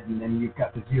the head, and then you've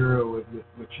got the zero,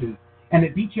 which is, and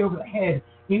it beats you over the head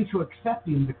into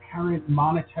accepting the current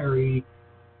monetary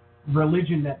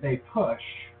religion that they push.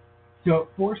 So it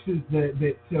forces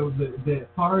the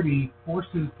authority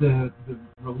forces the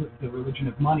religion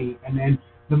of money, and then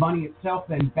the money itself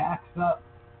then backs up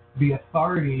the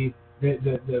authority,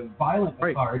 the violent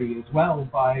authority as well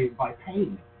by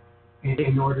paying it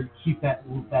in order to keep that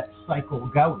cycle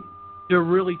going. There are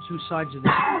really two sides of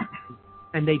this,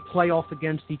 and they play off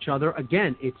against each other.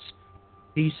 Again, it's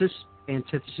thesis,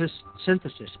 antithesis,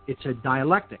 synthesis. It's a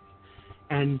dialectic.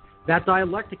 And that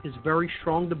dialectic is very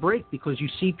strong to break because you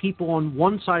see people on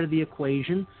one side of the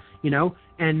equation,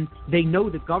 and they know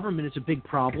that government is a big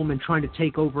problem and trying to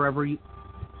take over every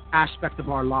aspect of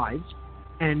our lives.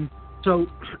 And so,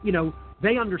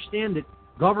 they understand that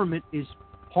government is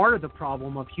part of the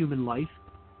problem of human life,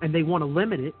 and they want to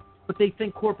limit it, but they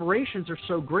think corporations are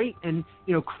so great and,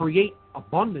 create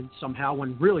abundance somehow,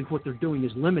 when really what they're doing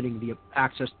is limiting the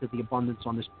access to the abundance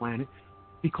on this planet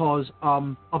because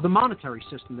of the monetary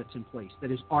system that's in place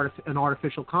that is an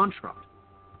artificial construct.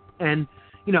 And,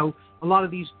 a lot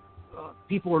of these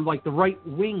people are like the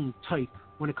right-wing type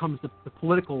when it comes to the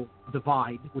political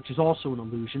divide, which is also an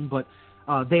illusion, but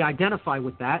they identify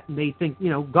with that, and they think,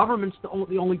 government's the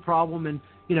only problem, and,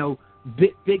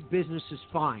 big business is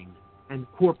fine, and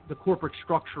the corporate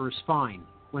structure is fine,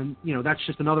 when, that's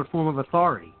just another form of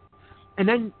authority. And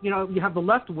then, you have the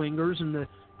left-wingers and the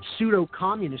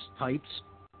pseudo-communist types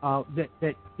that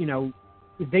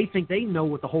they think they know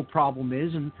what the whole problem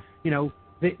is, and,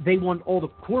 they want all the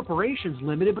corporations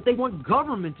limited, but they want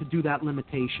government to do that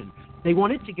limitation. They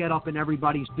want it to get up in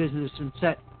everybody's business and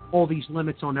set all these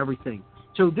limits on everything.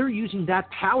 So they're using that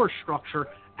power structure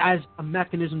as a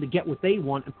mechanism to get what they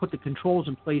want and put the controls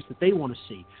in place that they want to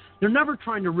see. They're never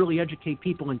trying to really educate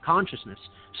people in consciousness,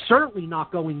 certainly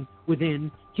not going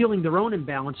within, healing their own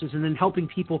imbalances, and then helping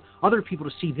other people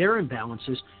to see their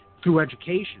imbalances through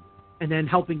education, and then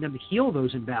helping them to heal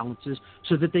those imbalances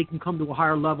so that they can come to a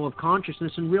higher level of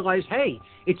consciousness and realize, hey,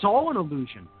 it's all an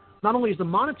illusion. Not only is the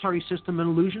monetary system an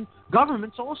illusion,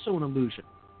 government's also an illusion.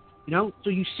 So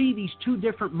you see these two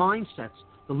different mindsets,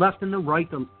 the left and the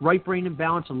right brain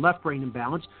imbalance and left brain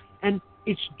imbalance, and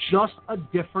it's just a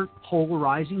different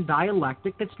polarizing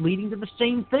dialectic that's leading to the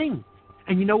same thing.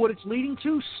 And you know what it's leading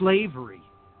to? Slavery.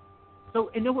 So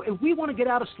if we want to get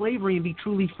out of slavery and be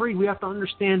truly free, we have to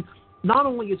understand not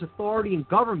only is authority and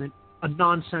government a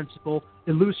nonsensical,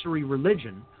 illusory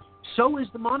religion, so is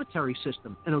the monetary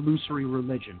system an illusory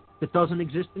religion that doesn't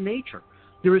exist in nature.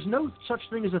 There is no such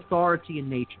thing as authority in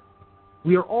nature.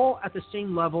 We are all at the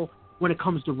same level when it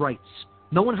comes to rights.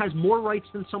 No one has more rights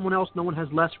than someone else. No one has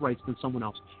less rights than someone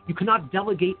else. You cannot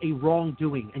delegate a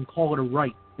wrongdoing and call it a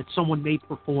right that someone may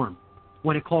perform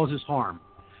when it causes harm.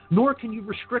 Nor can you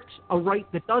restrict a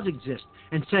right that does exist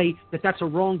and say that that's a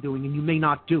wrongdoing and you may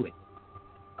not do it.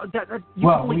 You can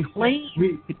only claim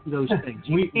to do those things.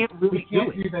 You can't really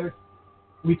do it.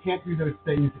 We can't do those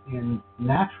things in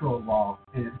natural law,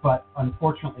 but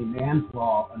unfortunately, man's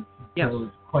law goes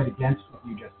quite against what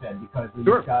you just said, because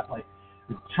you've got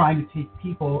trying to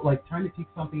take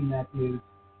something that is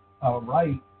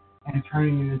right and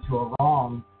turning it into a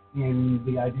wrong. In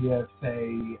the idea of,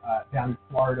 say, down in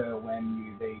Florida,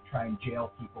 when they try and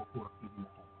jail people who are feeding the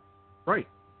homeless. Right.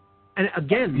 And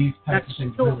again, these types of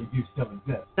things really do still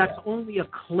exist. That's only a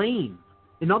claim.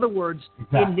 In other words,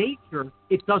 in nature,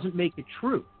 it doesn't make it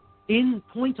true. In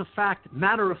point of fact,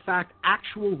 matter of fact,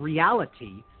 actual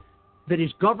reality that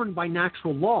is governed by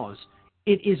natural laws,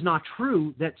 it is not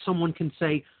true that someone can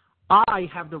say, I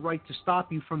have the right to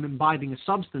stop you from imbibing a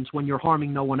substance when you're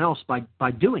harming no one else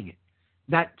by doing it.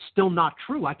 That's still not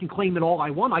true. I can claim it all I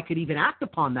want. I could even act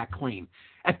upon that claim.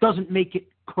 That doesn't make it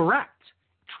correct,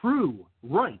 true,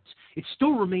 right. It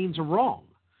still remains a wrong.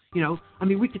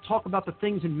 We could talk about the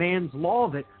things in man's law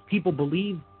that people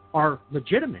believe are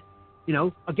legitimate.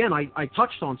 Again, I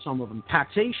touched on some of them.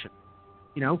 Taxation.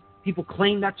 People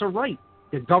claim that's a right.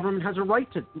 The government has a right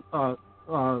to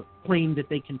claim that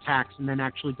they can tax and then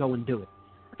actually go and do it.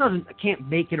 It can't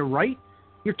make it a right.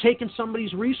 You're taking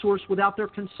somebody's resource without their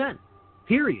consent.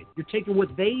 Period. You're taking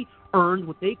what they earned,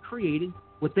 what they created,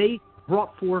 what they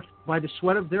brought forth by the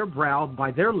sweat of their brow,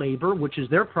 by their labor, which is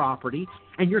their property,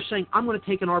 and you're saying, I'm going to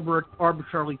take an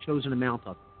arbitrarily chosen amount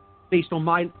of it based on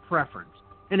my preference.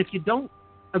 And if you don't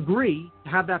agree to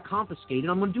have that confiscated,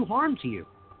 I'm going to do harm to you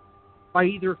by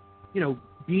either,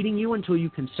 beating you until you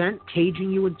consent,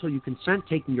 caging you until you consent,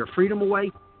 taking your freedom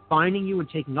away, fining you and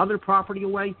taking other property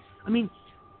away.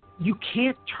 You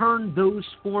can't turn those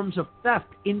forms of theft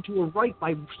into a right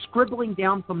by scribbling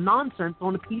down some nonsense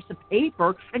on a piece of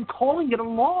paper and calling it a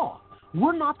law.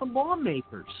 We're not the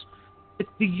lawmakers.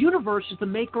 The universe is the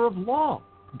maker of law.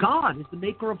 God is the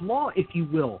maker of law, if you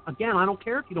will. Again, I don't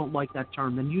care if you don't like that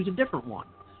term, then use a different one.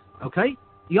 Okay?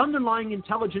 The underlying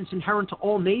intelligence inherent to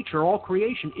all nature, all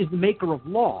creation, is the maker of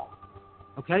law.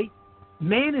 Okay?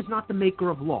 Man is not the maker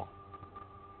of law.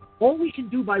 All we can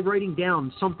do by writing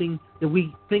down something that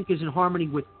we think is in harmony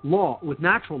with law, with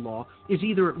natural law, is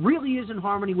either it really is in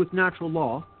harmony with natural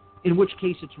law, in which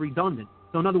case it's redundant.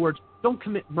 So in other words, don't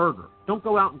commit murder. Don't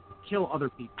go out and kill other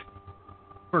people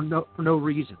for no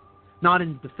reason. Not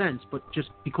in defense, but just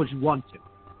because you want to.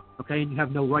 Okay? And you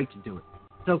have no right to do it.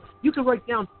 So you can write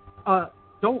down,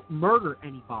 don't murder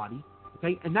anybody.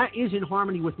 Okay? And that is in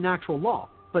harmony with natural law.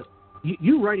 But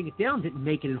you writing it down didn't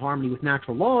make it in harmony with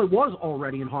natural law. It was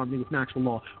already in harmony with natural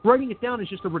law. Writing it down is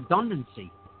just a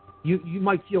redundancy. You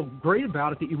might feel great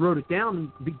about it that you wrote it down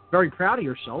and be very proud of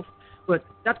yourself, but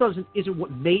that isn't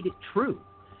what made it true.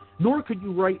 Nor could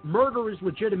you write murder is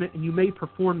legitimate and you may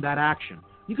perform that action.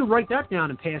 You could write that down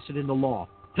and pass it into law.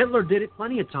 Hitler did it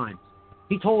plenty of times.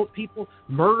 He told people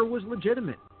murder was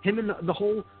legitimate. Him and the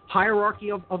whole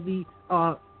hierarchy of the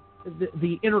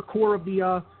inner core of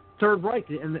the Third Reich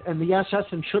and the SS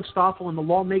and Schutzstaffel and the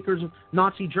lawmakers of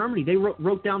Nazi Germany, they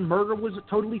wrote down murder was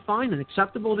totally fine and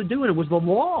acceptable to do, and it was the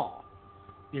law.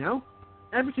 You know?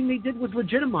 Everything they did was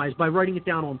legitimized by writing it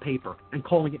down on paper and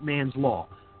calling it man's law.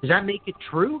 Does that make it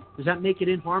true? Does that make it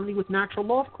in harmony with natural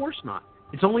law? Of course not.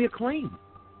 It's only a claim.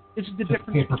 This is the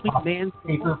difference between man's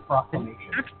paper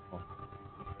proclamation.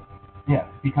 Yeah,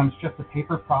 it becomes just a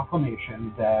paper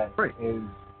proclamation that is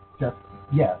just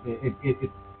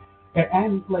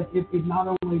and like it not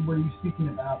only were you speaking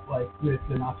about like with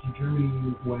the Nazi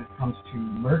Germany when it comes to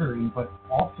murdering, but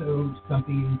also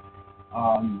something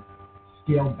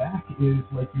scaled back is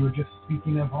like you were just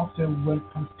speaking of also when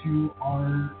it comes to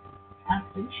our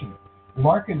taxation.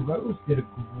 Larkin Rose did a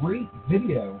great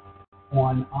video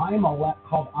on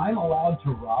called I'm Allowed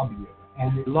to Rob You.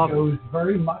 And it goes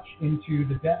very much into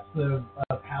the depths of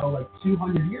how, like,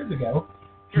 200 years ago,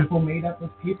 people made up this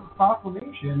paper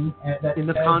proclamation that in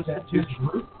the says Constitution. that this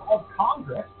group called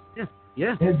Congress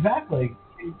exactly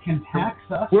can tax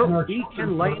us and our we children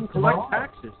can lay and collect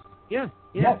taxes. Yes,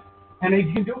 and they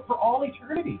can do it for all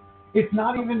eternity. It's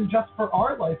not even just for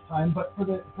our lifetime, but for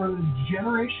the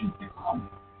generations to come.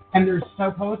 And there's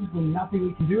supposedly nothing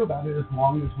we can do about it as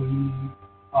long as we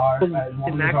are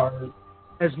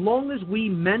As long as we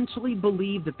mentally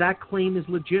believe that claim is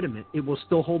legitimate, it will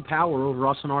still hold power over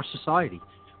us and our society.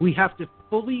 We have to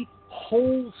fully,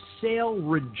 wholesale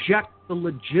reject the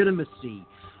legitimacy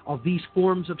of these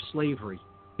forms of slavery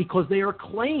because they are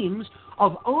claims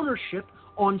of ownership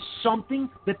on something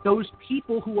that those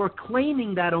people who are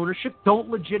claiming that ownership don't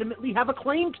legitimately have a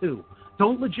claim to,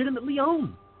 don't legitimately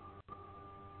own.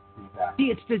 Exactly.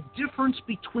 See, it's the difference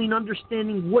between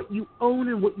understanding what you own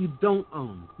and what you don't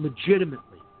own,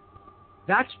 legitimately.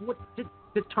 That's what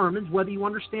determines whether you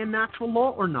understand natural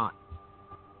law or not.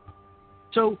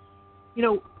 So,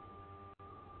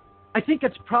 I think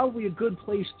it's probably a good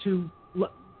place to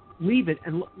leave it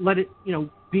and let it,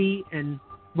 be and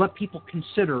let people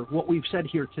consider what we've said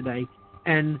here today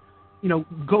and,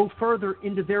 go further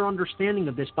into their understanding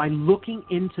of this by looking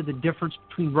into the difference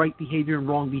between right behavior and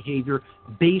wrong behavior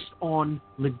based on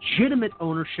legitimate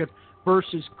ownership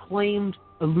versus claimed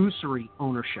illusory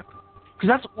ownership. Because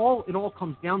that's all it all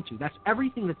comes down to. That's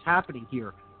everything that's happening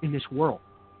here in this world.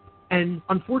 And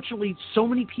unfortunately, so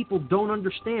many people don't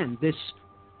understand this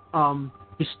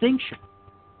distinction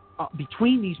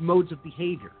between these modes of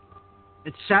behavior.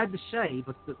 It's sad to say,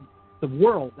 but the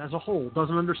world as a whole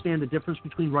doesn't understand the difference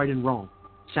between right and wrong,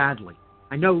 sadly.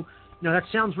 I know, that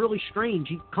sounds really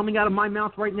strange. Coming out of my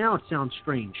mouth right now, it sounds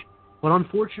strange. But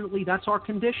unfortunately, that's our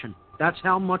condition. That's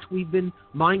how much we've been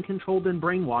mind-controlled and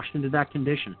brainwashed into that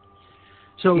condition.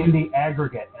 So, in the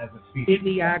aggregate, as a species. In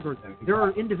the aggregate. There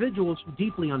are individuals who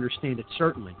deeply understand it,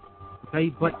 certainly. Okay?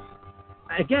 But,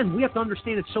 again, we have to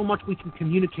understand it so much we can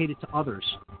communicate it to others.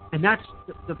 And that's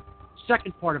the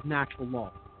second part of natural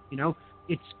law.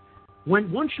 It's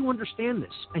once you understand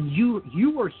this and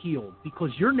you are healed because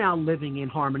you're now living in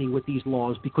harmony with these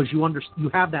laws because you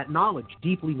have that knowledge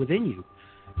deeply within you,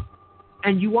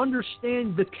 and you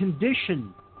understand the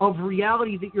condition of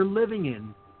reality that you're living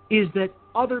in is that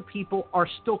other people are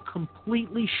still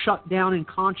completely shut down in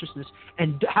consciousness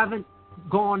and haven't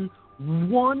gone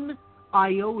one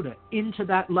iota into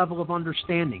that level of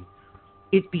understanding.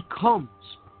 It becomes,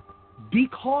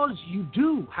 because you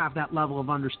do have that level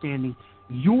of understanding,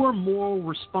 your moral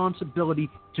responsibility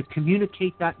to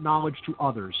communicate that knowledge to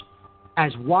others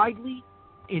as widely,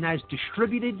 in as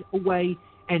distributed a way,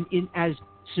 and in as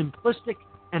simplistic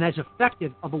and as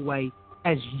effective of a way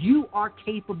as you are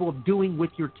capable of doing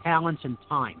with your talents and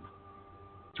time.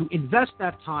 To invest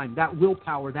that time, that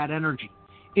willpower, that energy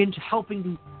into helping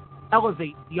to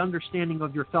elevate the understanding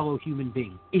of your fellow human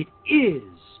being. It is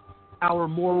our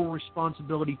moral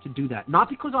responsibility to do that. Not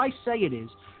because I say it is,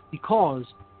 because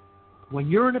when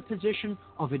you're in a position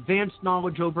of advanced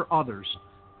knowledge over others,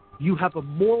 you have a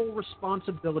moral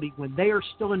responsibility when they are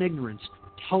still in ignorance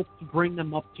to help to bring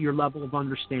them up to your level of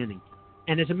understanding.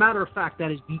 And as a matter of fact,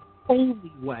 that is the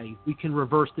only way we can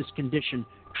reverse this condition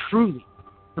truly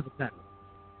for the better.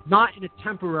 Not in a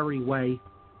temporary way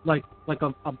like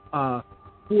a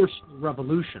forceful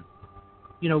revolution.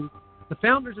 You know, the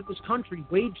founders of this country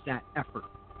waged that effort,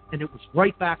 and it was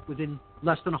right back within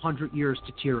less than 100 years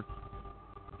to tyranny.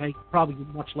 Okay? Probably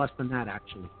much less than that,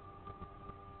 actually.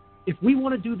 If we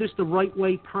want to do this the right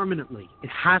way permanently, it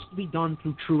has to be done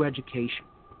through true education.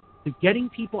 Through getting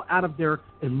people out of their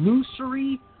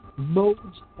illusory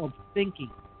modes of thinking,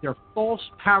 their false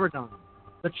paradigm.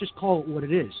 Let's just call it what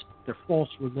it is. They're false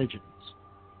religions.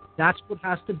 That's what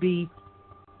has to be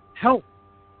helped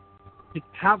to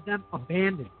have them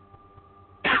abandon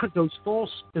those false,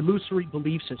 illusory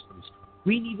belief systems.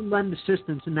 We need to lend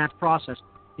assistance in that process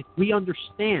if we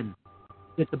understand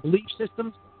that the belief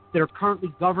systems that are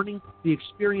currently governing the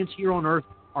experience here on Earth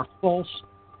are false,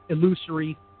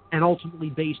 illusory, and ultimately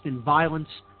based in violence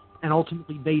and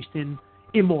ultimately based in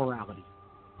immorality.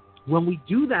 When we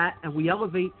do that and we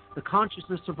elevate the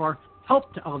consciousness of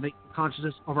help to elevate the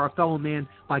consciousness of our fellow man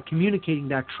by communicating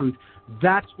that truth,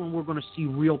 that's when we're going to see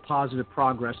real positive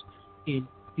progress in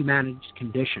humanity's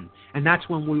condition. And that's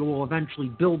when we will eventually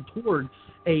build toward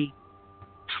a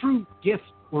true gift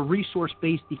or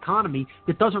resource-based economy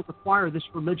that doesn't require this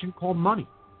religion called money,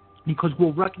 because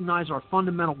we'll recognize our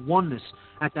fundamental oneness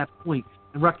at that point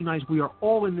and recognize we are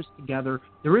all in this together.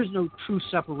 There is no true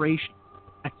separation.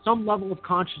 At some level of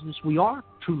consciousness, we are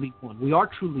truly one. We are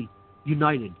truly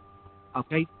united.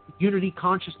 Okay? Unity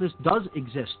consciousness does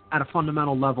exist at a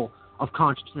fundamental level of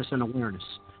consciousness and awareness.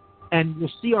 And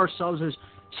we'll see ourselves as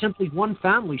simply one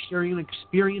family sharing an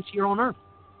experience here on Earth.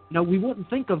 You know, we wouldn't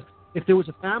think of, if there was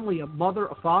a family, a mother,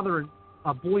 a father, and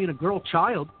a boy and a girl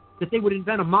child, that they would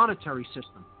invent a monetary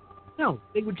system. No,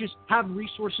 they would just have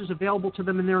resources available to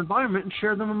them in their environment and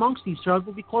share them amongst each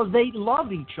other because they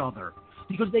love each other,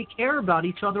 because they care about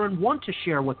each other and want to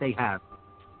share what they have.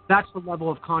 That's the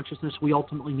level of consciousness we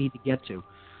ultimately need to get to.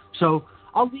 So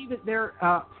I'll leave it there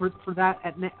for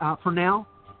now,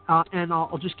 and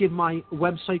I'll just give my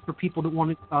website for people that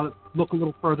want to look a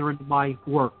little further into my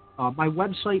work. My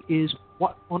website is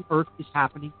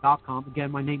whatonearthishappening.com.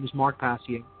 Again, my name is Mark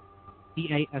Passio,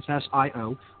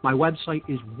 Passio. My website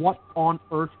is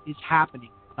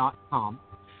whatonearthishappening.com.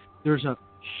 There's a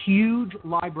huge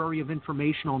library of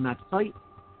information on that site,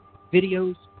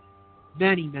 videos,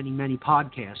 many, many, many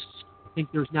podcasts. I think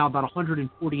there's now about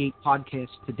 148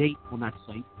 podcasts to date on that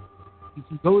site. You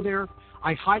can go there.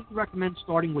 I highly recommend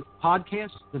starting with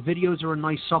podcasts. The videos are a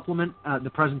nice supplement. The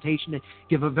presentation, they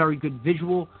give a very good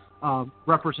visual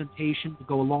representation to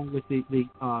go along with the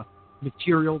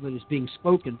material that is being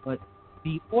spoken. But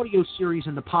the audio series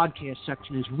in the podcast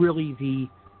section is really the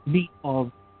meat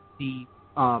of the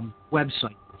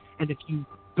website. And if you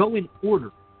go in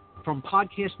order from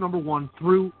podcast number 1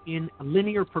 through in a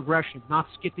linear progression, not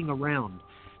skipping around,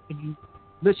 and you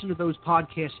listen to those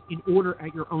podcasts in order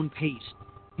at your own pace,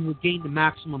 you will gain the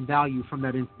maximum value from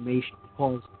that information,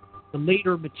 because the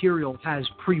later material has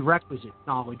prerequisite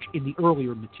knowledge in the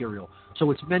earlier material. So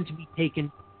it's meant to be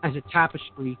taken as a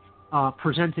tapestry,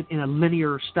 presented in a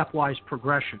linear, stepwise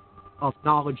progression of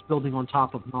knowledge building on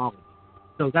top of knowledge.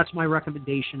 So that's my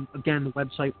recommendation. Again, the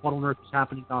website,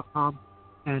 whatonearthishappening.com.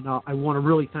 And I want to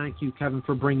really thank you, Kevin,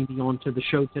 for bringing me on to the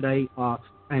show today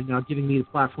and giving me the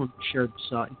platform to share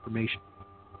this information.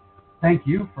 Thank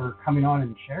you for coming on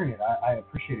and sharing it. I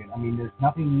appreciate it. I mean, there's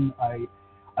nothing I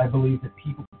believe that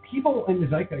people in the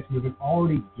Zeitgeist movement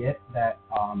already get that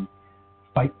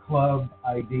Fight Club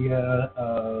idea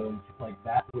of like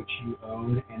that which you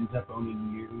own ends up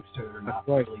owning you, so they're not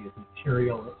really as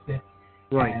materialistic.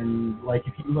 Right. And like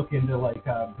if you look into like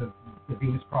the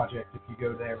Venus Project, if you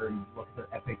go there and look at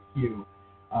their FAQ,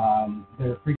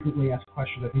 they're frequently asked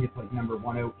questions. I think it's like number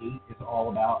 108 is all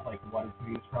about like what is the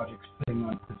Venus Project's thing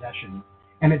on possession,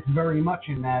 and it's very much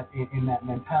in that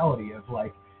mentality of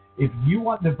like, if you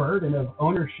want the burden of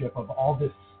ownership of all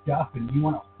this stuff and you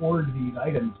want to hoard these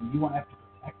items and you want to have to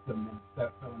protect them and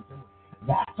stuff, so and so,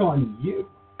 that's on you.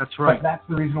 That's right. But that's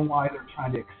the reason why they're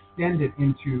trying to extend it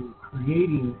into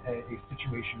creating a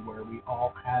situation where we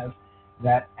all have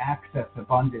that access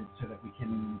abundance, so that we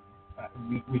can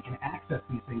we can access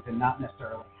these things and not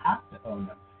necessarily have to own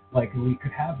them. Like we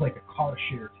could have like a car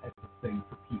share type of thing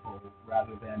for people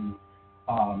rather than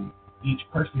each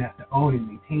person has to own and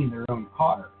maintain their own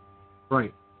car.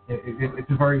 Right. It's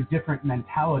a very different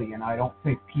mentality, and I don't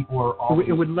think people are always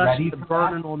It would lessen ready the for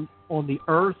burden on the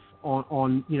earth,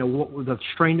 on what the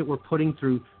strain that we're putting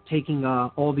through taking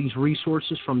all these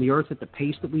resources from the earth at the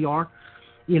pace that we are,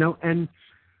 and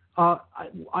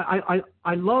I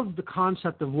love the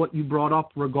concept of what you brought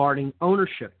up regarding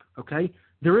ownership. Okay,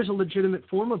 there is a legitimate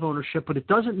form of ownership, but it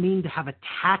doesn't mean to have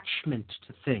attachment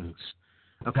to things.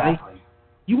 Okay, Exactly.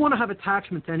 You want to have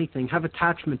attachment to anything, have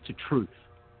attachment to truth,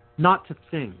 not to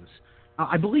things.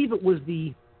 I believe it was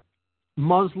the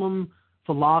Muslim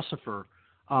philosopher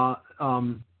Ali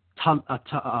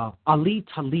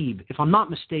Talib, if I'm not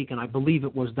mistaken. I believe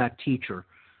it was that teacher.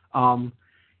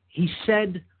 He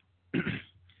said,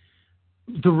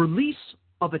 the release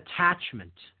of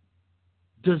attachment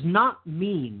does not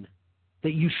mean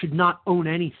that you should not own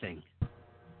anything,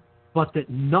 but that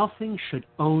nothing should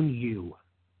own you.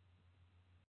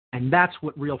 And that's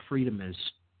what real freedom is.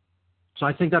 So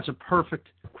I think that's a perfect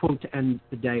quote to end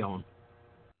the day on.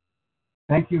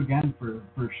 Thank you again for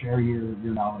sharing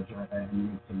your knowledge,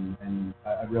 and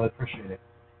I really appreciate it.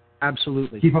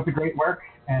 Absolutely. Keep up the great work,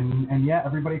 and yeah,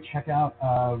 everybody check out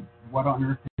What on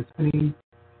Earth is Happening,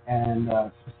 and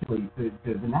specifically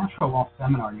the Natural Law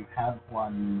Seminar you have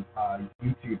on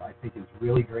YouTube, I think is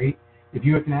really great. If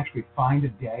you can actually find a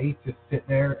day to sit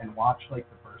there and watch like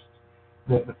the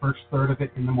first third of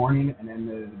it in the morning, and then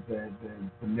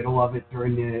the middle of it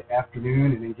during the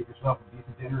afternoon, and then get yourself a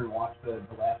decent dinner and watch the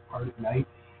last part at night.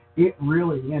 It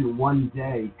really, in one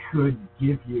day, could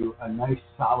give you a nice,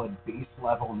 solid base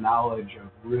level knowledge of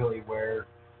really where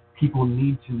people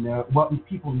need to know, what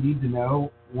people need to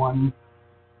know on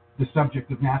the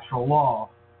subject of natural law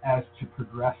as to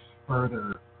progress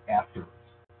further afterwards.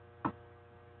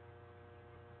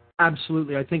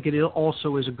 Absolutely. I think it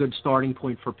also is a good starting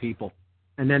point for people.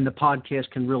 And then the podcast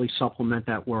can really supplement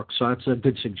that work. So that's a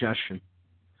good suggestion.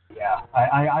 Yeah,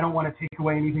 I don't want to take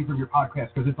away anything from your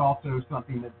podcast, because it's also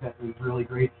something that is really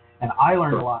great, and I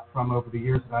learned a lot from over the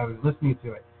years that I was listening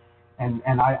to it. And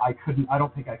I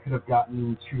don't think I could have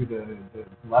gotten to the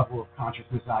level of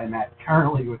consciousness I'm at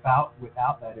currently without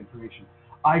that information.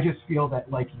 I just feel that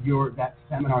like that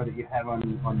seminar that you have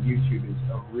on YouTube is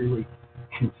a really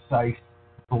concise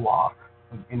block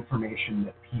of information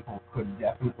that people could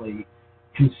definitely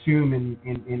consume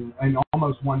in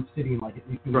almost one sitting, like at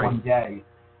least in Right. one day,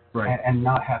 Right. and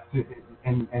not have to,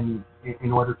 and in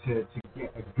order to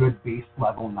get a good base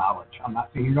level knowledge. I'm not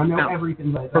saying you're going to know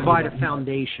everything, but Provide a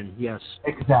foundation, yes.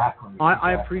 Exactly.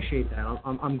 I appreciate that.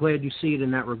 I'm glad you see it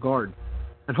in that regard.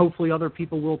 And hopefully other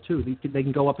people will too. They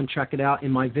can go up and check it out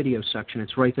in my video section.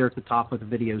 It's right there at the top of the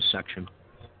videos section.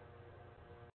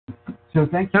 So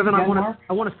thank you, Kevin, again, Mark.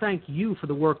 I want to thank you for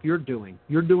the work you're doing.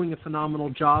 You're doing a phenomenal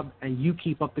job, and you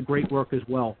keep up the great work as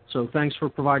well. So thanks for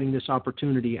providing this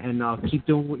opportunity, and keep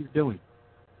doing what you're doing.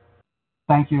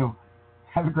 Thank you.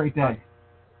 Have a great day.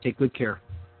 Take good care.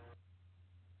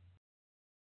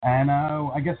 And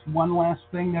I guess one last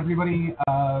thing, everybody,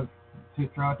 to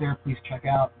throw out there, please check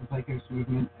out the Zeitgeist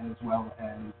movement as well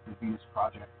as the Venus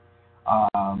Project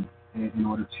in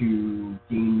order to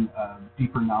gain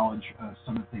deeper knowledge of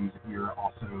some of the things that we are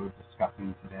also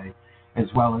discussing today,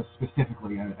 as well as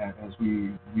specifically, as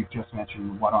we've just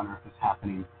mentioned,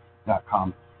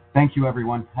 whatonearthishappening.com. Thank you,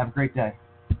 everyone. Have a great day.